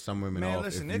would turn some women Man, off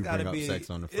listen, if it you gotta bring up be sex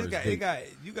on the it's first got- date. It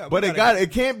got, But we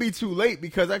it can't be too late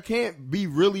because I can't be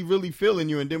really, really feeling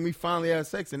you, and then we finally have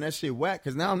sex, and that shit whack.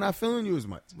 Because now I'm not feeling you as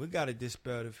much. We got to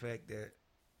dispel the fact that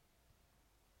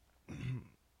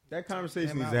That conversation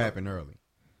Man, needs to happen early,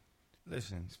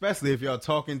 listen. especially if y'all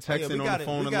talking, texting on the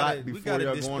phone a lot before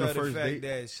y'all go on the first fact date.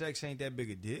 that sex ain't that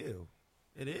big a deal.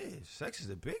 It is. Sex is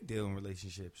a big deal in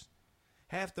relationships.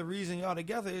 Half the reason y'all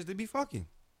together is to be fucking.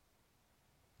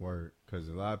 Word, because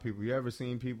a lot of people. You ever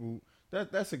seen people?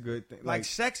 That's a good thing. Like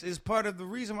sex is part of the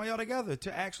reason why y'all together,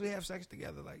 to actually have sex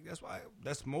together. Like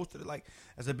that's most of it. Like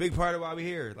that's a big part of why we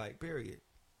here. Like period.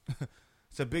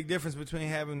 It's a big difference between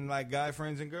having like guy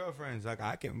friends and girlfriends. Like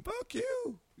I can fuck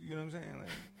you. You know what I'm saying? Like,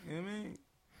 you know what I mean?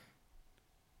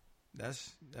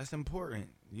 That's important.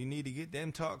 You need to get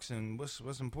them talks and what's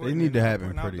important. They need to and happen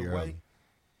important out pretty the early. way.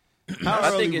 How I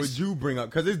early think would it's- you bring up?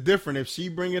 Because it's different if she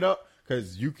bring it up.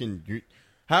 Because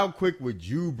how quick would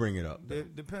you bring it up?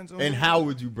 Depends on And how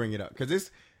would you bring it up? Because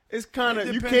it's kind It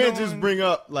of you depends can't just on- bring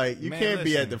up like you Man, can't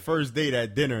be at listen. the first date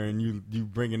at dinner and you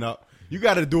bring it up. You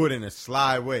got to do it in a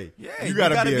sly way. Yeah, you you got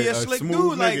to gotta be be a a slick smooth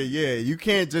dude, nigga. like- Yeah, you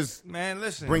can't just Man,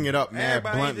 listen. bring it up mad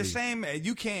Everybody ain't bluntly. the same.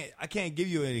 I can't give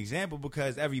you an example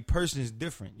because every person is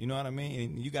different. You know what I mean?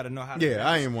 And you got to know how to Yeah,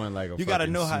 I ain't one like a You got to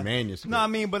fucking know how manuscript. No, I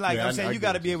mean, but like Yeah, I'm saying, I you get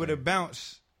got to what be you're able to saying.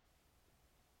 bounce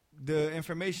the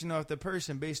information off the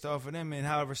person based off of them and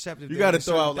how receptive You they are got to to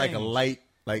throw certain out like a things. light,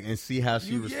 like and see how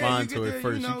she responds to it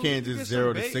first. You can't just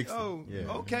 0 to 60. Oh, Yeah.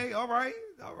 okay, all right.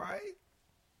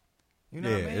 You know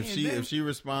what I mean? if she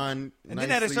respond, and then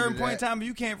at a nicely certain to point in that- time,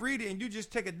 you can't read it, and you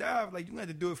just take a dive. Like you have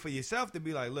to do it for yourself to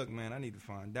be like, look, man, I need to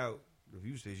find out if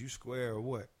you says you square or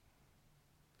what.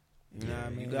 You know what I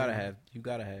mean? You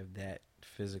gotta have that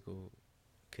physical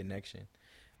connection,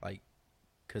 like,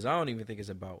 because I don't even think it's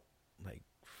about like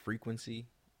frequency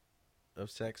of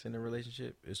sex in a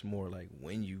relationship. It's more like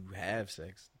when you have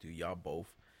sex, do y'all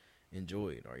both enjoy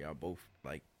it? Are y'all both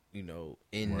like, you know,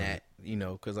 in Word. that, you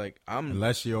know, because like I'm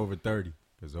unless you're over 30,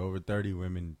 because over 30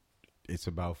 women, it's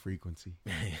about frequency.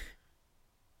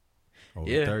 Over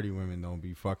Yeah. 30 women don't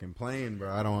be fucking playing, bro.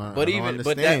 I don't. But I don't even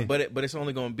understand. but it's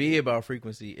only gonna be about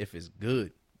frequency if it's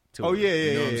good. To Oh, her. yeah, you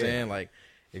know yeah, what I'm yeah. saying? Like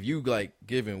if you like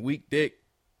giving weak dick,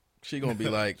 she gonna be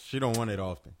like, she don't want it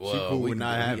often. She well, cool we with can-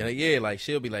 not having. it. yeah, like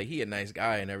she'll be like, he a nice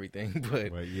guy and everything, but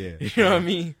But yeah, you know what I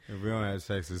mean? if we don't have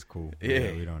sex, it's cool.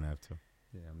 Yeah. We don't have to.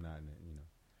 Yeah, I'm not in it. You know.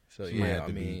 So She might yeah, have I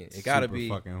to mean, be it gotta super be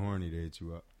fucking horny to hit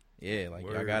you up. yeah, like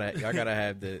y'all Word. gotta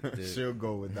have the She'll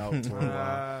go without for a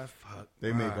while. Fuck.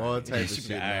 They make all right. types of She shit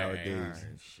be like, nowadays. All right,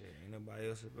 shit, ain't nobody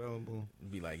else available.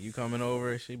 be like, you coming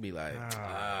over? She'd be like,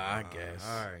 I guess.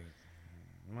 All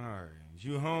right.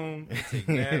 You home? It take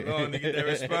that long to get that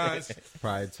response.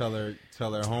 Probably tell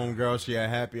her homegirl she had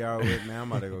happy hour with, man,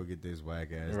 I'm about to go get this whack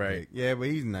ass Right. dick. Yeah, but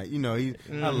he's not. You know,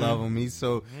 I love him. He's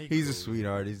a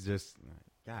sweetheart. He's just,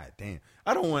 god damn.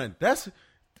 I don't want.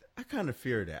 I kind of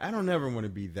fear that. I don't ever want to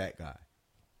be that guy.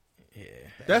 Yeah.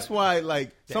 That's why,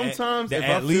 like, sometimes the if at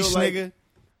I feel least like, nigga,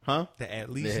 huh? the at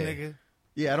least Yeah. nigga.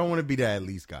 Yeah, I don't want to be the at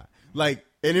least guy. Like,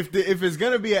 and if it's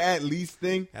gonna be an at least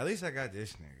thing, At least I got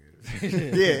this nigga.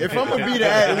 yeah, if I'm gonna be the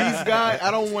at least guy, I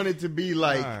don't want it to be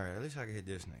like all right, at least I can hit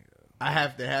this nigga. I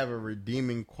have to have a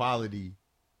redeeming quality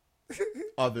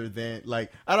other than,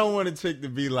 like, I don't want a chick to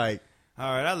be like, All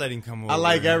right, I let him come over. I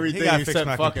like He everything gotta fix except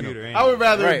my fucking computer, him. ain't I would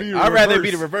rather Right. it be I'd rather it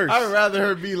be the reverse. I would rather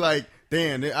her be like,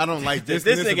 damn, I don't like this.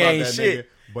 This and nigga about ain't that shit.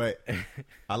 nigga, but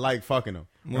I like fucking him.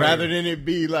 Word. Rather than it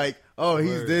be like, oh,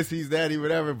 he's Word. this, he's that, he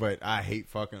whatever. But I hate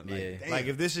fucking him. Like, Yeah. damn. Like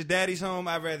if this is Daddy's home,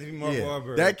 I'd rather be Mark yeah,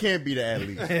 Wahlberg. that can't be the at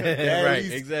least. The at Right,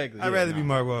 least- exactly. I'd rather be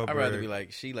Mark Wahlberg. I'd rather be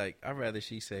like I'd rather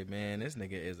she say, man, this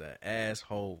nigga is an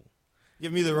asshole.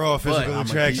 Give me the raw physical I'ma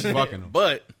keep attraction. fucking him.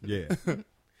 But Yeah,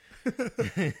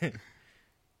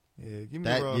 Yeah, give me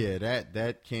the raw.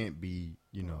 that can't be.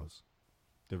 You know,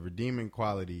 the redeeming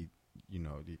quality. You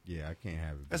know, yeah, I can't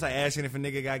have it. That's like asking if a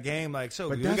nigga got game. Like, so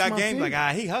But you that's got my game? thing.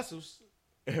 Like, he hustles.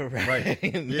 right. Yeah.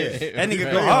 That nigga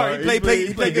Right. go hard. He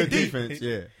play play good defense.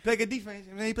 Yeah, Play good defense.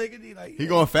 I mean, he play good defense. Like, he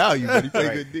gonna foul you, but he play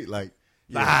Right. good defense. Like,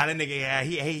 Like, that nigga, yeah,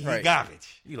 he Right.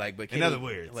 garbage. You like, but In Kenny, other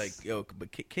words. like, yo,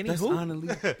 but Kenny that's who?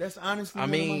 honestly I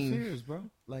one mean- of my fears, bro.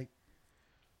 Like,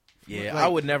 Yeah, like, I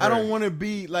would never. I don't want to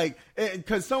be like,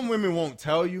 because some women won't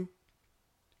tell you,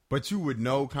 but you would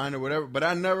know, kind of whatever. But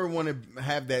I never want to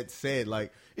have that said.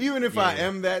 Like, even if I Yeah.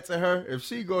 am that to her, if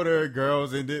she go to her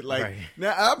girls and did like, Right.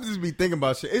 now I'll just be thinking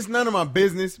about shit. It's none of my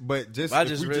business, but just I if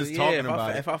just we really, just talking if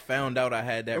about it. if I found out I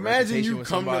had that, Imagine reputation you with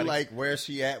come somebody, to like where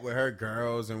she at with her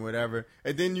girls and whatever,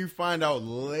 and then you find out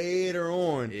later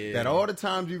on Yeah. that all the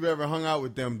times you've ever hung out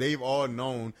with them, they've all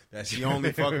known that she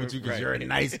only fuck with you because Right. you're a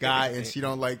nice guy and she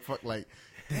don't like fuck. Like,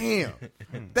 damn,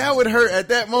 that would hurt at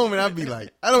that moment. I'd be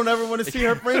like, I don't ever want to see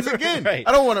her friends again. Right.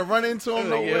 I don't want to run into them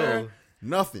Like, nowhere. yo,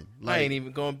 Nothing. I ain't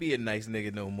even gonna be a nice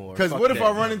nigga no more. Because Fuck what if that.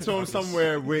 I run into him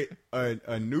somewhere with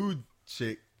a nude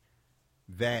chick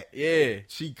that Yeah,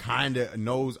 she kind of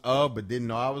knows of, but didn't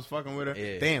know I was fucking with her.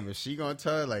 Yeah. Damn, is she gonna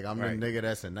tell her like I'm Right. the nigga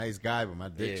that's a nice guy, but my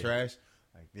dick Yeah. trash?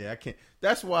 Like, yeah, I can't.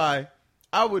 That's why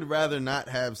I would rather not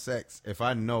have sex if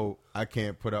I know I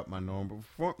can't put up my normal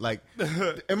perform. Like,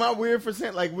 am I weird for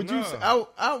saying? Like, would you? No.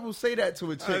 I will say that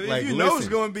to a chick. If like, you know it's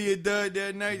listen, gonna be a dud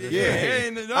that night. yeah,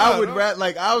 no, I would don't- rather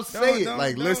like I'll say it don't-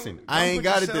 like, don't- listen, I don't ain't put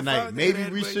got it yourself tonight. out there Maybe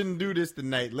that we way. shouldn't do this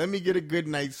tonight. Let me get a good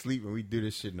night's sleep and we do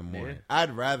this shit in the morning. Yeah.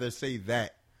 I'd rather say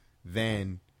that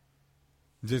than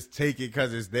just take it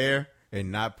because it's there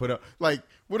and not put up. Like,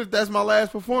 what if that's my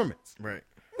last performance? right.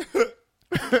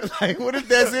 Like, what if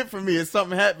that's it for me and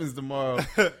something happens tomorrow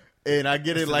and I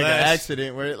get it the like an last-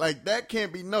 accident where that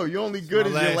can't be. No, you're only good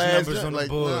my as your last last numbers jump. on the Like,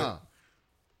 board.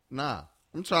 nah.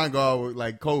 I'm trying to go out with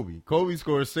like Kobe. Kobe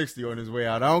scored 60 on his way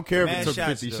out. I don't care if Mad it took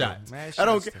shots, 50 though. shots. Mad I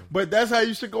don't shots, care. though. But that's how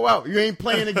you should go out. You ain't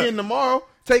playing again tomorrow.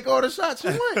 Take all the shots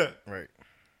you want. Right.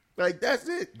 Like, that's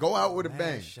it. Go out with a Mad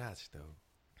bang. shots though.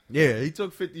 Yeah, he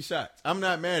took 50 shots. I'm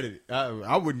not mad at it.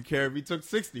 I wouldn't care if he took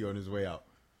 60 on his way out.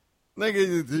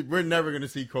 Nigga, we're never going to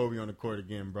see Kobe on the court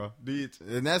again, bro.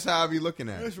 And that's how I be looking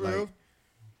at it. That's Like, real.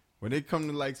 when it come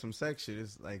to like some sex shit,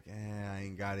 it's like, I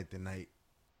ain't got it tonight.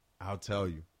 I'll tell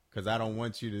you. Because I don't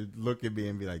want you to look at me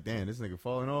and be like, damn, this nigga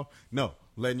falling off. No,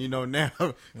 letting you know now.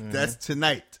 That's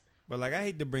tonight. But like, I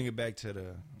hate to bring it back to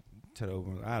the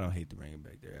open. I don't hate to bring it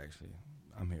back there. Actually,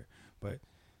 I'm here. But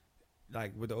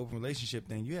like with the open relationship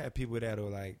thing, you have people that are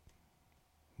like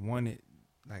want it.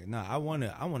 Like, nah, I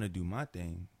wanna do my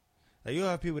thing. Like, you'll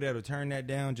have people that'll turn that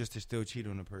down just to still cheat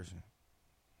on the person.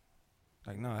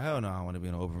 Like, no, hell no, I want to be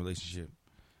in an open relationship,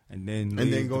 and then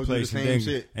go do the same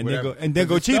shit, and then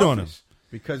go cheat on them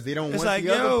because they don't it's want like,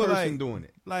 the other person like, doing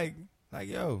it. Like,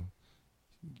 yo,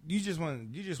 you just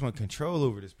want control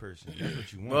over this person. That's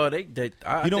what you want. Well,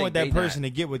 you don't want that person to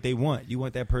get what they want. You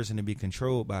want that person to be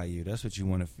controlled by you. That's what you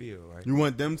want to feel, right? You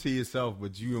want them to yourself,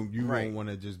 but you Right. don't want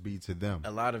to just be to them.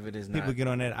 A lot of it is People not. get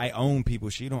on that. I own people.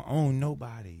 She don't own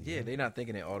nobody. Yeah, they're not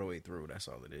thinking it all the way through. That's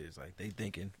all it is. Like, they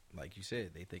thinking, like you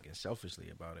said, they thinking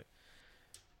selfishly about it.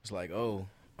 It's like, oh,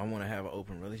 I want to have an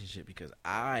open relationship because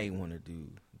I want to do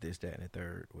this, that, and the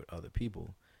third with other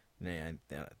people. And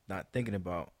they're not thinking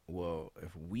about, well,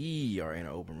 if we are in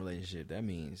an open relationship, that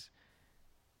means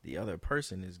the other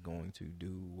person is going to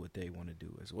do what they want to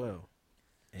do as well.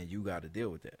 And you got to deal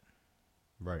with that.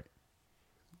 Right.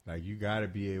 Like, you got to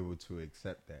be able to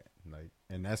accept that. Like,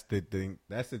 and that's the thing.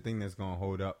 That's the thing that's going to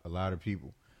hold up a lot of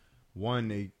people. One,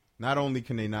 they not only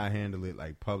can they not handle it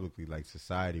like publicly, like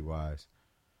society wise.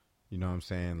 You know what I'm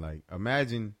saying? Like,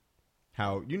 imagine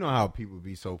how, you know how people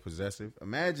be so possessive.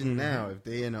 Imagine now if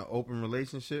they in an open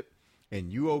relationship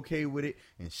and you okay with it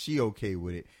and she okay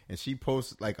with it, and she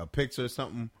posts like a picture or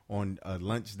something on a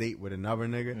lunch date with another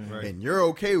nigga, Right. and you're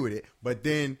okay with it, but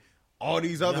then all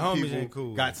these other homies people ain't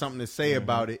cool. got something to say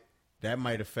about it. That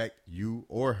might affect you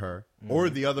or her or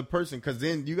the other person, because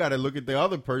then you got to look at the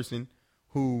other person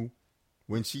who,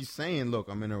 when she's saying, look,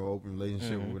 I'm in an open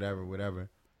relationship or whatever,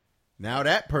 now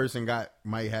that person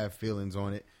might have feelings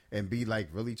on it and be like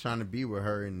really trying to be with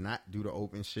her and not do the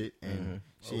open shit, and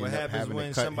she What ends up happens having when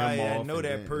to cut somebody him that off know and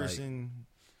that then, person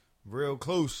real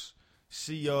close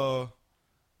see y'all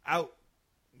out,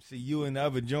 see you and the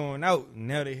other join out, and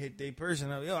now they hit their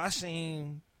person up. Yo, I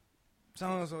seen so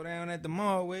and so down at the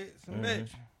mall with some bitch.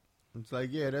 it's like,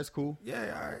 yeah, that's cool.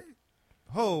 Yeah, all right.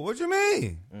 Ho, what you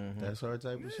mean? That's her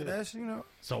type of Yeah, shit. that's, you know.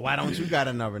 So why don't you got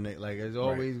another nigga? Like, it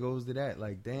always goes to that.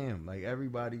 Like, damn, like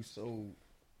everybody's so,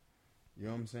 you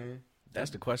know what I'm saying? That's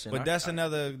the question. But that's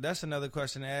another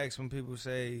question to ask when people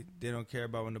say they don't care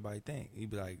about what nobody think. You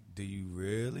be like, do you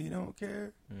really don't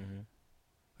care?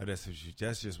 Or that's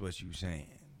just what you saying?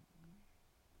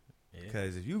 Yeah.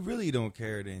 Because if you really don't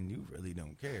care, then you really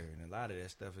don't care, and a lot of that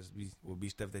stuff will be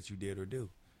stuff that you did or do.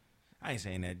 I ain't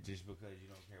saying that just because you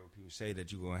don't care what people say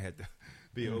that you're gonna have to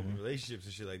be in open relationships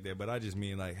and shit like that. But I just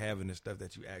mean like having the stuff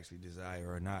that you actually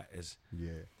desire or not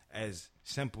as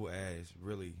simple as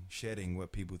really shedding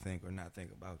what people think or not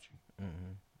think about you.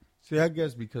 See, I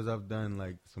guess because I've done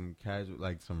like some casual,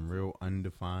 like some real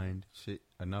undefined shit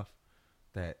enough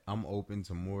that I'm open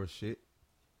to more shit.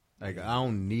 Like, I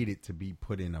don't need it to be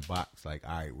put in a box. Like,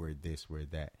 all right, we're this, we're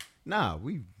that. Nah,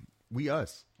 we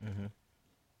us.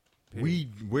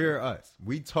 We're us.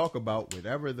 We talk about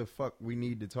whatever the fuck we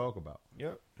need to talk about.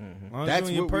 Yep. As long as That's you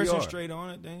and your what we person are. straight on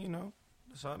it, then you know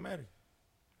that's all that matters.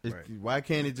 Why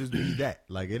can't it just be that?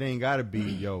 Like, it ain't gotta be,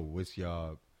 yo, what's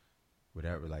y'all,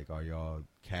 whatever. Like, are y'all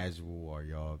casual? Are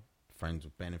y'all friends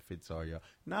with benefits? Are y'all?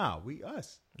 Nah, we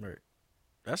us. Right.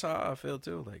 That's how I feel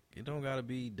too. Like, it don't gotta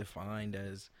be defined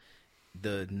as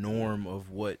the norm of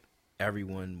what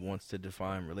everyone wants to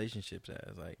define relationships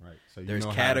as. Like, Right. So you there's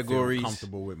know categories. How to feel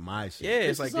comfortable with my shit. Yeah, it's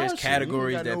This like is there's our shit. We ain't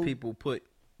categories got that no- people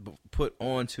put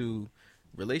onto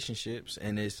relationships,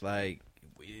 and it's like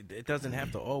it doesn't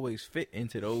have to always fit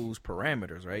into those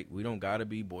parameters, right? We don't gotta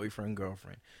be boyfriend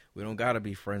girlfriend. We don't gotta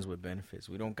be friends with benefits.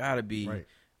 We don't gotta be Right.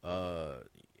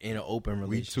 in an open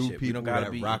We relationship. two people we don't gotta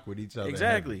that be rock with each other.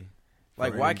 exactly.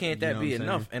 Like, For why any- can't you that know be what I'm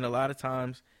enough? saying? And a lot of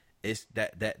times, it's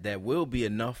that will be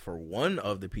enough for one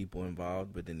of the people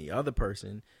involved, but then the other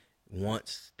person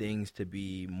wants things to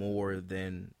be more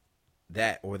than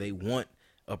that, or they want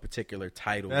a particular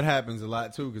title. That happens a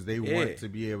lot too, because they Yeah. want to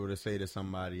be able to say to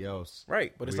somebody else,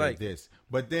 Right, but it's we're like- this.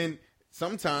 But then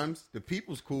sometimes the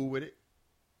people's cool with it,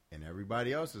 and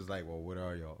everybody else is like, well, what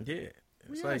are y'all? Yeah.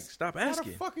 It's Yes. like, stop How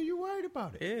asking. the fuck are you worried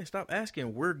about it? Yeah, stop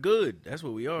asking. We're good. That's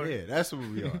what we are. Yeah, that's what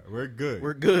we are. We're good.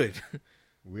 We're good.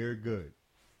 We're good.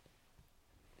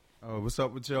 Oh, what's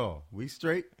up with y'all? We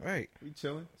straight? Right. We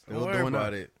chilling? Don't worry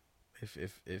about it.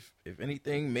 If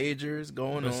anything major is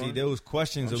going But on, see, those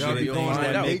questions will Y'all be be the going things find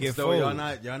that out. make it Dates, though,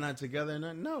 fold. y'all not together or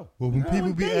nothing? No. Well, when Not people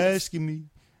on be dates. asking me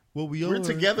what we are, We're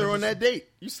together on that date.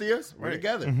 You see us? We're Right.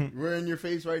 together. We're in your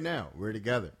face right now. We're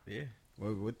together. yeah.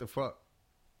 Well, what the fuck?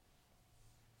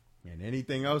 And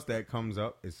anything else that comes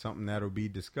up is something that'll be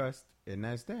discussed, and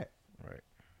that's that. Right.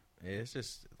 It's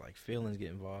just like feelings get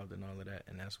involved and all of that,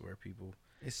 and that's where people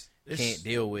It's can't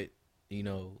deal with, you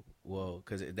know, well,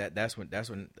 because that's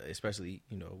when, especially,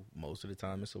 you know, most of the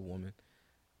time it's a woman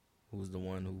who's the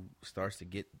one who starts to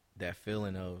get that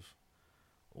feeling of,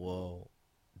 well,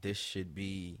 this should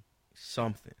be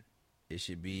something. It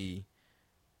should be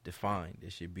defined.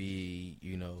 It should be,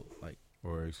 you know, like,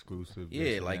 or exclusive.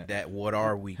 yeah, like that. What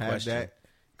are we? Have question that.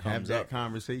 Have comes that up.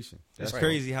 conversation. It's right.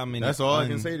 crazy how many. That's all I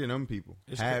can say to them people.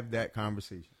 It's Have that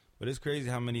conversation. But it's crazy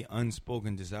how many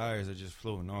unspoken desires are just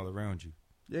floating all around you.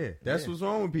 Yeah, that's what's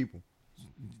wrong with people.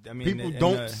 I mean, People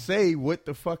don't say what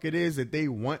the fuck it is that they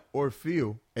want or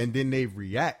feel, and then they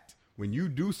react. When you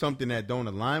do something that don't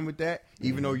align with that,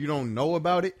 even though you don't know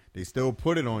about it, they still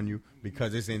put it on you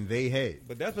because it's in their head.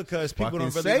 But that's because people Fucking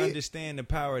don't really say it. understand the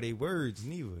power of their words,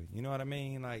 neither. You know what I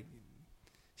mean? Like,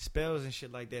 spells and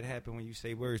shit like that happen when you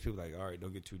say words. People like, all right,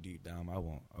 don't get too deep down. I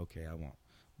won't. Okay, I won't.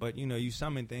 But, you know, you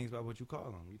summon things by what you call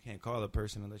them. You can't call a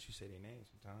person unless you say their name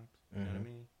sometimes. You know what I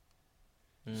mean?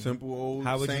 Simple old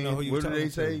How would you saying. know who you What do they talking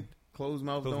say? to? Closed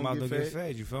mouth Closed don't mouth get don't fed. get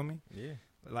fed. You feel me? Yeah.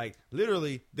 Like,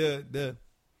 literally, the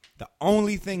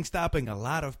only thing stopping a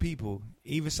lot of people,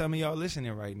 even some of y'all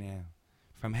listening right now,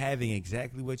 from having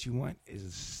exactly what you want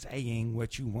is saying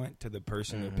what you want to the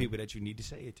person or people that you need to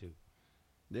say it to.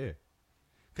 Yeah.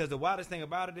 Because the wildest thing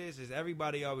about it is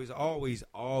everybody always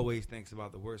thinks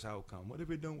about the worst outcome. What if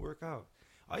it don't work out?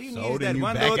 All you need is then that you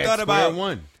one back little at thought square about.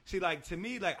 one. See, like, to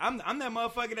me, like, I'm that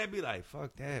motherfucker that be like,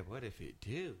 fuck that. What if it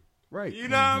do? Right. You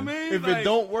know what I mean? If Like, it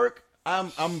don't work,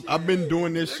 I've been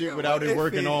doing this shit without what it if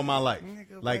working it- all my life.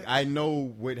 nigga, Like what- I know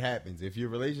what happens if your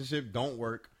relationship don't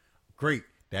work. Great,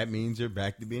 that means you're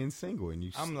back to being single, and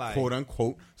you I'm like- quote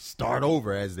unquote start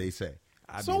over, as they say.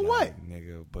 I So be what? like,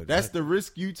 nigga? But That's the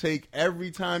risk you take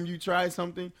every time you try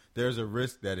something. There's a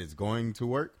risk that it's going to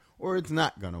work or it's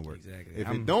not going to work. Exactly. If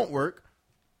I'm- it don't work,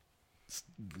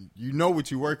 you know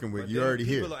what you're working with. But You're then already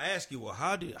here. People will ask you, well,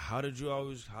 how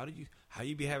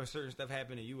you be having certain stuff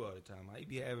happen to you all the time? How you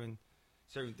be having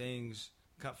certain things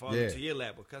fall Yeah. into your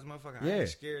lap? Because motherfucker, I Yeah. ain't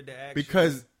scared to ask.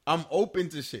 Because I'm open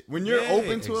to shit. When you're Yeah,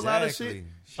 open to a lot of shit,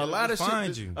 exactly. a Shit lot will of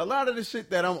find shit, you. a lot of the shit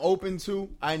that I'm open to,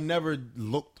 I never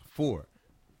looked for.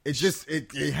 It just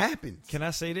it happens. Can I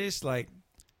say this? Like,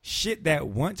 shit that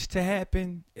wants to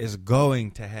happen is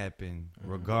going to happen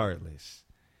regardless.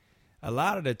 A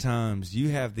lot of the times you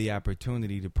have the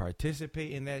opportunity to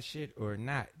participate in that shit or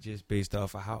not, just based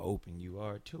off of how open you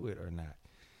are to it or not.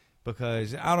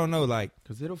 Because I don't know, like,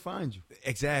 Because it'll find you.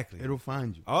 exactly. It'll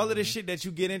find you. All of the shit that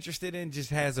you get interested in just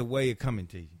has a way of coming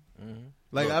to you.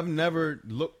 Like I've never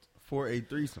looked for a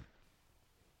threesome.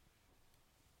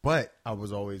 But I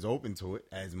was always open to it,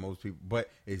 as most people.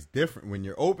 But it's different when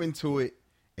you're open to it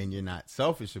and you're not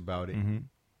selfish about it.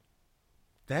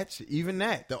 That's even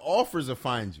that. The offers will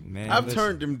find you. Man, I've listen.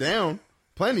 turned them down,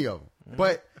 plenty of them.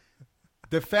 But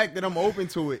the fact that I'm open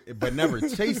to it but never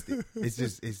chased it,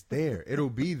 it's there. It'll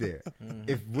be there.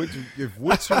 If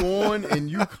what you on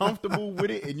and you comfortable with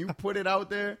it and you put it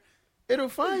out there, it'll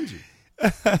find you.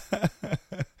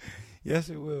 Yes,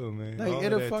 it will, man. All Like of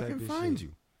it'll that type fucking of find shit.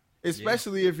 you.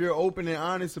 Especially if you're open and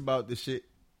honest about the shit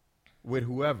with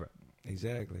whoever.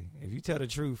 Exactly. If you tell the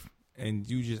truth and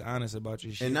you just honest about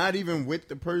your shit. And not even with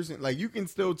the person. Like you can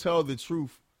still tell the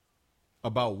truth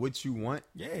about what you want.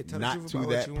 Yeah, tell the not truth to about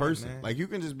what that you want, person. man. Like you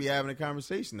can just be having a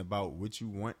conversation about what you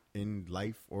want in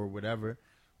life or whatever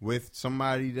with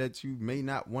somebody that you may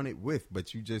not want it with,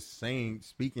 but you just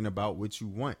speaking about what you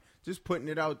want. Just putting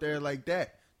it out there like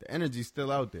that. The energy's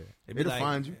still out there. It'll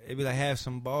find you. It'd be like, have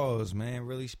some balls, man.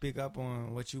 Really speak up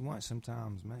on what you want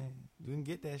sometimes, man. You can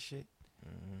get that shit.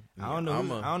 I don't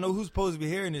know. I don't know who's supposed to be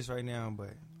hearing this right now,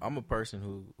 but I'm a person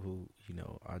who you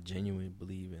know, I genuinely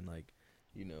believe in, like,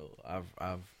 you know,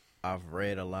 I've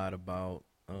read a lot about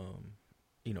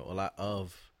you know, a lot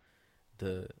of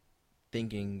the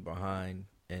thinking behind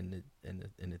and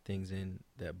the things in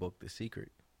that book, The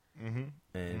Secret. And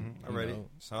I read you it. know,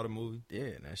 Saw the movie. yeah,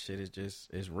 and that shit is just,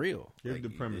 it's real. Give Like, the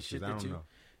it's premise, shit 'cause I that don't know.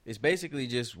 It's basically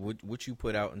just what you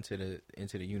put out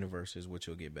into the universe is what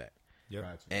you'll get back. Yep.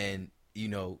 Gotcha. And you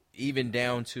know, even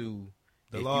down to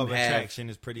The if law you of have- attraction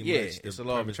is pretty yeah, much. it's the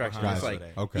law of premise attraction. behind It's all like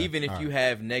that. Okay, even if all you right.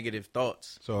 have negative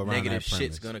thoughts, So around negative that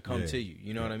shit's premise. gonna come Yeah. to you.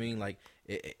 You know what I mean? Like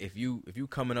if you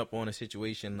coming up on a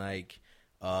situation like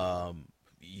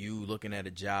you looking at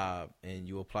a job and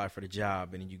you apply for the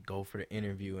job and you go for the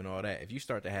interview and all that. If you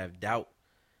start to have doubt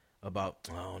about,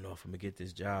 I don't know if I'm gonna get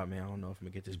this job, man. I don't know if I'm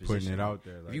gonna get this position. Putting it out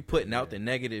there. If Like you putting out the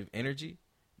negative energy,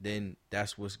 then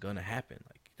that's what's gonna happen.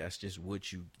 Like that's just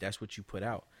what you put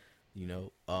out. You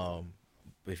know,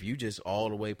 if you just all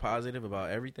the way positive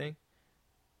about everything,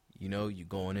 You know, you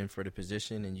going in for the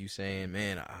position and you saying,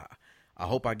 man, I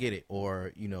hope I get it,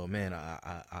 or you know, man,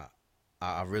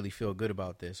 I really feel good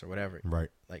about this or whatever. Right.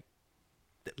 Like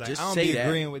Just I don't say be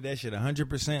agreeing with that shit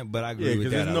 100%, but I agree with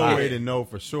that. There's no way to know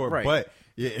for sure. Right. But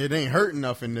it ain't hurt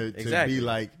nothing to be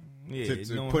like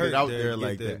to put it out there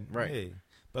like that. Right. Yeah.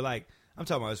 But like I'm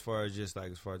talking about as far as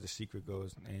the secret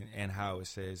goes and how it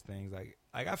says things. Like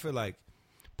I feel like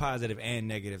positive and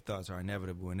negative thoughts are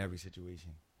inevitable in every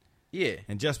situation. Yeah.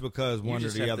 And just because one or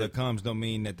the other comes don't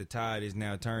mean that the tide is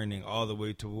now turning all the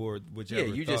way toward whichever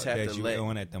you just have that to you're let,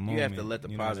 going at the moment. You have to let the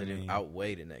positive I mean?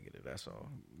 outweigh the negative. That's all.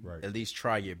 Right. At least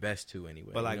try your best to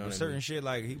anyway. But like you know with certain shit,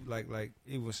 like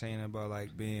he was saying about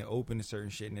like being open to certain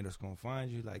shit and it's gonna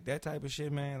find you, like that type of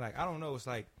shit, man. Like I don't know, it's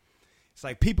like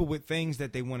people with things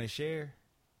that they want to share,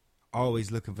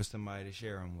 always looking for somebody to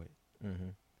share them with,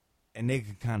 and they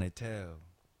can kind of tell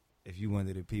if you one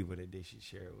of the people that they should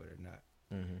share it with or not.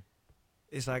 Mm-hmm.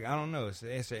 It's like I don't know, it's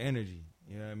an energy,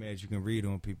 you know what I mean? That you can read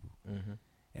on people. Mm-hmm.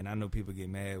 And I know people get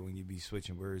mad when you be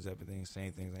switching words up and things,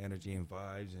 saying things like energy and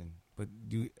vibes, but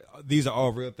these are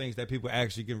all real things that people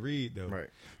actually can read, though. Right.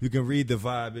 You can read the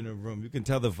vibe in a room. You can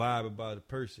tell the vibe about a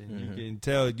person. Mm-hmm. You can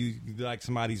tell you like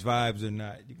somebody's vibes or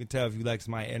not. You can tell if you like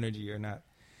somebody's energy or not.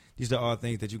 These are all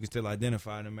things that you can still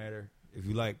identify, no matter if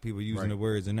you like people using the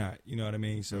words or not. You know what I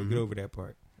mean? So get over that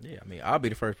part. Yeah, I mean, I'll be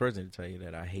the first person to tell you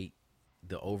that I hate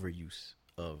the overuse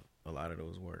of a lot of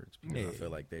those words because I feel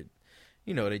like they.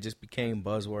 You know, they just became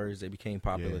buzzwords. They became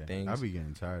popular things. I be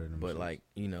getting tired of them. But shit. like,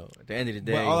 you know, at the end of the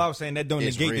day, But all I was saying, that don't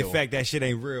negate real. the fact that shit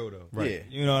ain't real though. Right. Yeah.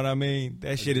 You know what I mean?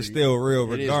 That shit is still real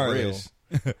regardless.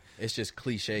 It is it's just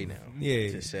cliche now.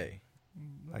 Yeah. To say.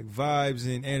 Like vibes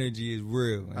and energy is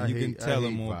real, and you can tell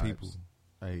them on vibes. people.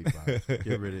 I hate vibes.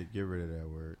 get rid of that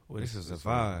word. Well, this is a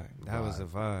vibe. That was a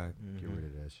vibe. Get rid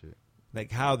of that shit. Like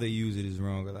how they use it is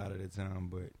wrong a lot of the time,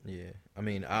 but yeah, I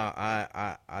mean,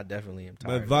 I definitely am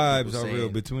tired. But vibes of are saying, real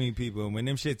between people, and when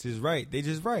them shits is right, they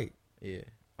just right. Yeah,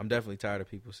 I'm definitely tired of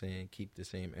people saying keep the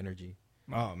same energy.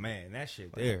 Oh man, that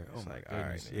shit there. It's oh my like, goodness, all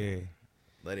right, man. yeah.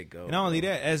 Let it go. And not only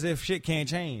that, as if shit can't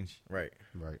change, right,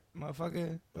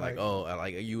 motherfucker. Like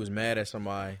you was mad at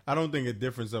somebody. I don't think a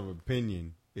difference of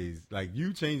opinion is like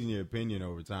you changing your opinion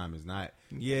over time is not.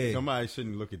 Yeah, somebody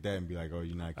shouldn't look at that and be like, "Oh,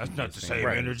 you're not." That's not the same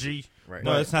energy. Right.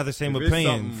 No, it's not the same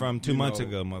opinion from 2 months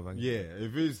ago, motherfucker. Yeah,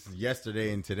 if it's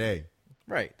yesterday and today.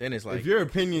 Right, then it's like if your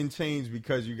opinion changed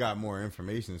because you got more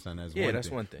information, son, that's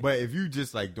one thing. But if you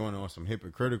just like doing on some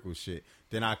hypocritical shit,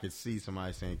 then I could see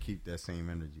somebody saying keep that same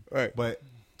energy. Right. But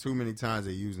too many times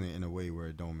they're using it in a way where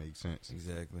it don't make sense.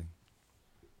 Exactly.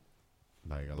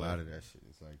 Like a lot of that shit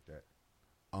is like that.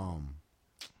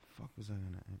 Fuck was I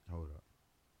gonna hold up?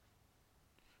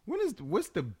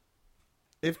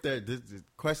 This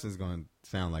question's gonna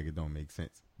sound like it don't make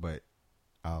sense, but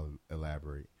I'll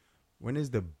elaborate. When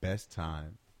is the best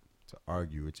time to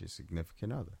argue with your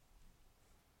significant other?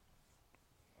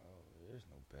 Oh, there's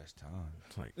no best time.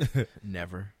 It's like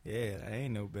never. Yeah,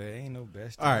 ain't no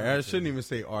best time. All right, I shouldn't even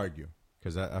say argue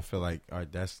because I feel like all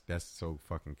right, that's so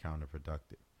fucking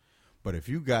counterproductive. But if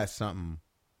you got something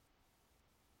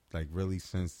like really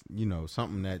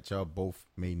something that y'all both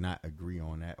may not agree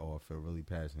on at all, feel really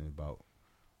passionate about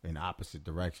in opposite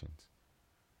directions,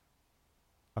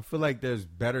 I feel like there's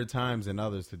better times than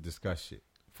others to discuss shit.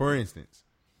 For instance,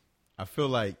 I feel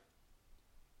like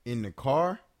in the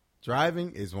car,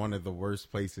 driving is one of the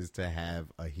worst places to have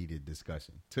a heated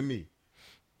discussion, to me.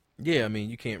 Yeah, I mean,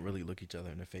 you can't really look each other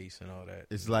in the face and all that.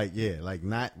 It's like, yeah, like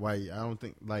not why I don't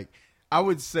think, like, I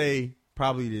would say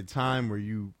probably the time where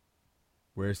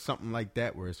it's something like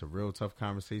that, where it's a real tough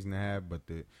conversation to have, but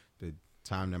the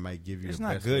time that might give you it's the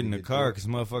not best good way in to the get car through because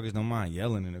motherfuckers don't mind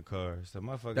yelling in the car. So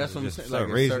motherfuckers That's what I'm just saying, start like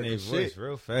in raising certain their voice shit.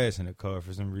 real fast in the car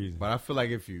for some reason. But I feel like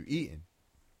if you're eating,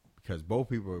 because both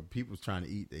people's trying to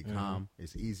eat, they calm.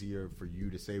 It's easier for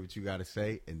you to say what you got to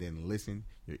say and then listen.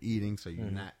 You're eating, so you're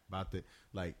not about to,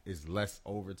 like, it's less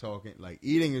over talking. Like,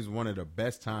 eating is one of the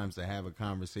best times to have a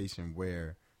conversation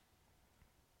where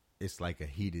it's like a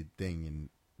heated thing and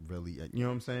really, you know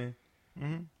what I'm saying?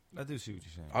 Mm-hmm. I do see what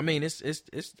you're saying. I mean, it's.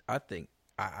 I think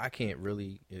I can't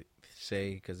really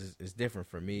say because it's different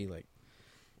for me. Like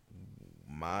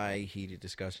my heated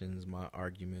discussions, my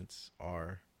arguments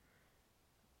are,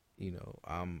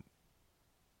 I'm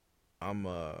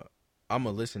gonna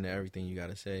listen to everything you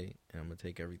gotta say, and I'm gonna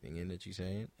take everything in that you're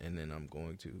saying, and then I'm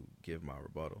going to give my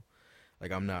rebuttal.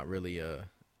 Like I'm not really a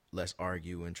let's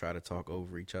argue and try to talk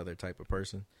over each other type of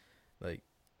person. Like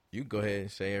you go ahead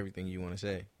and say everything you want to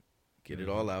say, get it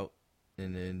all out,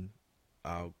 and then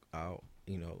I'll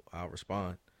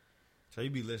respond. So you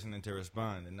be listening to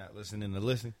respond and not listening to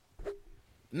listen?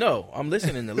 No, I'm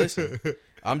listening to listen.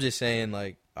 I'm just saying,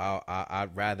 like,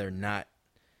 I'd rather not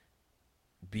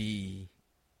be,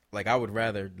 like, I would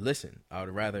rather listen. I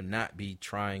would rather not be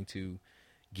trying to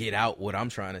get out what I'm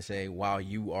trying to say while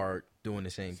you are doing the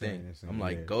same thing. I'm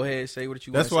like, go ahead, say what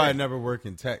you want to say. That's why I never work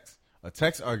in text. A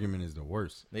text argument is the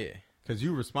worst. Yeah. Because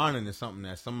you responding to something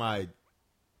that somebody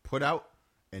put out,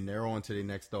 and they're on to their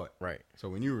next thought. Right. So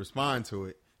when you respond to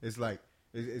it, it's like,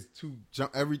 it's too,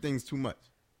 everything's too much.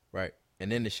 Right.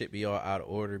 And then the shit be all out of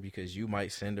order because you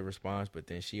might send a response, but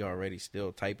then she already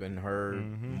still typing her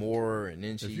more, and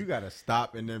then she. If you gotta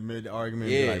stop in the mid argument,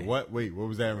 Yeah. and be like, what? Wait, what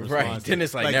was that response? Right. Then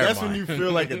it's like, never that's mind. when you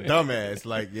feel like a dumbass.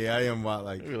 Like, yeah, I am.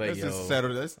 Like, You're like, let's yo, just settle.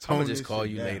 Let's I'm tone gonna this just call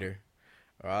shit you down. later,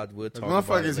 or I will talk. Motherfuckers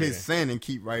about it hit later. send and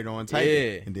keep right on typing,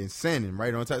 Yeah. and then send and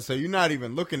right on type. So you're not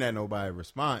even looking at nobody's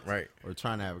response, Right. or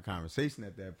trying to have a conversation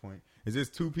at that point. It's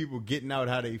just two people getting out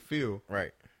how they feel,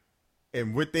 Right.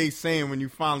 and what they saying when you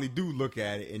finally do look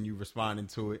at it and you responding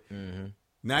to it.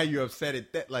 Now you upset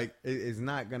at that. Like, it's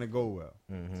not gonna go well.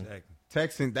 Exactly.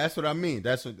 Texting, that's what I mean.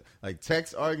 That's what, like,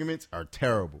 text arguments are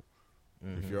terrible.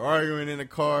 If you're arguing in a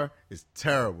car, it's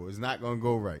terrible. It's not gonna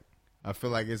go right. I feel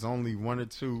like it's only one or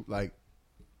two, like,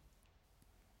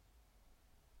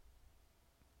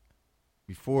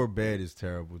 before bed is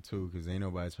terrible too, because ain't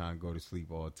nobody trying to go to sleep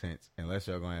all tense unless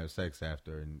y'all gonna have sex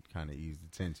after and kind of ease the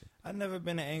tension. I've never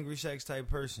been an angry sex type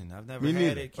person. I've never Me had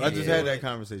neither. it. I can't just do had that it.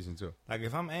 conversation too. Like,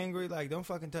 if I'm angry, like, don't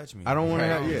fucking touch me. I don't want to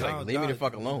have. Right. Yeah, Like, leave me the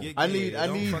fuck alone. I need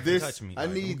don't fucking this. touch me. I Like,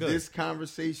 I'm need good. this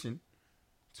conversation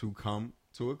to come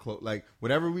to a close. Like,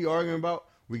 whatever we arguing about,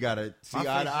 we gotta see My eye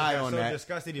face to just eye got on so that.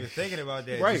 disgusted even thinking about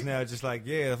that Right. just now. Just like,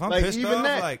 yeah, if I'm Like, pissed even off,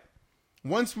 that. like,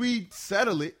 Once we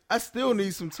settle it, I still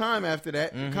need some time after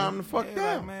that to calm the fuck yeah,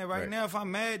 down. like, man, right now, if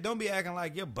I'm mad, don't be acting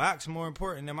like your box more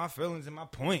important than my feelings and my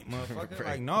point, motherfucker. Right.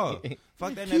 Like, no,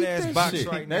 fuck that Keep nut ass that box shit.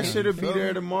 right now. That shit'll be Feel there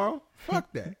me? tomorrow.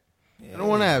 Fuck that. Yeah. I don't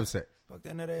want to have sex. Fuck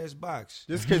that nut ass box.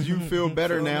 Just because you feel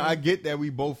better Feel now, me? I get that we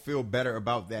both feel better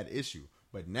about that issue.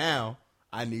 But now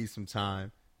I need some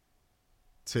time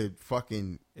to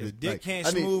fucking. If dick like, can't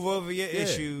I need- smooth over your Yeah.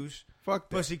 issues,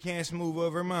 Fuck that. pussy can't smooth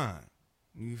over mine.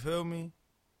 You feel me?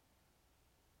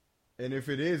 And if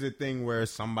it is a thing where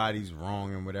somebody's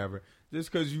wrong and whatever,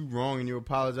 just because you wrong and you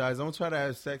apologize, don't try to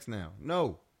have sex now.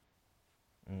 No.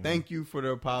 Thank you for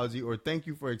the apology, or thank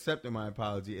you for accepting my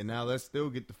apology, and now let's still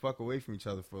get the fuck away from each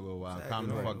other for a little while. Calm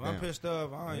the Exactly. fuck When I'm down. pissed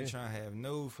off, I ain't Yeah. trying to have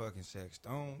no fucking sex.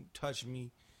 Don't touch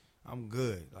me. I'm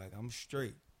good. Like, I'm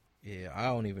straight. Yeah, I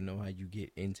don't even know how you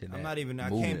get into that. I'm not even. I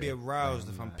mood. can't be aroused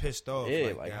if I'm pissed off.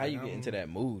 Yeah, like that. how you get I'm- into that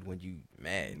mood when you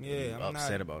mad, when Yeah, you I'm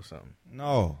upset not- about something.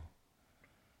 No.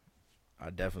 I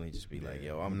definitely just be like,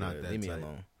 yo, I'm I'm not good. that Leave me type.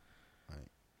 alone.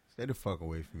 Stay the fuck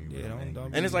away from me. Yeah, real angry.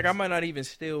 don't And it's like I might not even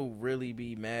still really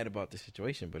be mad about the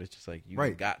situation, but it's just like you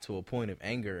Right. got to a point of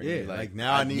anger. And Yeah, you're like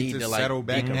now I need to like, settle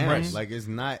back down. decompress. Like, it's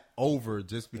not over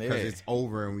just because Yeah. it's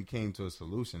over and we came to a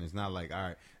solution. It's not like, all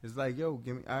right, it's like, yo,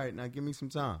 give me some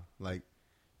time. Like,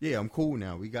 yeah, I'm cool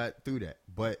now. We got through that.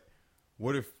 But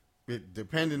what if it,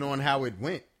 depending on how it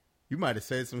went, you might have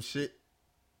said some shit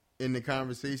in the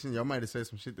conversation. Y'all might have said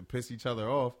some shit to piss each other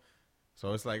off.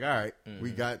 So it's like, all right,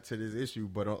 we got to this issue,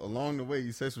 but along the way,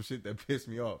 you said some shit that pissed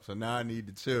me off. So now I need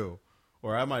to chill.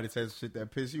 Or I might have said some shit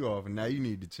that pissed you off, and now you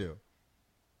need to chill.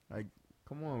 Like,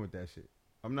 come on with that shit.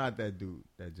 I'm not that dude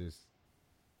that just,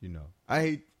 I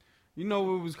hate, what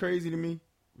was crazy to me?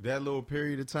 That little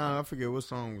period of time, I forget what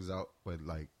song was out, but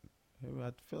like,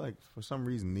 I feel like for some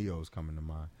reason Neo's coming to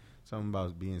mind. Something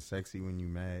about being sexy when you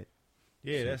mad.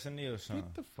 Yeah, that's a Neil song.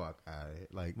 Get the fuck out of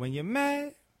it. Like, When you're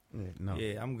mad, no.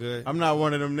 yeah, I'm good. I'm not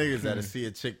one of them niggas that'll see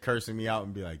a chick cursing me out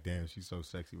and be like, damn, she's so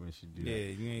sexy when she do yeah,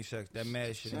 that. you ain't sex. That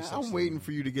mad shit. ain't I'm sexy. waiting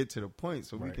for you to get to the point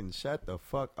so we Right. can shut the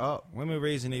fuck up. Women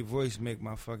raising their voice make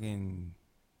my fucking.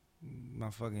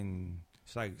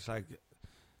 It's like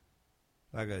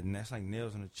that's like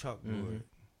nails on a chalkboard.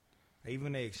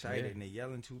 Even they excited Yeah. and they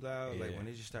yelling too loud. Like Yeah. when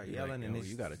they just start You're yelling like, and yo, it's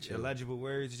you gotta chill. illegible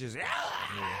words, it's just like,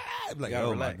 You gotta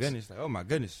oh relax. my goodness, like oh my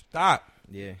goodness, stop,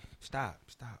 Yeah, stop.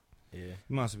 yeah.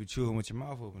 You must be chewing with your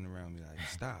mouth open around me, like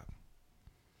stop.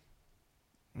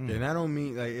 And I don't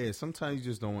mean, like, yeah, sometimes you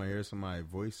just don't want to hear somebody's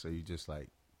voice, so you just like,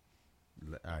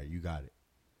 all right, you got it.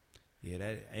 Yeah,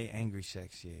 that angry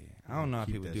sex. Yeah, I don't know how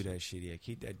Keep people that do shit. that shit. Yeah,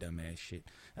 keep that dumb ass shit.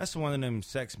 That's one of them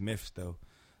sex myths, though.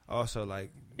 Also,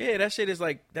 like, Yeah, that shit's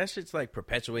like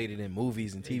perpetuated in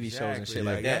movies and TV shows and Exactly. shit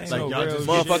like Like, that. that ain't no y'all real just shit.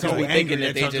 get Motherfuckers so be angry thinking that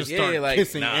that they y'all just start like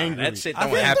kissing nah, angry. that shit I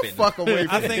don't get happen. the fuck away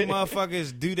from I think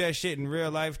motherfuckers do that shit in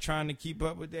real life, trying to keep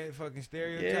up with that fucking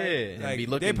stereotype. Yeah, and like, be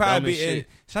looking they probably dumb as shit.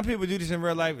 Some people do this in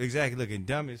real life, exactly, looking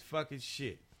dumb as fucking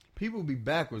shit. people be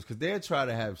backwards because they'll try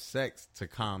to have sex to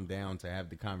calm down, to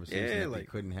have the conversation that they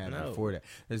couldn't have before that.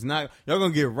 It's not, y'all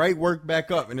gonna get right worked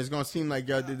back up, and it's gonna seem like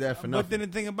y'all did that for nothing. But then the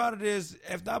thing about it is,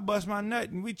 after I bust my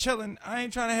nut and we chilling, I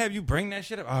ain't trying to have you bring that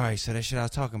shit up. All right, so that shit I was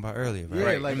talking about earlier, right?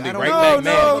 Yeah, like, I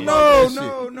don't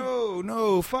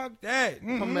no, fuck that.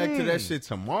 Come back to that shit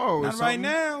tomorrow or not something. right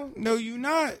now. No, you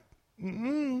not.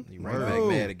 You right back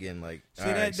mad again, like,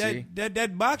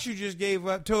 that box you just gave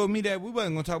up told me that we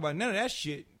wasn't gonna talk about none of that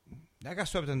shit. That got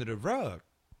swept under the rug.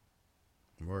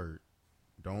 Word.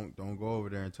 Don't go over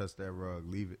there and touch that rug.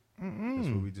 Leave it. That's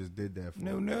what we just did that for.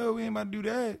 No, we ain't about to do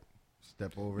that.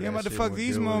 Step over You that ain't about to shit, fuck we'll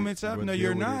these deal with moments it. up. We'll No, deal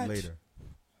you're with it not. later.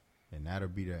 And that'll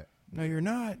be that. No, you're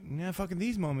not. You're not fucking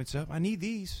these moments up. I need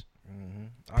these.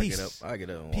 Mm-hmm. I get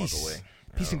up and walk away.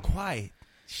 Peace and quiet.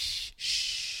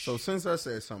 Shh. So since I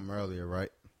said something earlier, right?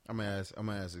 I'm gonna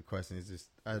ask a question. It's just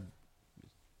I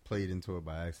played into it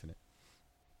by accident.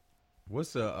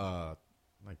 What's a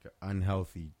like an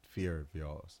unhealthy fear of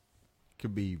yours?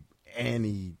 Could be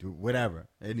whatever,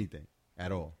 anything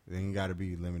at all. It ain't got to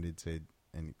be limited to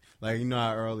any. Like, you know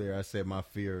how earlier I said my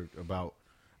fear about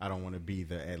I don't want to be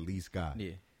the at least guy.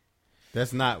 Yeah.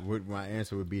 That's not what my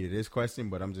answer would be to this question,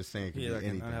 but I'm just saying it could be like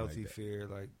anything an unhealthy like that. fear,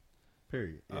 like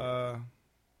Period. Yeah.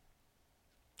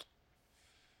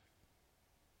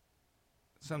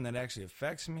 Something that actually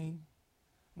affects me.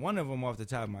 One of them off the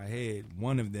top of my head.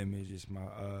 One of them is just my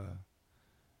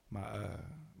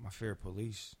fear of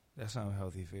police. That's an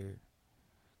unhealthy fear,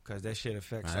 because that shit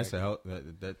affects. That's no,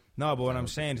 but what I'm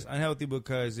saying is unhealthy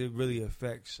because it really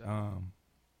affects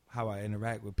how I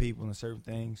interact with people and certain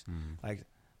things. Like,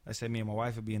 let's say me and my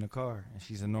wife would be in the car, and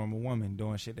she's a normal woman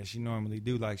doing shit that she normally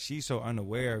do. Like, she's so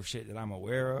unaware of shit that I'm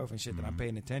aware of and shit that I'm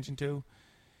paying attention to,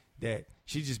 that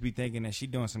she just be thinking that she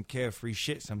doing some carefree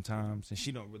shit sometimes, and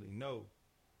she don't really know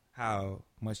how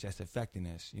much that's affecting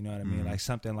us. You know what I mean? Like,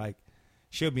 something like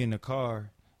she'll be in the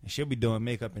car and she'll be doing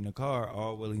makeup in the car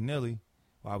all willy-nilly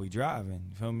while we driving.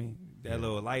 You feel me? That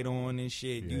little light on and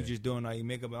shit. You just doing all your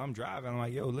makeup. I'm driving. I'm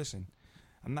like, yo, listen,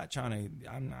 I'm not trying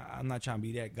to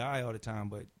be that guy all the time,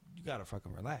 but you gotta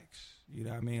fucking relax. You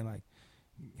know what I mean? Like,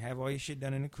 have all your shit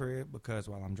done in the crib, because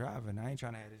while I'm driving, I ain't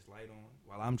trying to have this light on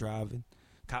while I'm driving.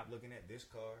 Cop looking at this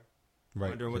car, right?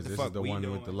 Wondering what the this fuck is the we one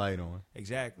doing. with the light on.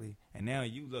 Exactly. And now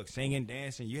you look singing,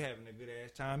 dancing, you having a good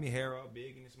ass time. Your hair all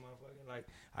big in this motherfucker. Like,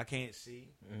 I can't see.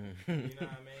 You know what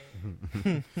I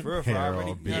mean? For real, Hair already,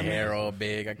 all big. you know what I mean? Hair all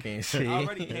big, I can't see. I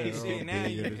already can't see.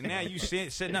 And now you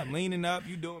sitting up, leaning up,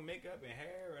 you doing makeup and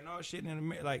hair and all shit in the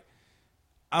mirror. Like,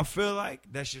 I feel like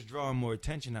that's just drawing more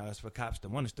attention to us for cops to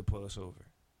want us to pull us over.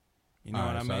 You know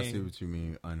what I mean? I see what you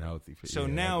mean, unhealthy. So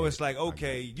now it's like,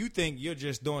 okay, you think you're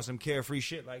just doing some carefree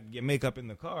shit, like your makeup in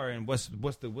the car, and what's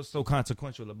so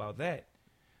consequential about that?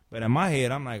 But in my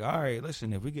head, I'm like, all right,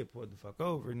 listen, if we get pulled the fuck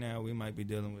over, now we might be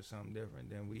dealing with something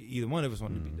different than either one of us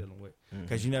want to be dealing with,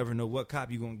 because you never know what cop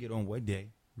you gonna get on what day.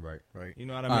 Right. You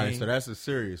know what I mean? All right, so that's a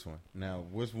serious one. Now,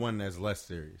 what's one that's less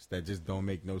serious, that just don't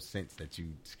make no sense, that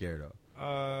you scared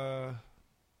of?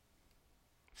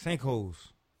 Sinkholes.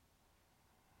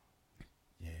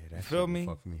 Yeah, that feel shit me?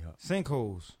 Fuck me up.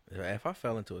 Sinkholes. If I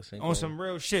fell into a sinkhole, On some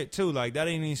real shit too, like that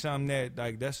ain't even something that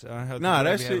like that's unhealthy. Nah,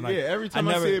 that Be shit. having, like, Yeah, every time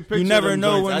I never, see a picture, you never of them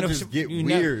know joints, when I the just get you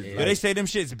weird. Never, Like, they say them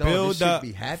shits dog, this build shit up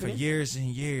be for happening? years and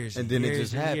years, And then it years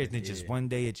just and years, happen. and then just one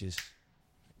day it just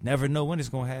never know when it's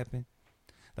gonna happen.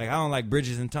 Like, I don't like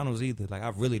bridges and tunnels either. Like, I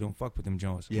really don't fuck with them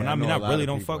joints. Yeah, When I know mean a I lot really of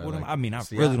don't people fuck that with them. like I mean I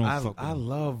See, really don't fuck with them. I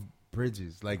love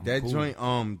bridges. Like that cool. joint,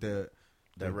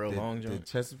 That real long joint?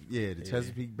 The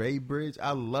Chesapeake Bay Bridge.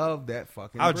 I love that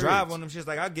fucking I'll bridge. drive on them shits.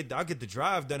 Like, I'll get the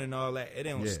drive done and all that. It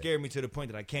don't Yeah. scare me to the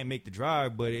point that I can't make the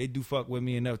drive, but it do fuck with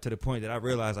me enough to the point that I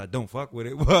realize I don't fuck with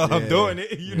it while I'm doing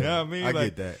it. You know what I mean? I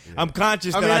Like, get that. Yeah. I'm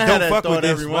conscious I mean, that I had don't that fuck with thought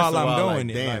this every once while in a I'm while, doing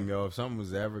like, it. Damn, Like, yo, if something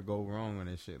was to ever go wrong on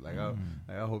this shit, like,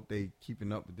 I hope they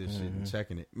keeping up with this shit and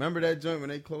checking it. Remember that joint when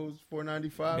they closed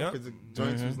 495 Yep. because the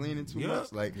joints was leaning too Yep.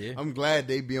 much? Like, Yeah. I'm glad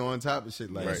they be on top of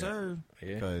shit like yes, that. sir.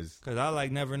 Yeah. Because Because I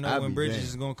like never know I'll when be bridges damned.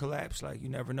 is gonna collapse. Like, you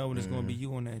never know when it's gonna be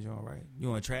you on that joint, right?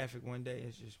 You in traffic one day,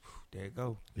 it's just there it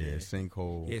go.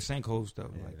 sinkhole. Yeah, sinkholes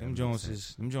though. Yeah, Like, that them makes joints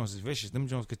sense. is vicious. Them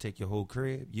joints could take your whole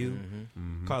crib. You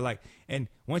Mhm. car, like, and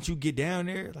once you get down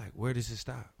there, like, where does it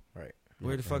stop? Right.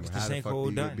 Where the fuck is the How fuck sinkhole do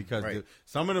you- done? Because Right.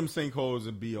 some of them sinkholes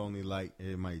would be only like,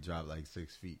 it might drop like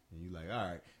 6 feet. And you like, all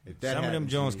right. If that Some of them happens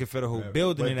to joints me, could fit a whole whatever.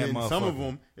 building But in that then some of motherfucker.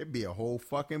 them, it'd be a whole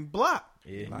fucking block.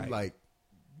 Yeah. Like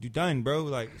You done, bro.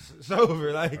 Like, it's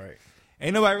over. Like, Right.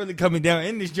 ain't nobody really coming down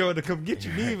in this joint to come get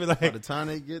you neither. by Like, the time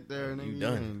they get there, nigga, You you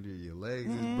done. your legs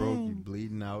is broke, you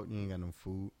bleeding out, you ain't got no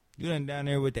food. you done down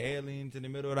there with the aliens in the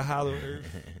middle of the hollow earth.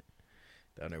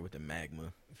 Down there with the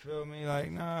magma. Feel me? Like,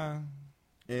 nah.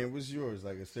 And what's yours?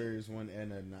 Like a serious one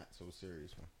and a not so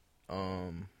serious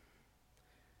one.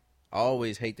 I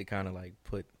always hate to kind of like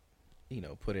put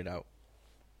it out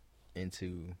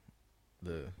into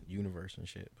the universe and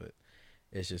shit, but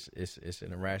it's just it's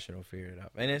an irrational fear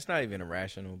and it's not even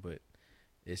irrational, but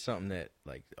it's something that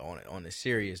like on a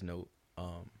serious note,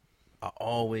 I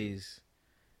always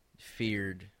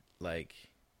feared like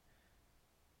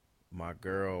my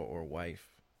girl or wife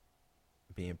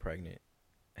being pregnant,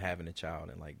 having a child,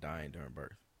 and like dying during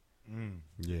birth.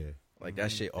 Yeah, like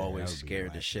that shit always that would be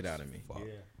scared the whack shit as out of me. fuck.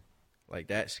 Yeah. Like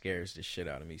that scares the shit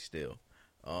out of me still.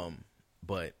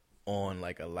 But on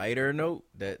like a lighter note,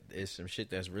 that is some shit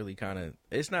that's really kind of,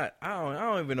 it's not, I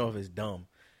don't even know if it's dumb.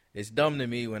 It's dumb to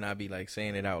me when I be like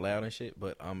saying it out loud and shit,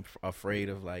 but I'm afraid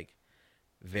of like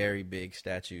very big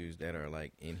statues that are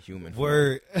like in human form.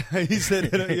 Word. He said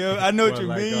it. Yo, I know what you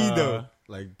mean though.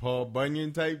 Like Paul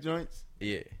Bunyan type joints.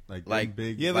 Yeah. Like Like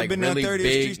big. You ever like been really down 30th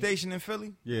big- Street Station in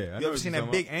Philly? Yeah. I You know ever what seen you're that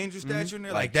talking big angel statue in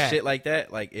there? like Like that. shit like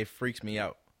that, like it freaks me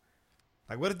out.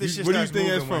 Like what if this shit What do you starts think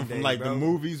that's moving one from? day, Like bro? the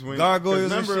movies when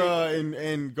Gargoyles and remember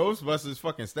in Ghostbusters,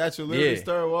 fucking Statue of Liberty Yeah.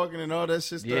 started walking and all that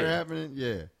shit started Yeah. happening.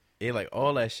 Yeah. Yeah, like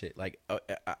all that shit. Like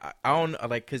I don't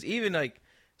like, cause even like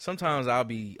sometimes I'll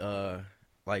be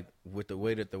like with the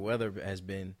way that the weather has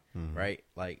been, right?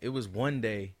 Like it was one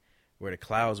day where the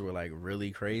clouds were like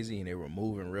really crazy and they were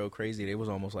moving real crazy. They was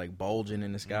almost like bulging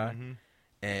in the sky.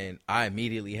 And I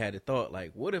immediately had the thought,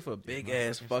 like, what if a big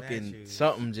ass fucking statues.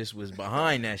 something just was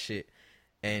behind that shit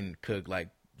and could like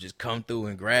just come through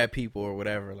and grab people or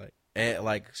whatever, like, and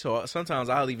like, so sometimes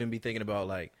I'll even be thinking about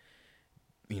like,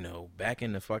 you know, back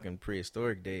in the fucking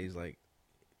prehistoric days, like,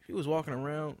 if he was walking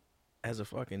around as a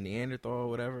fucking Neanderthal or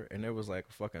whatever, and there was like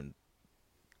a fucking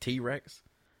T-Rex,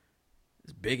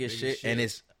 it's big as shit, and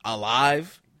it's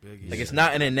alive. Like it's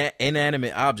not an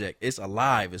inanimate object. It's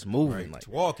alive. It's moving. Right. Like It's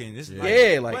walking. It's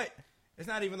Yeah, like- but it's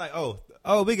not even like oh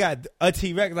we got a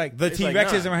T-Rex, like the It's like,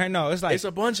 T-Rex nah. isn't right here. No, it's like it's a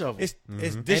bunch of them. it's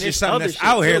this And is it's something other that's shit,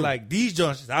 out here. too. Like these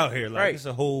joints is out here. Like Right. it's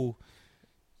a whole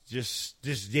just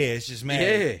yeah. It's just mad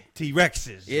Yeah.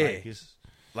 T-Rexes. Yeah. Like, it's,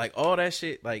 Like all that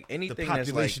shit. Like the anything that's like,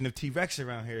 population of T-Rex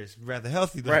around here is rather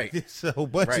healthy. Like, Right. It's a whole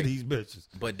bunch Right. of these bitches.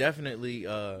 but definitely,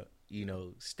 you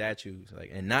know, statues. Like,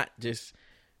 and not just,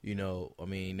 you know, I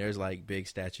mean, there's like big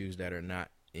statues that are not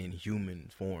in human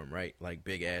form, right? Like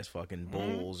big ass fucking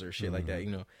bulls or shit like that.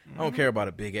 You know, I don't care about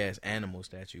a big ass animal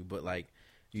statue, but like,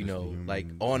 you Just know, the human like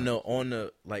design. on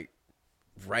the like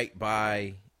right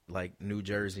by like New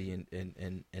Jersey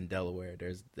and Delaware,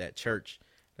 there's that church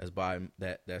that's by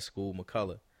that school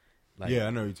McCullough. Like, Yeah,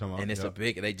 I know what you're talking about. and it's a Yup.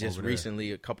 big. They just Over there.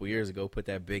 recently, a couple years ago, put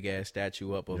that big ass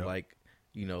statue up of Yup. like,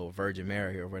 you know, Virgin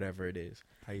Mary or whatever it is.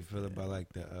 How you feel about like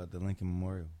the Lincoln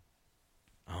Memorial?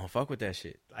 I don't fuck with that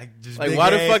shit. Like just Like, big why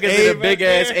the ass fuck is it a Abe big right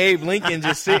ass there? Abe Lincoln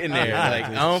just sitting there? Like,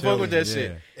 I don't fuck with that chilling,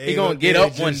 shit. yeah. He Abe gonna up get there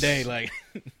up one just- day, like,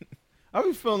 I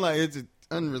be feeling like it's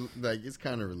like it's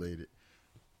kind of related.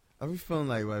 I be feeling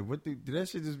like what did that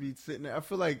shit just be sitting there? I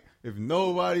feel like if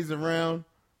nobody's around,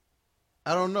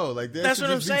 I don't know. Like that That's shit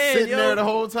what just I'm be saying, sitting yo. there the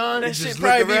whole time. that Just shit look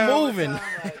probably be around. moving.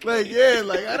 Like yeah,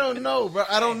 like I don't know, bro.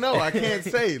 I don't know. I can't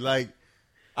say. Like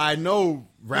I know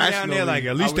rationally. Down there, like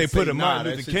at least I they would put say, a nah, Martin that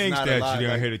Luther shit's King not statue alive. down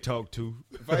Like, here to talk to.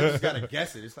 if I just gotta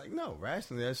guess it, it's like no,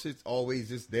 rationally that shit's always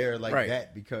just there like Right.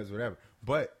 that because whatever.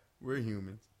 But we're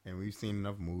humans and we've seen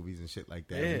enough movies and shit like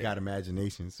that. Yeah. We got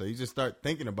imagination, so you just start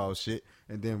thinking about shit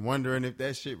and then wondering if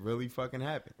that shit really fucking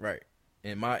happened. Right.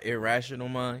 In my irrational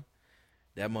mind,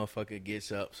 that motherfucker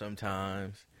gets up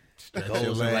sometimes, your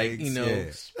goes and like, legs, you know, yeah.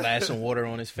 splash some water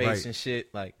on his face Right. and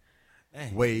shit. Like,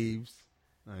 Waves.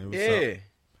 I mean, what's yeah. up?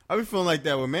 I be feeling like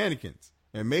that with mannequins,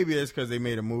 and maybe it's because they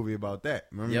made a movie about that.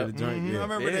 Remember Yep. the joint? I Yeah.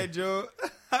 remember Yeah. that joke.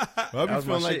 Well, I That be was my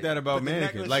feeling like shit. that about Put the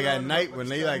mannequins. necklace Like at on, night the when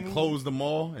they motherfucker like start close the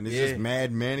mall and it's Yeah. just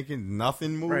mad mannequins,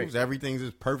 nothing moves. Right. Everything's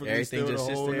just perfectly Everything still just the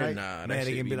sits whole there. night. Nah, that Man, shit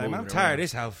they can be like, I'm moving tired around. of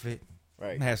this outfit. I'm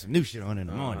Right. gonna have some new shit on in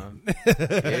the morning.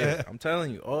 Yeah, I'm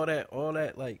telling you, all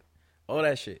that, like, all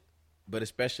that shit. But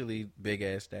especially big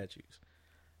ass statues.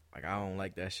 Like, I don't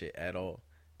like that shit at all.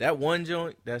 That one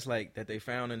joint that's like that they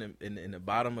found in the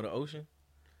bottom of the ocean.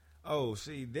 Oh,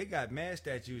 see, they got mad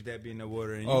statues that be in the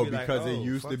water. And you Oh, be like, because it oh,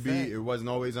 used to fuck be, that. it wasn't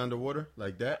always underwater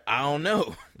like that. I don't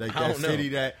know. Like I that don't know. city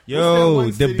that what's that Yo, one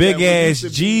the city big that ass used to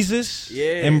be- Jesus Yeah.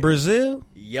 in Brazil,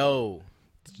 Yo,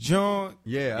 John,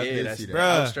 Yeah, I yeah, did that's see that. Bruh.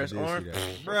 outstretched I did see arm. that.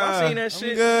 If bruh. I seen that I'm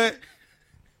shit, good.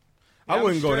 I I'm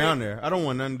wouldn't go straight. down there. I don't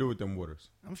want nothing to do with them waters.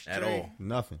 I'm straight. At all.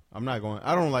 Nothing. I'm not going.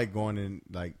 I don't like going in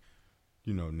like,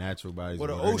 you know, natural bodies. Well,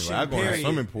 the water anyway. ocean, I go in a period,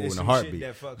 swimming pool is in a some heartbeat. shit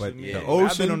that fucks But with me. the I've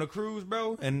ocean, been on a cruise,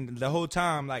 bro, and the whole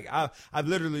time, like I've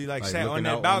literally like like, sat on looking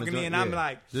that out balcony, joint, and I'm yeah.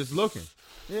 like, just looking.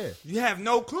 Yeah, you have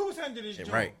no clues under this Yeah,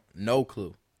 joint. right? No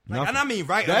clue. Like, and I mean,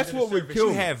 right That's under the what would surface, kill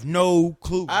you me. have no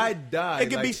clue. I died. It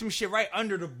could be like, some shit right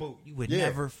under the boat. You would Yeah.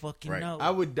 never fucking know. I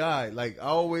would die. Like, I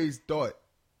always thought,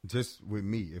 just with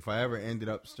me, if I ever ended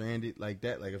up stranded like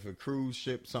that, like if a cruise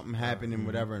ship, something happened and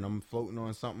whatever, and I'm floating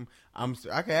on something,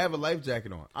 I could have a life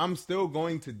jacket on. I'm still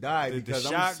going to die The because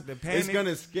shock, the panic, it's going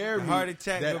to scare the me heart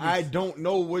attack that gonna be- I don't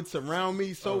know what's around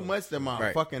me so much that my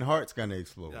Right. fucking heart's going to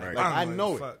explode. Right. Like, I I'm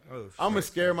know like, it. fuck. Oh, I'm going to shit.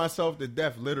 scare myself to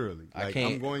death, literally. I Like,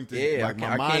 can't- I'm going to, yeah, like, I my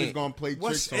can't- mind is going to play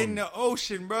What's tricks on in me. the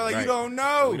ocean, bro? Like, Right. you don't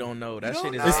know. We don't know. That You shit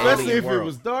don't is know. an Especially alien if world. it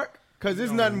was dark, because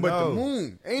there's You nothing but the don't know.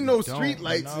 moon. Ain't no You street don't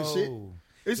lights and shit. know.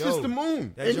 It's Yo, just the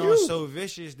moon. That and joint's you. so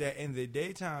vicious that in the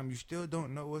daytime you still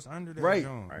don't know what's under that Right.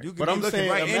 joint. Right. You could But be I'm looking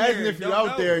saying, right in imagine there if and you're don't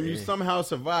out there and know. you somehow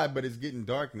survive, but it's getting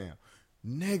dark now.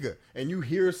 Nigga. And you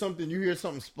hear something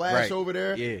splash Right. over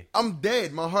there. Yeah. I'm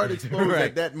dead. My heart explodes Right.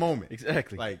 at that moment.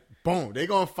 Exactly. Like, boom. They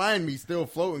gonna find me still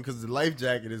floating because the life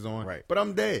jacket is on. Right. But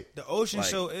I'm dead. The ocean's Like-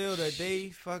 so ill that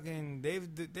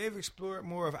they've explored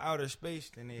more of outer space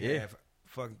than they Yeah. have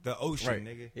the ocean, Right.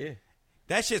 nigga. Yeah.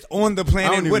 That shit's on the I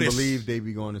planet don't with even us. believe they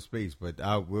be going to space, but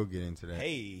I will get into that.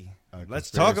 Hey, let's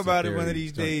conspiracy talk about it one of theory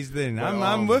these joint. days. Then But,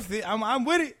 I'm with it. I'm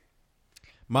with it.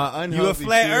 My unhealthy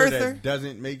flat fear earther? that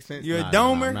doesn't make sense. You a Nah,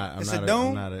 domer? I'm not, It's a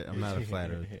dome? I'm not a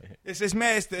flat earther. It's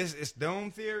mad. It's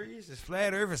dome theories. It's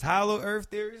flat Earth. It's hollow Earth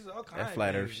theories. All kinds. That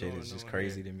flat of Earth things shit going is just on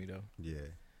crazy here. to me though. Yeah,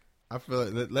 I feel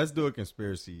like let's do a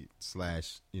conspiracy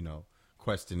 /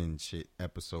 questioning shit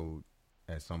episode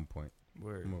at some point.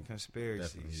 Word. I'm gonna Definitely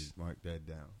Conspiracies. mark that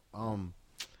down.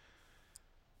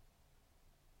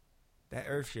 That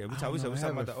Earth shit. We I talking don't know, I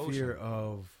about the have a fear ocean.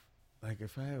 of, like,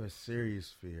 if I have a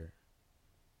serious fear,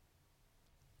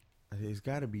 it's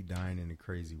got to be dying in a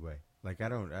crazy way. Like, I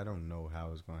don't know how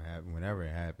it's gonna happen. Whenever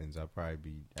it happens, I'll probably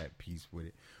be at peace with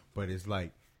it. But it's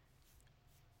like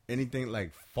anything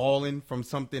like falling from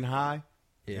something high.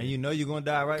 Yeah. And you know you're gonna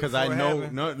die right Because before I it know,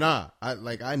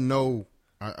 happen. I know.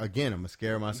 Again, I'm gonna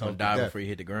scare You myself gonna to die death. before you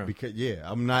hit the ground. Because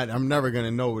I'm never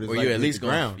gonna know what it's Or like you're to at hit least the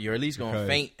gonna ground. you're at least gonna Because-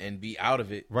 faint and be out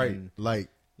of it. right? and Like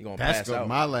you're gonna that's pass out.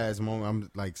 my last moment.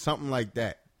 I'm like something like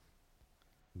that,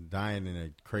 dying in a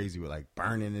crazy way, like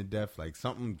burning to death, like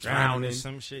something drowning,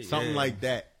 some shit. something yeah. like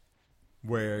that.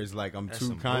 Where it's like I'm That's too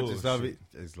some conscious of it.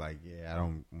 bullshit. It's like I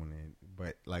don't want to.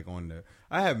 But like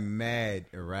I have mad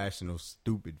irrational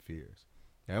stupid fears.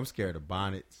 Like, I'm scared of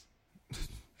bonnets.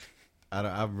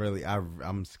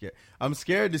 I'm scared. I'm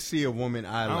scared to see a woman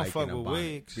I don't like fuck in a with bonnet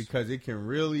wigs. because it can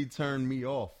really turn me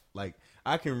off. Like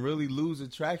I can really lose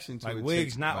attraction to Like a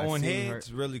wigs chick not by on seeing her-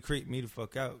 heads really creep me the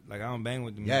fuck out. Like I don't bang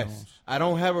with them. Yes, joints. I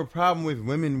don't have a problem with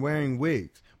women wearing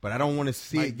wigs, but I don't want to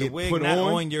see Like it the get wig put not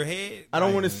on. on your head. I don't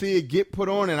like, want to see it get put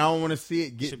on, and I don't want to see it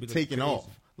Should be get looking taken crazy.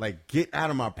 off. Like get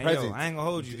out of my Hey, presence. yo, I ain't gonna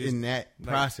hold you this, in that like,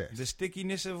 process. The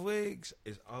stickiness of wigs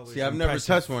is always. See, I've never impressive.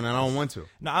 touched one, and I don't want to.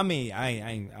 No, I mean,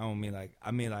 I don't mean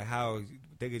like how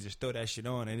they could just throw that shit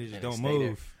on and it just And don't stay there.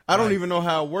 move. I don't Like, even know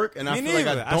how it works, and I me feel like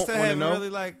neither. I don't still want to haven't know. really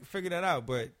like figured that out,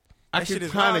 but I that could shit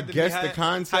is kinda wild to me guess how- the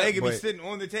concept, How they could be but- sitting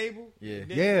on the table. Yeah.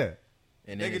 then Yeah,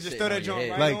 And They then could it's just sitting throw that on your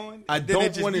joint head. right like on, I and then it don't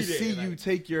just want to be there, see like- you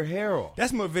take your hair off.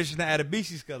 That's more vicious than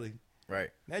Adebisi Scully. Right.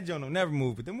 That joint don't never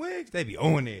move, but them wigs, they be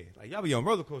on there. Like y'all be on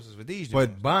roller coasters with these. But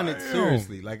joints. bonnets, Damn.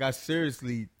 seriously, like I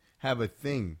seriously have a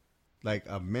thing, like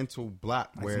a mental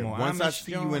block Like where some more once I Amish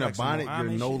see joint, you in a like some more bonnet,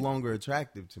 you're Amish no shit. longer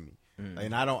attractive to me.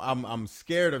 And I'm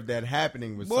scared of that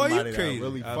happening with Boy, somebody you that I crazy.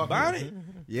 really A fuck bonnet? with.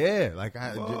 Yeah, like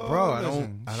bro, I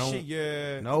don't Shit,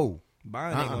 yeah. no.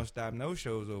 Bonnet ain't gonna stop no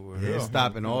shows over Yeah, here. it's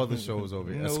stopping all the shows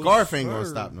over here. No, A scarf ain't gonna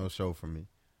sir. stop no show for me.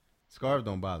 Scarf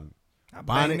don't bother me. I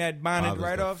Bonnet bang that bonnet bothers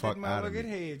right the off that fuck out of motherfucking me.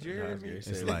 head. You hear me?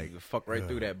 It's like fuck right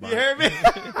through that You body. hear me?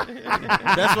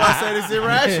 that's why I said it's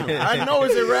irrational. I know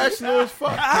it's irrational as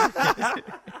fuck.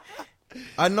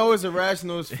 I know it's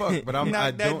irrational as fuck, but I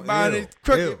Knock that don't. bonnet ew.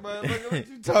 crooked, motherfucker. What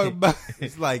you talking about?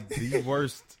 It's like the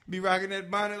worst. Be rocking that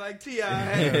bonnet like T.I.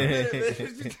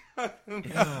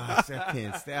 I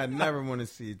can't stand. I never want to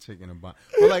see a chick in a bonnet.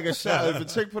 But like a shower, if a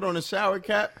chick put on a shower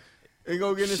cap and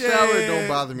go get in the shower, it don't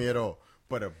bother me at all.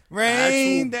 But a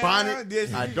Rain actual down, bonnet,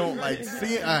 this- I don't like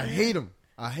seeing. I hate them.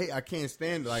 I can't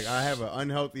stand it. Like I have an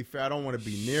unhealthy fear. I don't want to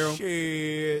be near them.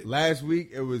 Shit. Last week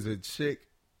it was a chick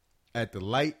at the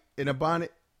light in a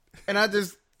bonnet, and I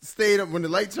just stayed up when the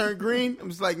light turned green. I'm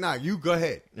just like, nah, you go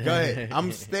ahead, go ahead.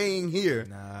 I'm staying here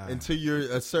until you're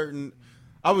a certain.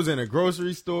 I was in a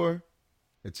grocery store,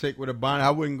 a chick with a bonnet. I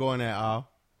wouldn't go in that aisle.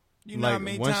 You know Like, how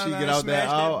many once times she I get done out that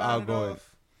smashed aisle, bonnet I'll go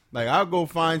off? Like, I'll go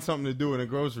find something to do in a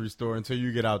grocery store until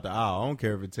you get out the aisle. I don't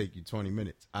care if it take you 20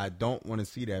 minutes. I don't want to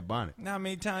see that bonnet. Now, how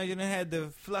many times you done had to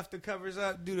fluff the covers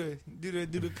up, do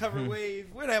the cover wave?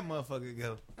 Where that motherfucker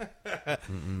go?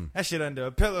 That shit under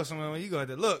a pillow somewhere. When you go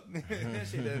to look, that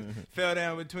shit done fell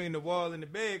down between the wall and the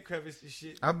bed crevice and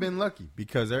shit. I've been lucky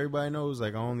because everybody knows,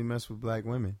 like, I only mess with black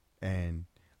women, and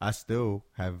I still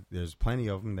have. There's plenty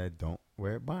of them that don't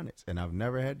wear bonnets, and I've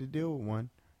never had to deal with one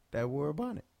that wore a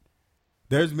bonnet.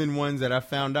 There's been ones that I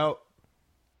found out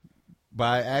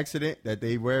by accident that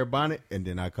they wear a bonnet, and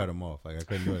then I cut them off. Like, I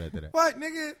couldn't do it after that. What,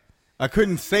 nigga? I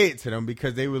couldn't say it to them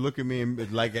because they would look at me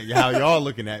and like how y'all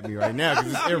looking at me right now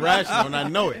because it's irrational and I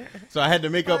know it. So I had to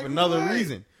make up another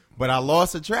reason. But I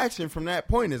lost attraction from that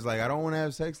point. It's like I don't want to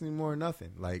have sex anymore or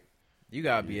nothing. Like, You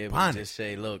gotta be able bonnet. to just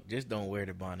say, look, just don't wear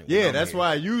the bonnet. Yeah, that's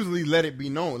why I usually let it be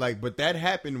known. Like, but that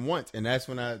happened once, and that's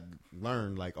when I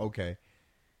learned, like, okay,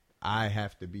 I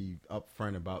have to be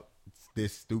upfront about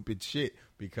this stupid shit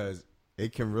because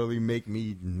it can really make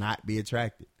me not be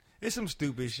attracted. It's some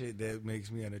stupid shit that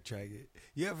makes me unattracted.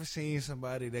 You ever seen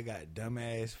somebody that got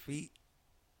dumbass feet?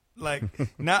 Like,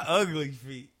 not ugly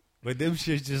feet, but them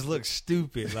shit just look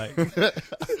stupid. Like,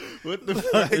 What the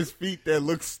fuck is feet that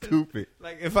look stupid?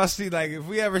 like if I see, like, if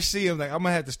we ever see them, like, I'm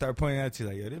gonna have to start pointing out to you,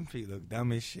 like, yo, them feet look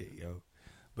dumb as shit, yo.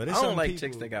 But it's I don't some like people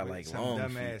chicks that got, with like, some long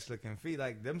dumbass looking feet,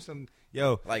 like them some,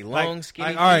 yo, Like long, skinny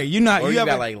Like, all right, feet? you not, Or you you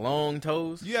ever got like long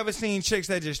toes? You ever seen chicks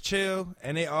that just chill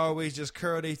and they always just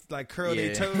curl their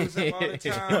Yeah. toes up all the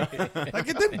time? Like,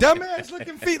 get them dumbass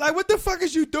looking feet. Like, what the fuck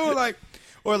is you doing? Like,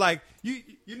 or like you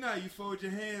know how you fold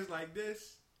your hands like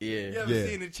this. You Yeah. ever Yeah.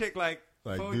 seen a chick like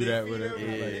fold do their that feet with over,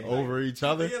 it, Yeah. like, over each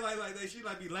other? Yeah, like she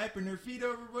like be lapping her feet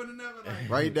over one another. Like,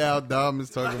 Right now, Dom is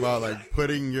talking about like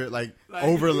putting your like Like-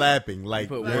 overlapping, like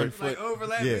Put your- one foot- like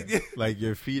overlapping. yeah, like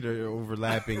your feet are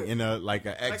overlapping in a like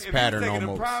an Like X if pattern you're taking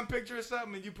almost. a prom picture or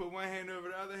something and you put one hand over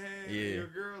the other hand, Yeah. and your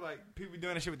girl, like, people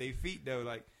doing that shit with their feet though.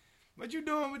 Like, what you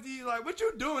doing with these? Like, what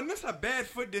you doing? That's a bad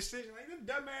foot decision. Like, them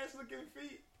dumbass looking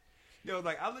feet. Yo,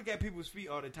 like, I look at people's feet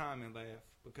all the time and laugh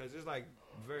because it's like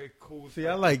very cool. See,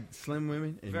 I like slim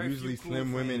women, and Very usually few cool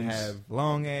slim women things. have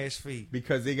long ass feet.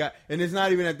 because they got, and it's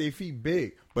not even that their feet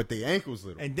big, but the ankles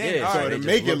little. And then, Yeah, all so right, they to just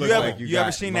make it look- look you ever, like you ever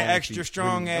got seen that long extra feet,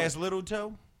 strong really ass little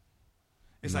toe?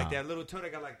 It's like Nah. that little toe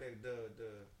that got like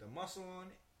the muscle on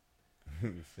it.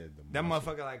 don't. Said the That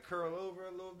muscle. motherfucker like curl over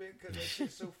a little bit because that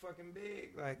shit's so fucking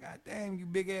big. Like, god damn, you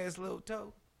big ass little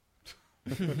toe.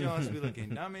 You know, be looking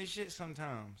dumb as shit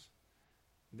sometimes.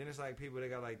 Then it's like people that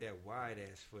got like that wide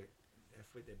ass foot. That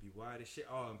foot that be wide as shit.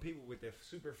 Oh, and people with that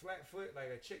super flat foot, like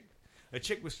a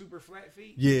chick with super flat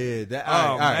feet. Yeah, that. Oh,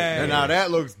 all right. man. Now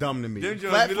that looks dumb to me. Them joints be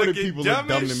Flat-footed looking people look dumb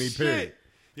dumb as to me. shit. Period.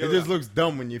 Yo, It just looks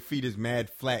dumb when your feet is mad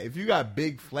flat. If you got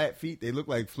big flat feet, they look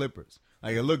like flippers.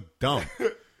 Like, it look dumb.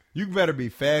 You better be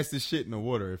fast as shit in the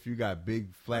water if you got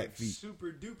big flat like feet.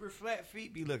 super duper flat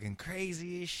feet be looking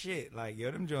crazy as shit. Like, yo,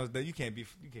 them joints, you can't be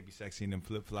sexy in them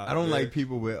flip flops. I don't like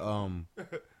people with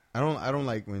I don't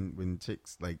like when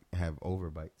chicks like have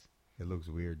overbites. It looks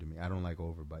weird to me. I don't like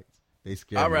overbites. They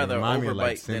scare me. I'd rather Remind me of,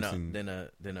 like, overbite than Simpson.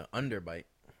 than a underbite.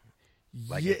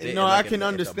 Like yeah, if they- no, like I if can the- if the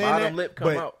understand bottom that. lip come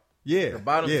but out. yeah, The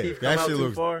bottom yeah, teeth come that out shit too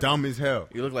looks far. dumb as hell.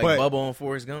 You look like But Bubba on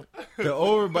Forrest Gump. the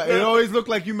overbite, it always look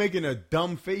like you making a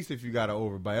dumb face if you got an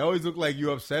overbite. It always look like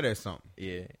you upset at something.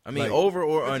 Yeah, I mean Like- over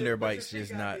or But under your bites feet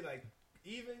is gotta not be, like,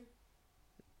 even.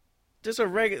 just a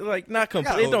regular, like not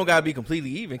complete. gotta It don't gotta be completely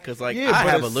even because like Yeah, I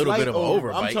but have a little slight bit of an over.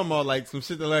 overbite. I'm talking about like some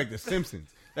shit that like the Simpsons.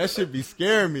 That should be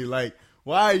scaring me. Like,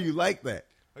 why are you like that?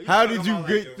 Are How talking did you about,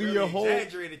 get the through really your whole?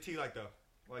 exaggerated teeth like the.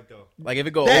 Like if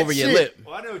it go That over your shit. lip,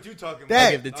 Well, I know what you're talking That-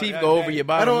 like if the teeth go over your I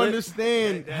bottom don't lip.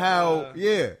 understand that, how.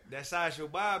 Yeah, That Sideshow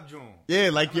Bob joint.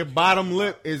 yeah, like your bottom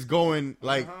lip is going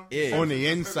like Yeah. on the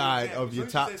inside of your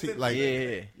top teeth. Like,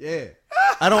 Yeah, yeah.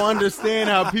 I don't understand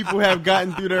how people have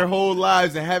gotten through their whole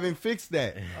lives and haven't fixed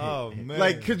that. Oh man.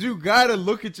 Like, cause you gotta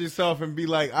look at yourself and be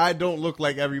like, I don't look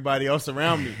like everybody else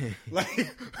around me.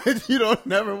 Like, you don't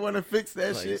never want to fix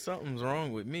that like shit. something's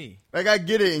wrong with me. Like, I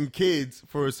get it in kids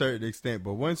for a certain extent,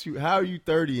 but how are you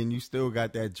 30 and you still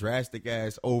got that drastic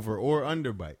ass over or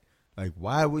underbite? Like,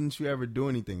 why wouldn't you ever do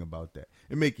anything about that?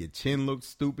 It make your chin look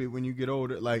stupid when you get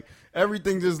older. Like,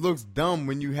 everything just looks dumb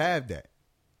when you have that.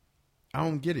 I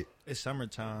don't get it. It's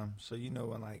summertime, so you know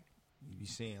when like you be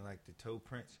seeing like the toe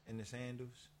prints in the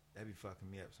sandals, that be fucking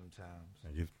me up sometimes.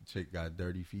 Like, if the chick got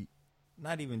dirty feet.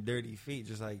 Not even dirty feet,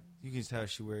 just like you can tell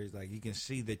she wears like you can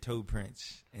see the toe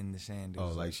prints in the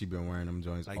sandals. Oh, like she been wearing them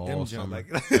joints Like all them joints, summer. like-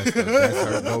 that's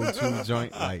her go-to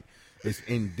joint. Like, it's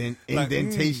Like,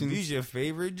 indentations. these your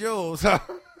favorite jewels.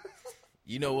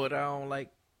 You know what I don't like?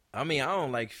 I mean, I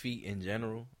don't like feet in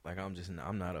general. Like,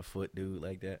 I'm not a foot dude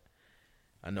like that.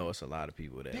 I know it's a lot of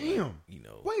people that, Damn. like, you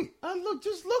know. Wait,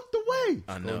 just looked away.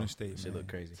 I know. Golden State, Shit man. look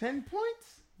crazy. 10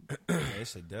 points? Yeah,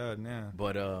 it's a dub now.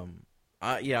 But,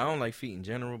 I don't like feet in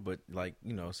general, but, like,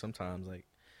 you know, sometimes, like,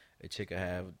 a chick will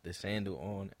have the sandal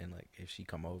on, and, like, if she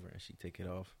come over and she take it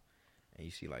off, and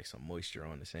you see, like, some moisture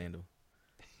on the sandal,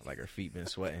 like her feet been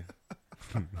sweating.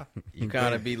 You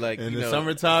kind of be like, in you the know,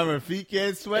 summertime, her feet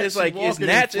can't sweat. it's like it's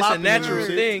a natural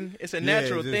thing. It's a Yeah,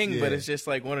 natural just- thing, yeah. but it's just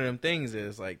like one of them things. That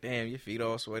it's like, damn, your feet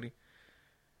all sweaty.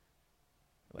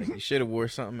 Like you should have wore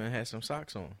something and had some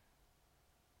socks on.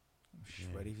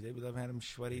 Sweaty. They love having them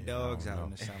sweaty Yeah, dogs I out don't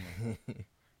in the summer.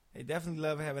 They definitely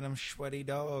love having them sweaty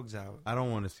dogs out. I don't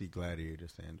want to see gladiator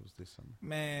sandals this summer.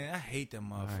 Man, I hate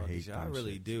them motherfuckers. hate I them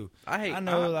really shits. do. I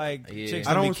know, like, yeah. chicks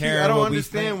I don't don't be see. caring I don't what we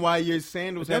understand think. why your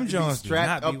sandals Them have to be Jones do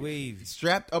strapped not up, be wavy.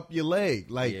 strapped up your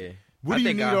leg. Like, Yeah. what I do you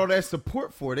think need I- all that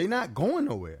support for? They not going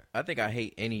nowhere. I think I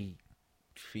hate any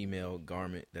female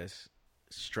garment that's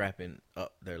strapping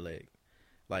up their leg,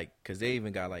 like because they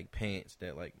even got like pants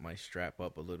that like might strap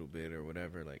up a little bit or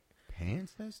whatever. Like,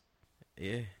 Pants? That's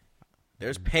yeah,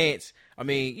 there's pants. I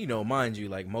mean, you know, mind you,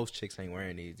 like most chicks ain't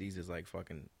wearing these. These is like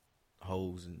fucking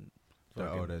hoes and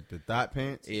fucking, the thigh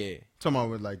pants. yeah. Talking about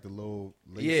with like the little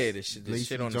lace, Yeah, the shit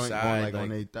lacy on the joint side, on like-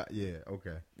 they thigh. Yeah,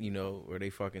 okay. You know, where they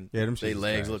fucking Yeah, them they shits is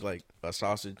legs trash. look like a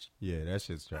sausage. Yeah, that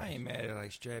shit's trash. I ain't mad at like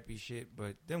strappy shit,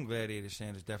 but them gladiator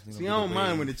sandals definitely. See, I gonna don't be mind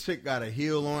wave. when the chick got a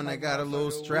heel on that Like got a little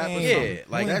motherfucker strap or wing. Yeah, something.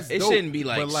 like That's it dope. shouldn't be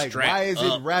like But like, strapped why is it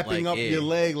up, wrapping like, up yeah. your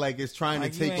leg like it's trying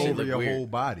Like, to you take ain't- over Shit your look whole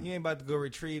weird. body? You ain't about to go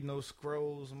retrieve no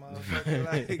scrolls, motherfucker.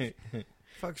 Like,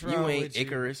 fuck's wrong You ain't with you?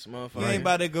 Icarus, motherfucker. You ain't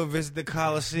about to go visit the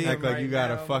Coliseum. Act like right you got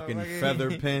now, a fucking motherfucker.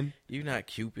 feather pen. You not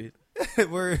Cupid.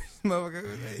 Word,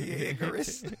 motherfucker. Yeah,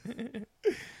 Icarus.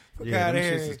 Fuck Yeah, outta them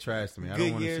here. shits is trash to me. I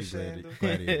don't want Goodyear to see sandals.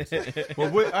 gladiators.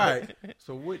 But what? All right.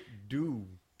 So what do?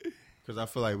 Because I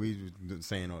feel like we was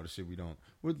saying all the shit we don't.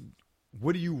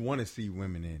 What do you want to see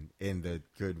women in the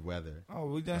good weather? Oh,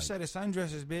 we done said it.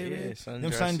 Sundresses, baby. Yeah,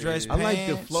 Them sundresses. sundress I like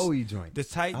the pants, flowy joint. the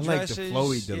tight I like dresses. the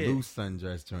flowy, the Yeah. loose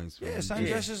sundress joints. Yeah, man.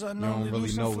 sundresses are You normally don't really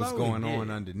loose know and what's flowy. going on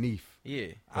Yeah. underneath. Yeah.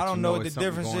 I don't you know know what the it's something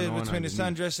difference going is on between the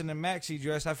underneath. sundress and the maxi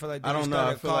dress. I feel like they I don't know. I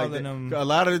started feel like calling them. a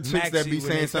lot of the chicks that maxi be when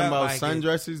saying they something felt about like it.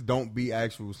 sundresses don't be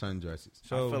actual sundresses.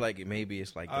 So I feel like maybe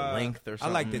it's like the uh, length or I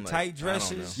something. like the tight I don't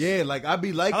dresses. know. Yeah, like I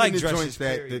be liking like the dresses, joints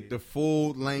that period. the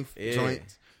full length Yeah.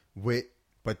 joints with,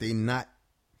 but they not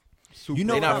super. You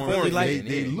know They what not I really form like? fitting,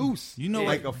 They yeah. loose. You know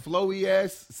like what? a flowy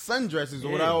ass sundress is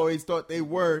what Yeah. I always thought they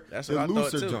were. That's the what I thought,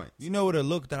 looser too. joints. You know what a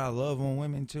look that I love on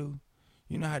women too?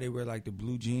 You know how they wear like the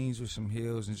blue jeans with some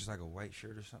heels and just like a white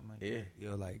shirt or something like Yeah. that?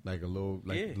 Yo, like Like a little,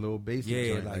 Yeah. little basic.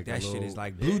 yeah, joint, like a that shit little- is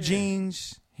like blue Yeah.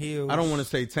 jeans, heels. I don't want to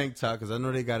say tank top because I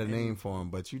know they got a name for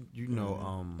them, but you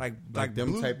know like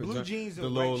them blue, type of blue joint- jeans the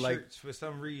and little white like shirts for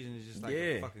some reason is just like Yeah.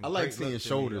 a fucking I like great seeing look to me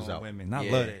shoulders on out. Women. I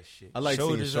Yeah. love that shit. I like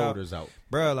shoulders seeing shoulders out.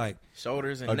 Bro, like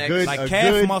Shoulders and A necks. good- like a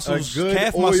calf good- muscles. a good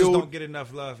Calf muscles oiled- don't get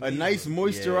enough love. A either. nice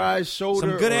moisturized shoulder,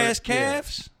 some good or- ass yeah.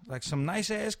 calves, like some nice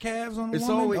ass calves on a It's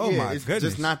woman. always oh my it's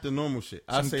goodness, just not the normal shit.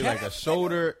 I Some say like a calf,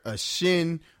 shoulder, a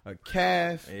shin, a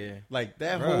calf, Yeah. like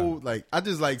that Bruh. whole like. I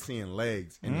just like seeing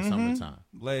legs in the summertime.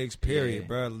 legs. Period, Yeah.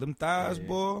 bro. Them thighs, Yeah.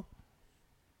 boy.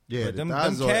 Yeah, But the them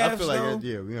thighs are- I calves, feel like though?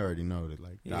 yeah, we already know that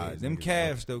like Yeah, thighs, them niggas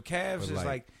calves know. though. Calves But is like-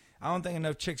 like I don't think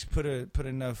enough chicks put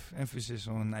enough emphasis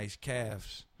on nice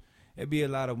calves. It'd be a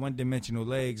lot of one dimensional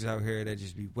legs out here that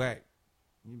just be whack.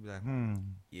 You'd be like, Yeah.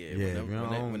 Yeah, when, you the,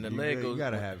 know, when the you leg gotta- goes, you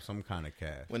gotta have some kind of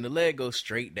calf. when the leg goes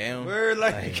straight down. Word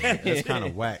like That's kind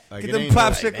of whack. Like get it them ain't no-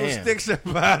 popsicle damn. sticks up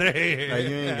out of here. Like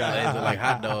you ain't got Legs are like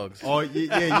hot dogs. Oh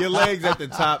yeah, your legs at the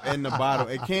top and the bottom.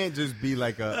 It can't just be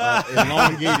like a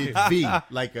elongated V,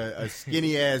 like a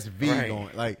skinny ass V Right.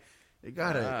 going. Like it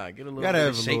gotta Get a little gotta bit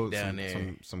have of a shape little down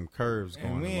there. some curves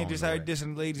going. And we ain't along just the out way.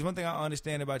 dissing ladies. One thing I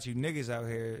understand about you niggas out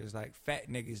here is like fat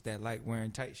niggas that like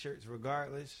wearing tight shirts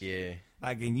regardless. Yeah.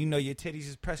 Like, and you know your titties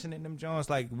is pressing in them joints.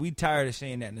 Like, we tired of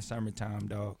seeing that in the summertime,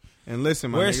 dog. And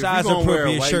listen, my Wear nigga, if you size gonna wear a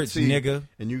appropriate white shirts, tee nigga.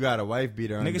 And you got a wife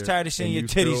beater Niggas under, tired of seeing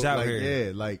and your you titties still, out like, here.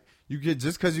 Yeah, like you get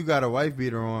just because you got a wife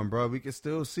beater on, bro, we can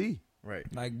still see. Right.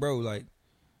 Like, bro, like,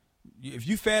 if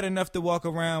you fat enough to walk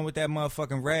around with that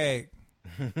motherfucking rag,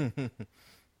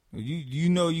 you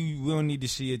know you will need to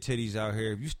see your titties out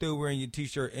here. If you still wearing your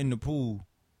t-shirt in the pool,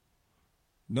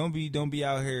 don't be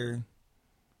out here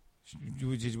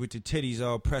with your titties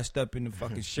all pressed up in the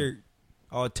fucking shirt,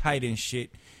 all tight and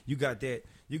shit. You got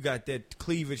that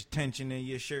cleavage tension in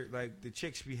your shirt like the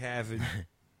chicks be having.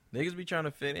 Niggas be trying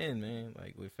to fit in, man.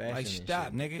 Like with fashion. Like, and stop,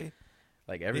 shit. nigga.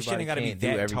 Like This shit everybody ain't gotta be can't do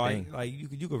that everything. tight. Like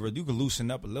you could loosen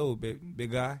up a little bit,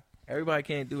 big guy. Everybody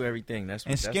can't do everything. That's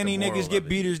And that's the skinny moral niggas of get it.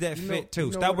 beaters that You know- fit too. you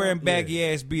know Stop what wearing I- baggy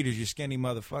ass beaters, you skinny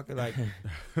motherfucker. Like,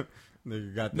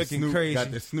 Nigga got the Looking Snoop, crazy. got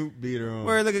the Snoop beater on.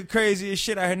 we're looking crazy as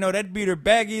shit out here. No, that beater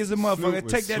baggy as a Snoop motherfucker.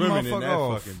 was Take that swimming in motherfucker that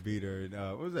off. fucking beater.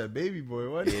 What was that, Baby Boy?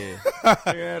 What? Yeah.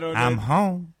 He had on I'm that,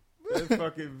 home. that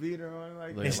fucking beater on. Like,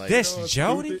 Looking Is like- this oh,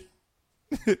 Jody?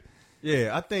 stupid.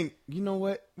 Yeah, I think, you know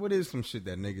what? What is some shit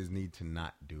that niggas need to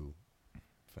not do?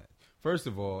 First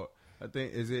of all, I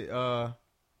think,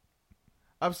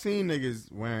 I've seen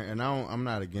niggas wearing, and I'm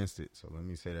not against it, so let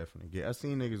me say that from the get. I've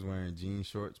seen niggas wearing jean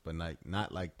shorts, but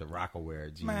not like the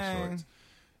Rockaware jean Man. shorts.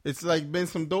 It's like been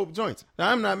some dope joints.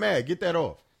 Now, I'm not mad. Get that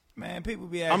off. Man, people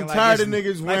be acting I'm like tired it's- of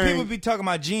niggas like wearing- people be talking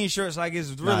about jean shorts like it's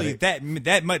really they-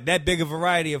 that big a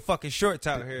variety of fucking shorts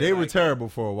out here. They were like, terrible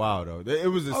for a while, though. It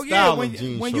was a oh style yeah, when, of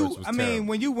jean when shorts you, was I mean, terrible.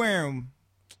 when you wear them,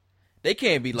 They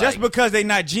can't be like just because they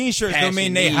not jean shorts don't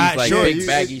mean they passion hot knees, like shorts. big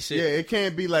baggy shit. Yeah, it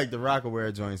can't be like the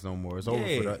Rockaware joints no more. It's over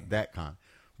Yeah. for that kind.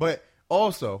 But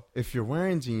also, if you're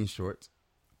wearing jean shorts,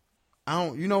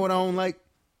 you know what I don't like?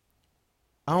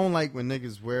 I don't like when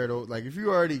niggas wear those. Like, if you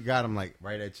already got them, like,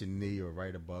 right at your knee or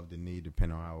right above the knee,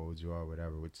 depending on how old you are,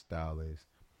 whatever, which style is.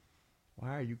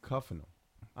 Why are you cuffing them?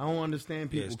 I don't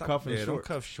understand people Yeah, stop- cuffing yeah, don't shorts.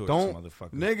 cuff shorts, Don't,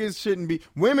 motherfucker. Niggas shouldn't be.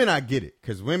 Women, I get it,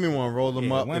 because women want to roll them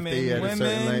Yeah, up if they at a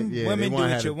certain length. Yeah, women they do want to what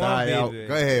have you the want, thigh out. baby.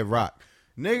 Go ahead, rock.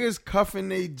 Niggas cuffing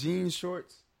they jean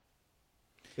shorts.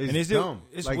 And it's dumb.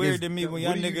 it's Like, weird to me when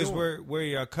y'all what are you niggas doing? wear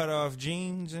your cut off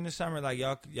jeans in the summer. Like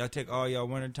y'all take all y'all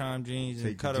wintertime jeans and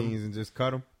Take cut the them. jeans and just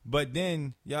cut them. But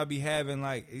then y'all be having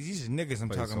like these is niggas I'm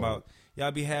Play talking so- about.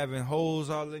 Y'all be having holes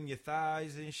all in your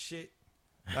thighs and shit.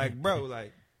 Like bro,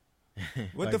 like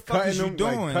what Like the fuck is you cutting them,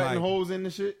 doing? Like cutting Like, holes in the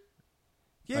shit.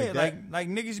 yeah, like like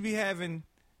niggas be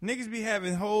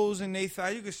having holes in their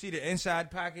thigh. You can see the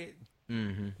inside pocket.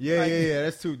 Mm-hmm. Yeah, Like- yeah.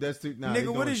 That's too. Nah, they Nigga,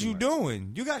 what doing is too you much.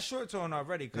 doing? You got shorts on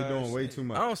already. They doing way too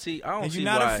much. I don't see And see you're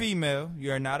not why a female.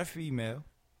 You're not a female.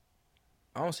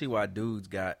 I don't see why dudes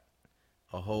got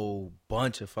a whole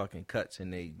bunch of fucking cuts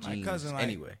in their My jeans cousin, like,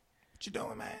 anyway. What you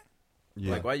doing, man?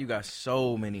 Yeah. Like, why you got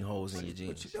so many holes in your What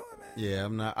jeans? you doing, man? Yeah,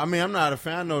 I'm not. I mean, I'm not a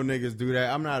fan. I know niggas do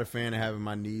that. I'm not a fan of having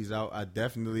my knees out. I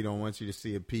definitely don't want you to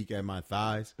see a peek at my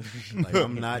thighs. Like,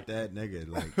 I'm not that nigga.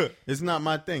 Like, it's not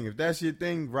my thing. If that's your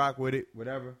thing, rock with it,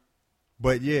 whatever.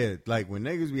 But yeah, like when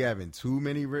niggas be having too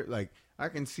many like I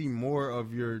can see more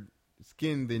of your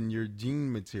skin than your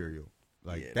jean material.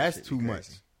 Like, Yeah, that that's shit be too crazy. much.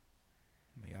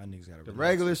 Man, y'all niggas gotta The relax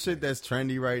regular with shit that. that's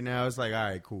trendy right now, it's like, all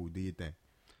right, cool, do your thing.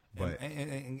 But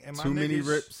And my too many niggas-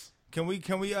 rips. Can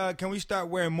we start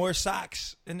wearing more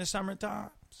socks in the summertime?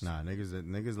 Nah,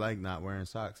 niggas like not wearing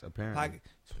socks, apparently. Like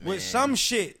with some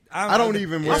shit, I don't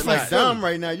even wear it's like not- Dom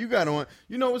right now. You got on.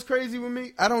 You know what's crazy with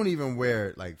me? I don't even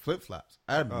wear like flip flops.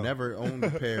 I've never owned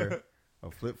a pair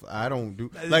of flip flops. I don't do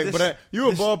like. This- but you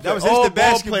a this- ball that player. was just All the ball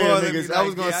basketball player that niggas. be I was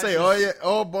like, gonna yeah, I say, just- oh yeah,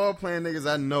 all ball playing niggas.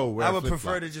 I know wear. I would flip-flops.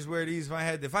 prefer to just wear these if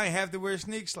I ain't have to wear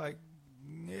sneaks. Like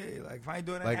yeah, like if I ain't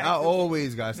doing that. Like I active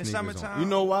always got in the sneakers on. summertime. You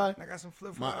know why? I got some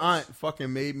flip My flops. aunt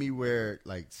fucking made me wear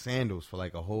like sandals for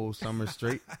like a whole summer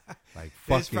straight. Like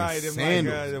It's fucking probably them, like,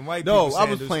 sandals. them white No, people I was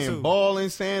sandals, playing too. ball in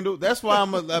sandals. That's why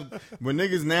when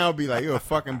niggas now be like, you're a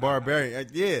fucking barbarian. Like,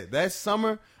 yeah, that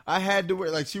summer I had to wear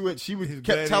like she His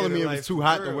kept telling me gladiator it life was too for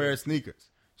hot to real. wear sneakers.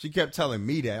 She kept telling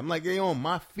me that. I'm like, they on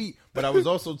my feet. But I was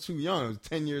also too young. I was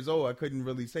 10 years old. I couldn't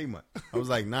really say much. I was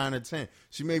like 9 or 10.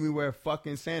 She made me wear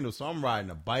fucking sandals. So I'm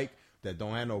riding a bike that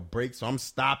don't have no brakes. So I'm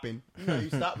stopping. You know, you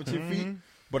stop with your feet.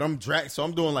 But I'm so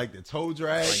I'm doing like the toe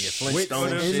drag, Like your with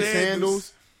Flintstones in shit.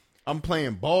 sandals. I'm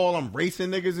playing ball. I'm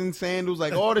racing niggas in sandals.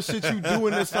 Like all the shit you do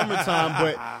in the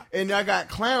summertime. And I got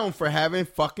clowned for having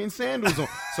fucking sandals on.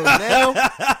 So now,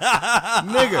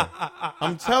 nigga,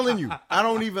 I'm telling you, I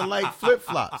don't even like flip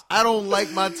flops. I don't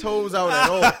like my toes out at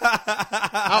all.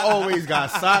 I always got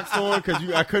socks on because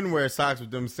I couldn't wear socks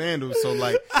with them sandals. So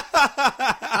like,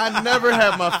 I never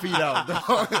have my feet out,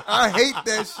 dog. I hate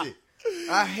that shit.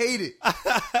 I hate it.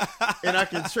 And I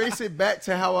can trace it back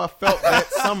to how I felt that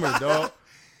summer, dog.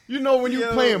 You know when you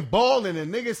playing ball and a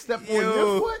nigga step on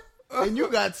your foot and you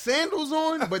got sandals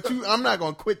on, but I'm not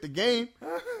gonna quit the game.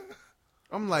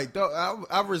 I'm like, dog,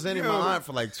 I resented my aunt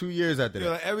for like 2 years after You that.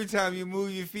 know, like, every time you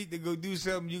move your feet to go do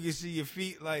something, you can see your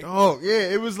feet like. Oh yeah,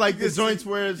 it was like you the can joints see-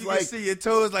 where it's you like can see your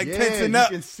toes like yeah, tensing you up.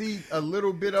 can see a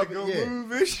little bit of it. Go Yeah.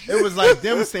 move and shit. It was like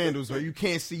them sandals where you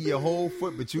can't see your whole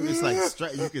foot, but it's like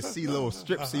you can see little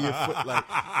strips of your foot, like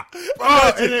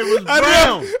oh, and it was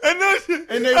brown, I know.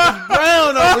 and they was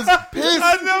brown. I was pissed.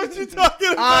 I know what you're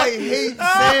talking about. I hate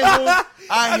sandals.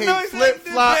 I know hate exactly flip what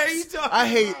you flops. talking I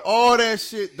hate all that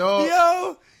shit, dog.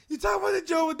 Yo, you talking about the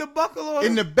Joe with the buckle on?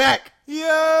 In the back,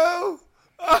 Yo.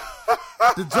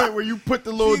 The joint where you put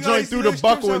the little You joint guys through see the this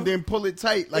buckle shoe? and then pull it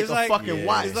tight like It's a fucking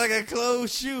watch. It's like a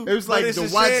closed shoe. It was but like it's the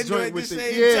a watch sand joint at with the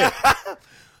same time.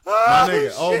 My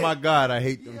nigga, oh shit. my God, I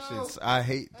hate them shits. I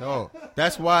hate dog.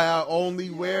 That's why I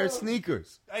only wear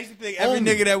sneakers. I used to think every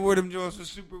Only. nigga that wore them joints was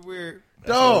super weird.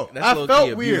 Dog, that's I low-key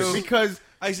felt weird abuse. because,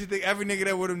 I used to think every nigga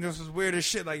that wore them joints was weird as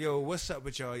shit. Like, yo, what's up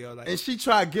with y'all? Yo, like, and she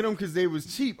tried to get them because they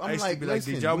was cheap. I I'm used to like, be like,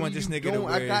 listen, did y'all what want are this you nigga to doing?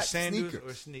 I wear got sandals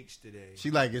sneakers. or sneaks today? She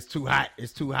like, it's too hot.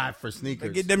 It's too hot for sneakers.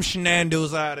 Like, get them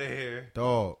shenandles out of here.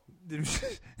 Dog.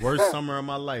 Worst summer of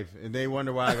my life. And they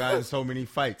wonder why I got in so many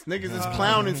fights. Niggas is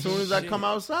clowning as soon as I come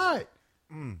outside.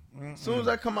 As soon as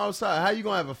I come outside, how you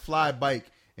gonna have a fly bike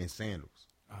and sandals?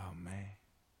 Oh man,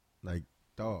 Like,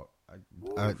 dog,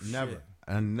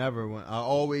 I never went. I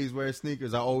always wear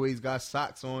sneakers. I always got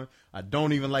socks on. I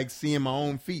don't even like seeing my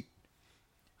own feet.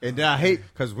 And then I hate,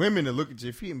 because women will look at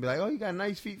your feet and be like, oh, you got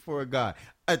nice feet for a guy.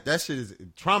 That shit is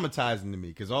traumatizing to me,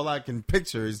 because all I can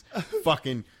picture is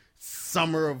fucking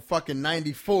summer of fucking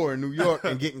 94 in New York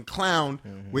and getting clowned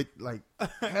with, like,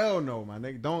 hell no, my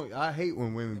nigga. Don't. I hate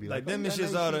when women be like, them oh, is you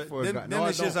just got all nice the feet for a guy. them No, I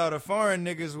is just don't. all the foreign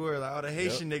niggas wear, like all the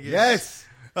Haitian niggas. Yes.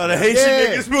 all the Haitian Yeah.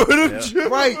 niggas wore them joints.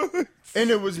 Right. And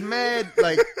it was mad,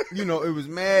 like, you know, it was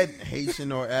mad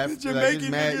Haitian or African. Like, it's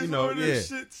Jamaican mad, niggas you know, wore them yeah.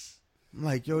 shits. I'm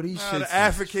like, yo, these Nah, shits. the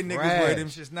African niggas wear them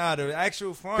shits. Nah, the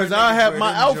actual foreign niggas Because I have wear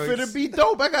my them outfit joints. to be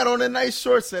dope. I got on a nice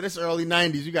short set. It's early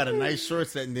 90s. You got a nice short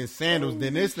set and then sandals.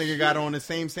 Then this nigga got on the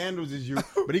same sandals as you,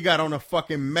 but he got on a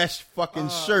fucking mesh fucking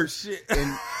shirt. shit.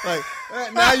 And like,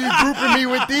 now you grouping me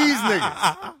with these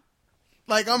niggas.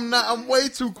 Like, I'm way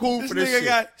too cool This for this shit.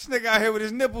 this nigga out here with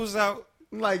his nipples out.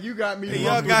 Like, you got me Hey,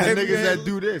 y'all lumped got with the him niggas here. that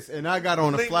do this. And I got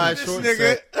on a Link fly with this short nigga.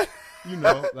 set. You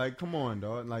know, like, come on,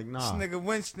 dog. Like, nah. This nigga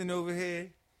Winston over here.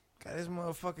 Got this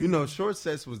motherfucking. You know, short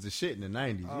sets was the shit in the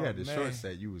 90s. Oh, You had the man. short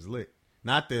set, you was lit.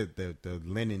 Not the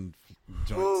linen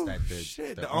joints Ooh, that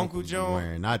shit, the the Uncle uncles John. were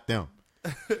wearing. Not them.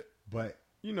 But,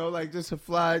 you know, like just a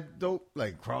fly dope,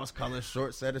 like cross-color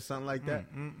short set or something like that.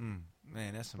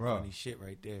 Man, that's some Bro. funny shit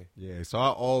right there. Yeah, so I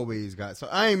always got. So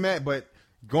I ain't mad, but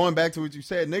going back to what you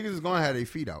said, niggas is going to have their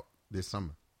feet out this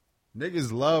summer.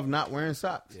 Niggas love not wearing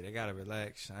socks. Yeah, they gotta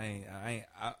relax.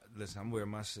 Listen, I'm wearing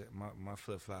my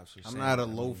flip flops. I'm not a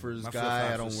loafers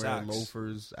guy. I don't wear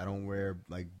loafers. I don't wear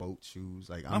like boat shoes.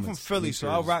 Like I'm a from Philly, so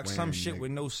I sneakers rock some wearing shit nigga.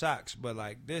 with no socks. But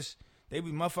like this,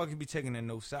 motherfuckers be taking the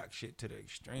no sock shit to the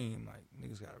extreme. Like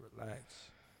niggas gotta relax.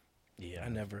 Yeah, I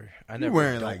never You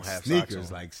wearing don't like have sneakers, socks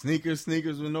on. like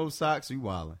sneakers with no socks. You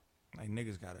wildin'. Like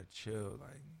niggas gotta chill.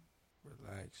 Like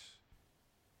relax.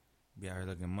 Be out here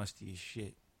looking musty as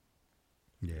shit.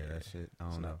 Yeah, that shit. I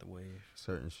It's don't know. not the wave.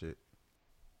 Certain shit.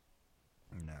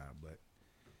 Nah, but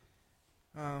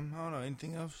I don't know.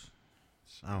 Anything else?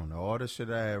 I don't know. All the shit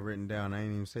I had written down, I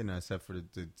ain't even say nothing except for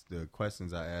the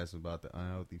questions I asked about the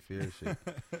unhealthy fear shit.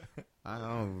 I don't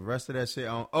know. The rest of that shit,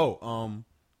 I don't.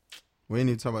 We didn't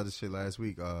even talk about this shit last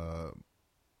week.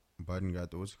 Budden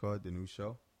got what's it called? The new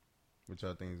show? Which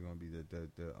y'all think is gonna be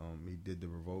he did the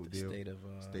Revolt The deal. state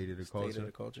of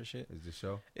the culture shit. Is the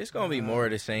show? It's gonna be more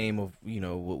of the same of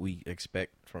what we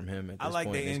expect from him. At this I like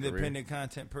point the in his career. independent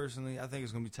content personally. I think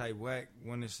it's gonna be type whack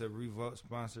when it's a Revolt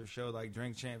sponsored show like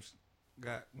Drink Champs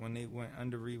got when they went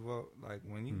under Revolt. Like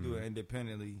when you do it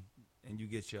independently and you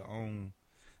get your own,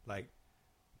 like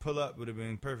Pull Up would have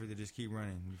been perfect to just keep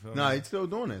running. You feel Nah, me? he's still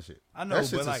doing that shit. I know, that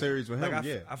shit's but a like, series with him.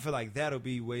 I feel like that'll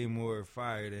be way more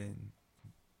fire than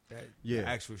that. Yeah. The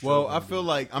actual show. Well, gonna I be. feel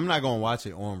like I'm not gonna watch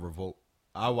it on Revolt.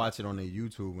 I watch it on their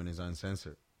YouTube when it's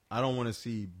uncensored. I don't want to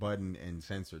see Budden and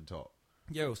censored talk.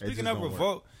 Yo, speaking just of don't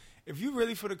Revolt, if you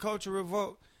really for the culture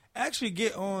Revolt, actually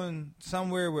get on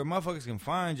somewhere where motherfuckers can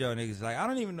find y'all niggas. Like I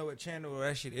don't even know what channel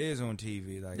that shit is on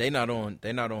TV. Like They not on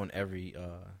every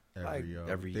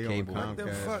Every they cable. on What the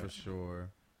Comcast fuck? for sure.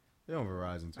 They on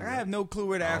Verizon too. I have no clue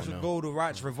where to I don't actually know. go to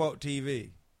watch Revolt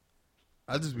TV.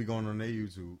 I just be going on their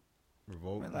YouTube.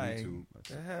 Revolt Man, like, YouTube. what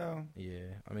the hell? Yeah,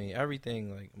 I mean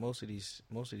everything. Like most of these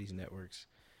networks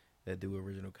that do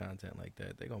original content like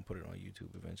that, they gonna put it on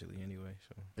YouTube eventually anyway.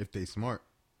 So If they smart.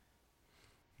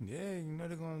 Yeah, you know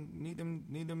they're gonna need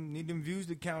them views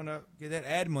to count up. Get that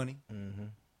ad money.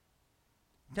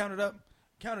 Count it up.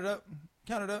 Count it up.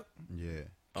 Count it up. Yeah.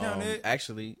 Count it.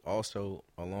 Actually, also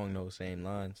along those same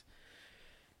lines,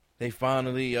 they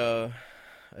finally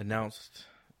announced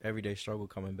Everyday Struggle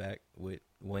coming back with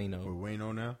Wayno. We're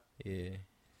Wayno now. Yeah,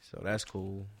 so that's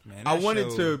cool. Man, I that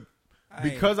wanted show- to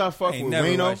because I fuck ain't with never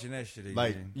Wayno. watching that shit again.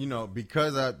 Like, you know,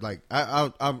 because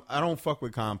I don't fuck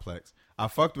with Complex. I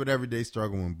fucked with Everyday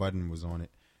Struggle when Budden was on it,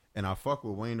 and I fuck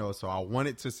with Wayno, so I want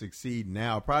it to succeed.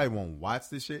 Now I probably won't watch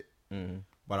this shit,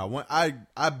 but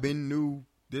I've been knew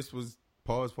this was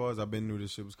pause. I've been knew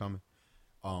this shit was coming.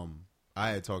 I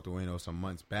had talked to Wayno some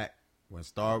months back when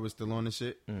Star was still on the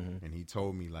shit, and he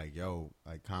told me like, yo,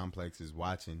 like Complex is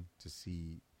watching to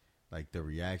see like the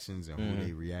reactions and who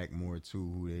they react more to,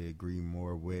 who they agree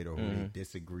more with, or who they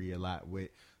disagree a lot with.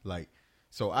 Like,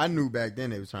 so I knew back then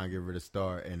they was trying to get rid of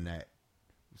Star, and that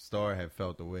Star had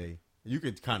felt the way. You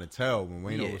could kind of tell when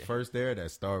Wayno was first there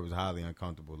that Star was highly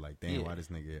uncomfortable. Like, damn, why this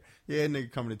nigga here? Yeah,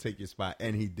 nigga coming to take your spot,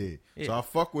 and he did. Yeah. So I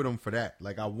fuck with him for that.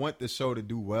 Like, I want the show to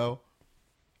do well.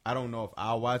 I don't know if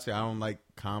I'll watch it. I don't like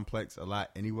Complex a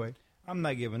lot anyway. I'm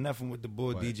not giving nothing with the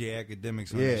bull DJ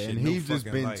Academics on yeah, this shit. And he's just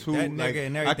been like, too that like, nigga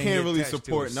and I can't really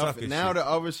support nothing. Now shit. the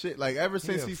other shit, like ever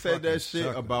since he said that shit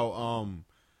sucker. about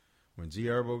when G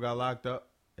Herbo got locked up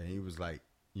and he was like,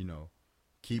 you know,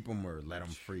 keep him or let him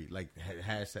free. Like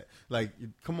hashtag, like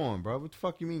come on, bro. What the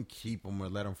fuck you mean keep him or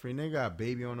let him free? Nigga got a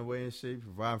baby on the way and shit.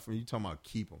 Provide for you. Talking about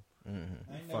keep him. I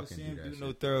ain't never seen him do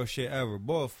no thorough shit ever.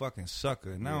 Boy, a fucking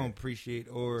sucker. And I don't appreciate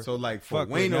or so like for fuck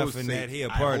with Wayno's nothing sake, that he a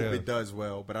I part hope of. it does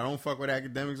well, but I don't fuck with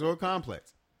Academics or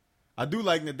Complex. I do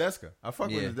like Nadeska. I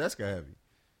fuck with Nadeska heavy.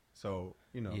 So,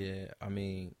 you know. Yeah, I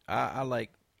mean, I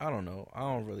like, I don't know. I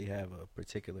don't really have a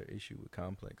particular issue with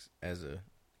Complex as a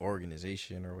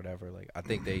organization or whatever. Like, I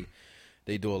think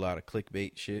they do a lot of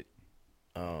clickbait shit.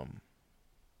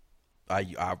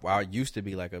 I used to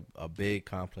be like a big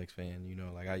Complex fan, you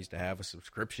know, like I used to have a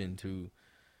subscription to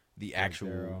the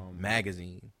actual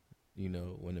magazine, you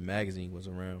know, when the magazine was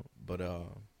around. But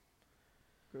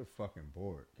good fucking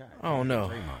board. God, I don't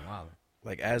know.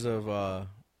 Like as of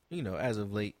you know, as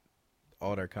of late,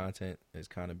 all their content has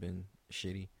kind of been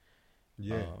shitty.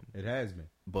 Yeah, it has been.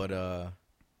 But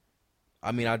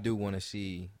I mean, I do want to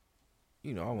see,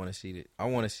 you know, I want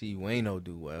to see Wayno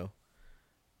do well.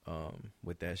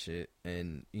 With that shit,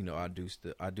 and you know, I do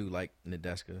like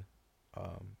Nadeska.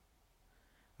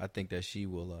 I think that she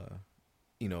will,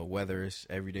 you know, whether it's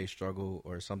Everyday Struggle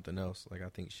or something else, like I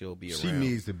think she'll be around. She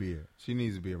needs to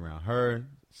be around. Her,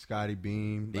 Scotty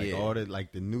Beam, like all the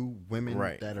like the new women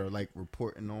that are like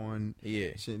reporting on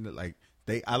shit, like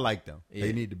I like them. Yeah.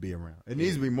 They need to be around. It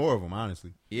needs to be more of them,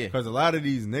 honestly. Yeah, because a lot of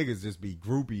these niggas just be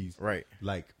groupies,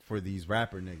 like for these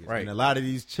rapper niggas, and a lot of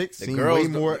these chicks seem way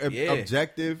more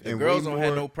objective. The and girls way don't more,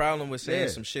 have no problem with saying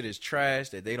some shit is trash,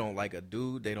 that they don't like a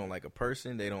dude, they don't like a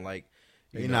person, they don't like.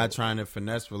 They're not trying to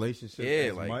finesse relationships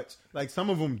as much. Like some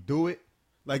of them do it.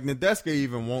 Like Nadeska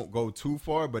even won't go too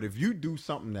far, but if you do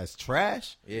something that's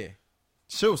trash,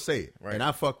 she'll say it, and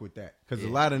I fuck with that because a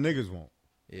lot of niggas won't.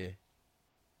 Yeah.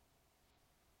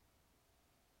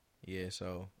 Yeah,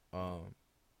 so I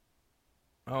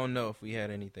don't know if we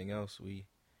had anything else. We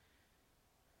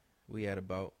had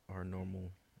about our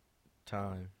normal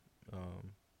time,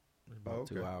 about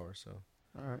 2 hours. So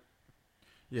all right,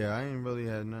 yeah, I ain't really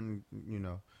had nothing. You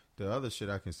know, the other shit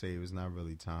I can say was not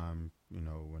really time. You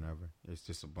know, whenever it's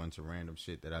just a bunch of random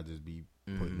shit that I just be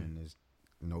putting in this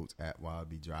notes app while I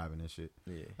be driving and shit.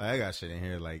 Yeah, like, I got shit in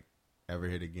here like ever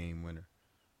hit a game winner.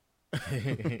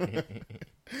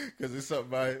 Because it's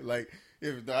something like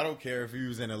if I don't care if he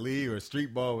was in a league or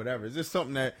street ball, whatever. It's just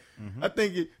something that I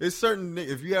think it's certain.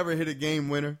 If you ever hit a game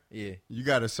winner, you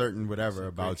got a certain whatever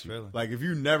about you. Feeling. Like if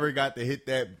you never got to hit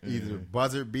that either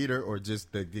buzzer beater or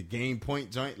just the game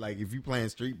point joint. Like if you playing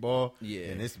street ball,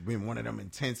 and it's been one of them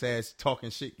intense ass talking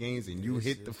shit games, and you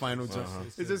hit the final joint.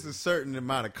 It's just a certain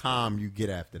amount of calm you get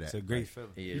after that. It's a great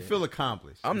feeling. You feel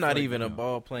accomplished. I'm not even a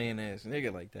ball playing ass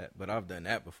nigga like that, but I've done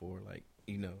that before. Like,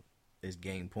 you know, it's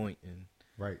game point and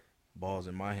balls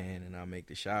in my hand and I make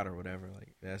the shot or whatever.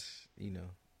 Like that's, you know,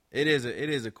 it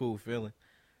is a cool feeling.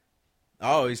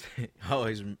 I always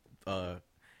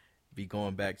be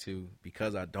going back to,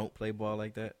 because I don't play ball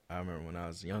like that. I remember when I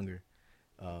was younger,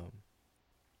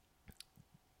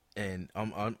 and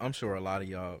I'm sure a lot of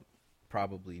y'all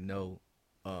probably know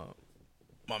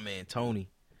my man Tony.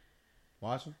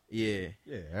 Watch him? Yeah,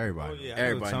 everybody. Oh, yeah,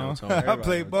 everybody knows Tony. I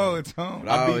play ball with Tony.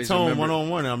 I beat Tone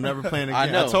 1-on-1. I'm never playing again.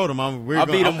 I know. I told him I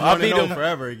beat him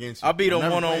forever against you. I beat him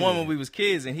 1-on-1 when we was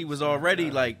kids, and he was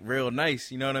already like real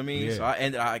nice. You know what I mean? Yeah. So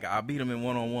I beat him in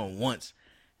 1-on-1 once,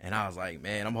 and I was like,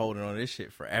 man, I'm holding on to this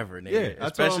shit forever, nigga. Yeah,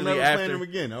 especially I told him never playing him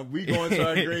again. We going to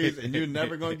our grades, and you're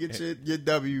never gonna get your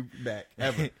W back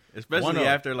ever. Especially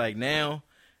after like now.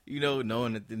 You know,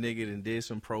 knowing that the nigga done did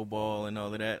some pro ball and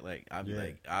all of that, like I'd be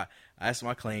like, that's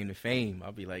my claim to fame.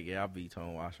 I'll be like, I beat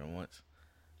Tone Washington once.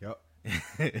 Yep.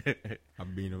 I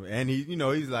beat him, and he, you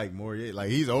know, he's like more, like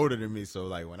he's older than me, so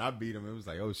like when I beat him, it was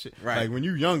like, oh shit, like when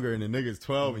you younger and the nigga's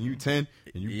 12 and you 10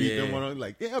 and you beat them one,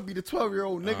 like I'll be the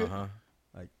 12-year-old nigga.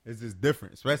 Like it's just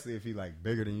different, especially if he like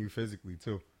bigger than you physically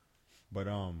too. But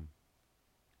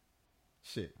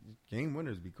shit, game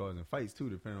winners be causing fights too,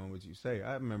 depending on what you say.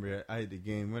 I remember I hit the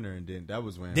game winner, and then that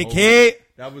was when Dickhead.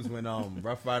 That was when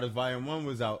Rough Riders Volume 1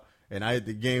 was out, and I hit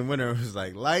the game winner. It was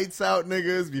like lights out,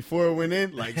 niggas. Before it went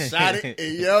in, like shot it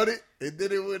and yelled it, and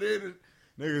then it went in. And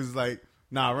niggas like,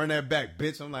 nah, run that back,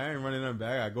 bitch. I'm like, I ain't running that back.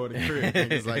 I gotta go to the crib.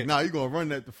 Niggas like, nah, you gonna run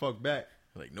that the fuck back.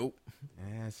 Like, nope.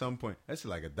 And at some point, that's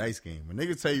like a dice game. When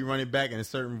niggas tell you run it back in a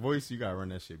certain voice, you gotta run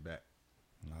that shit back.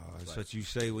 No, that's what you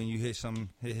say when you hit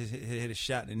hit a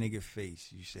shot in the nigga face.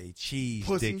 You say cheese,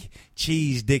 Pussy.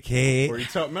 cheese, dickhead. Or you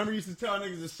tell, remember you used to tell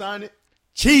niggas to sign it?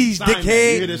 Cheese, Sign that.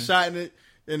 dickhead. You hit a shot in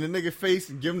the nigga face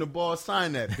and give him the ball,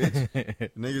 sign that,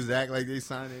 bitch. Niggas act like they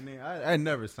signed their name. I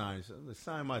never signed shit.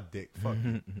 Sign my dick. Fuck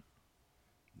you.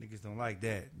 Niggas don't like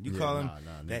that. You Yeah, call him nah,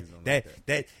 niggas don't that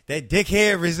like that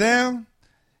dickhead resound,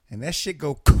 and that shit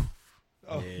go.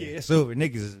 Oh yeah, it's over.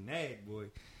 Niggas is mad, boy.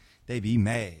 They be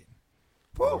mad.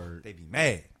 Woo. They be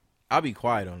mad. I'll be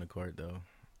quiet on the court though.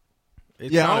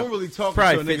 It's Yeah, I kinda- don't really talk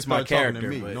probably until niggas fits my start talking to character,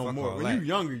 me but no fuck more. all When that. you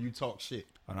younger, you talk shit.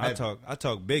 And I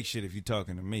talk big shit if you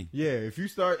talking to me. Yeah, if you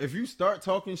start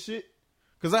talking shit,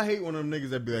 because I hate one of them niggas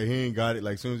that be like, he ain't got it.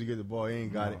 Like, as soon as you get the ball, he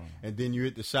ain't got it. And then you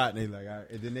hit the shot, and they like, all right.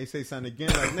 And then they say something again,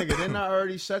 like, nigga, didn't I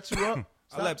already shut you up?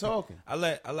 Stop talking. I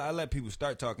let people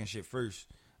start talking shit first.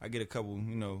 I get a couple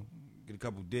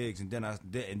digs, and then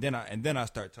I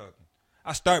start talking.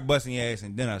 I start busting your ass,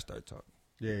 and then I start talking.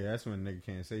 Yeah, that's when a nigga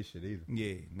can't say shit either.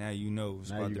 Yeah, now you know it's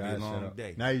Now about you to be a gotta shut long up.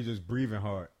 day. Now you just breathing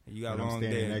hard. You got a when I'm long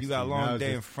standing day. next You to got a Now long it's day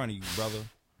in just- front of you, brother.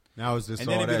 Now it's just And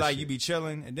all then it be that like shit. you be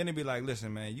chilling, and then it be like,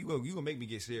 listen, man, you gonna make me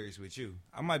get serious with you.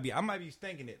 I might be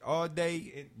thinking it all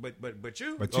day, but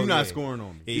you. But you not scoring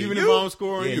on me. Yeah, Even you- if I don't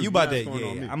score on yeah, you, you about not that. scoring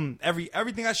on me. Yeah, I'm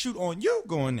everything I shoot on you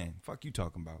going in. Fuck you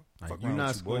talking about. Like, Fuck you around not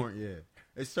with you, boy. scoring, yeah.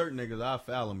 It's certain niggas I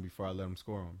foul them before I let them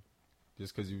score on me,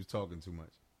 just because you was talking too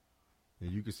much. And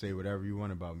you can say whatever you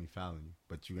want about me fouling you,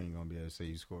 but you ain't gonna be able to say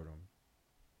you scored on me.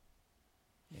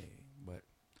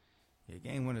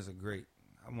 Game winners are great.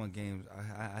 I won games.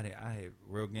 I had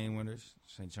real game winners.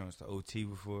 St. John's to OT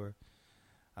before.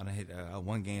 I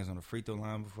won games on the free throw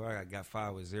line before. I got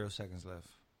 5 with 0 seconds left.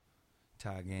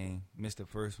 Tie game. Missed the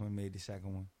first one. Made the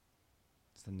second one.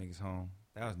 It's the niggas home.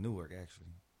 That was Newark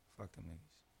actually. Fuck them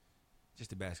niggas.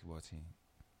 Just the basketball team.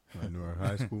 Like Newark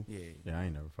High School? Yeah. I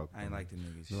ain't never fucked with I ain't them. like the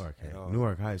niggas Newark at all.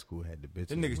 Newark High School had the bitches.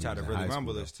 Them niggas when tried we to was in really high school,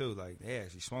 rumble though. us too. Like they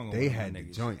actually swung on They one had of the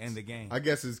niggas joints. in the game. I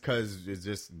guess it's because it's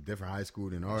just different high school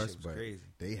than ours, shit was but crazy.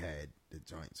 they had the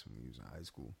joints when we was in high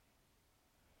school.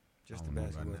 Just I the don't know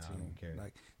about basketball now. I team. don't care.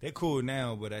 Like they cool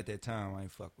now, but at that time I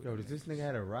ain't fuck with Yo, them does this niggas. nigga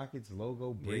had a Rockets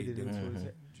logo Yeah, he braided did. into his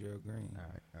head? Gerald Green.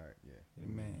 All right, yeah. Yeah,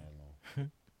 man. Leave that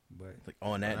alone. But Like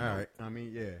on that. All note, right. I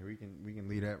mean, yeah, we can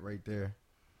leave that right there.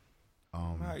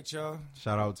 all right, y'all.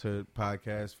 Shout out to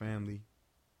podcast family.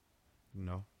 You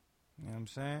know, You know what I'm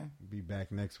saying? be back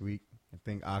next week. I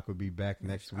think Ak will be back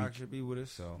next week. I should be with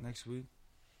us So- next week.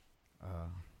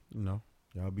 You know,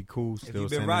 y'all be cool. If Still you've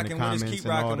been sending rocking the with us, comments keep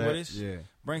and all rocking with that. us. Yeah.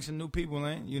 Bring some new people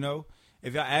in. You know,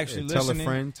 if y'all actually Yeah, tell a listening,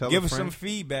 friend, tell give a us some friend.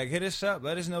 feedback. Hit us up.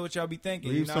 Let us know what y'all be thinking.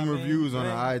 Leave you know some what I mean? reviews on the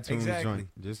Yeah, iTunes exactly.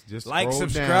 joint. Just Like, scroll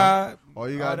subscribe. Down. All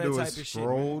you gotta all do that is type of shit,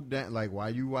 scroll man. down. Like while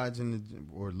you watching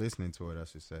or listening to it, I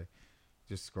should say.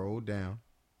 Just scroll down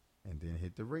and then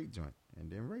hit the rate joint and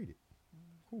then rate it.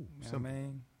 Cool. You know what I Simple.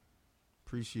 mean?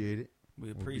 Appreciate it. We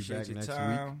We'll be appreciate back your next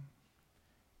time.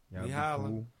 Y'all We be holla.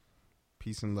 cool.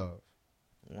 Peace and love.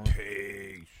 one.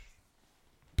 Peace.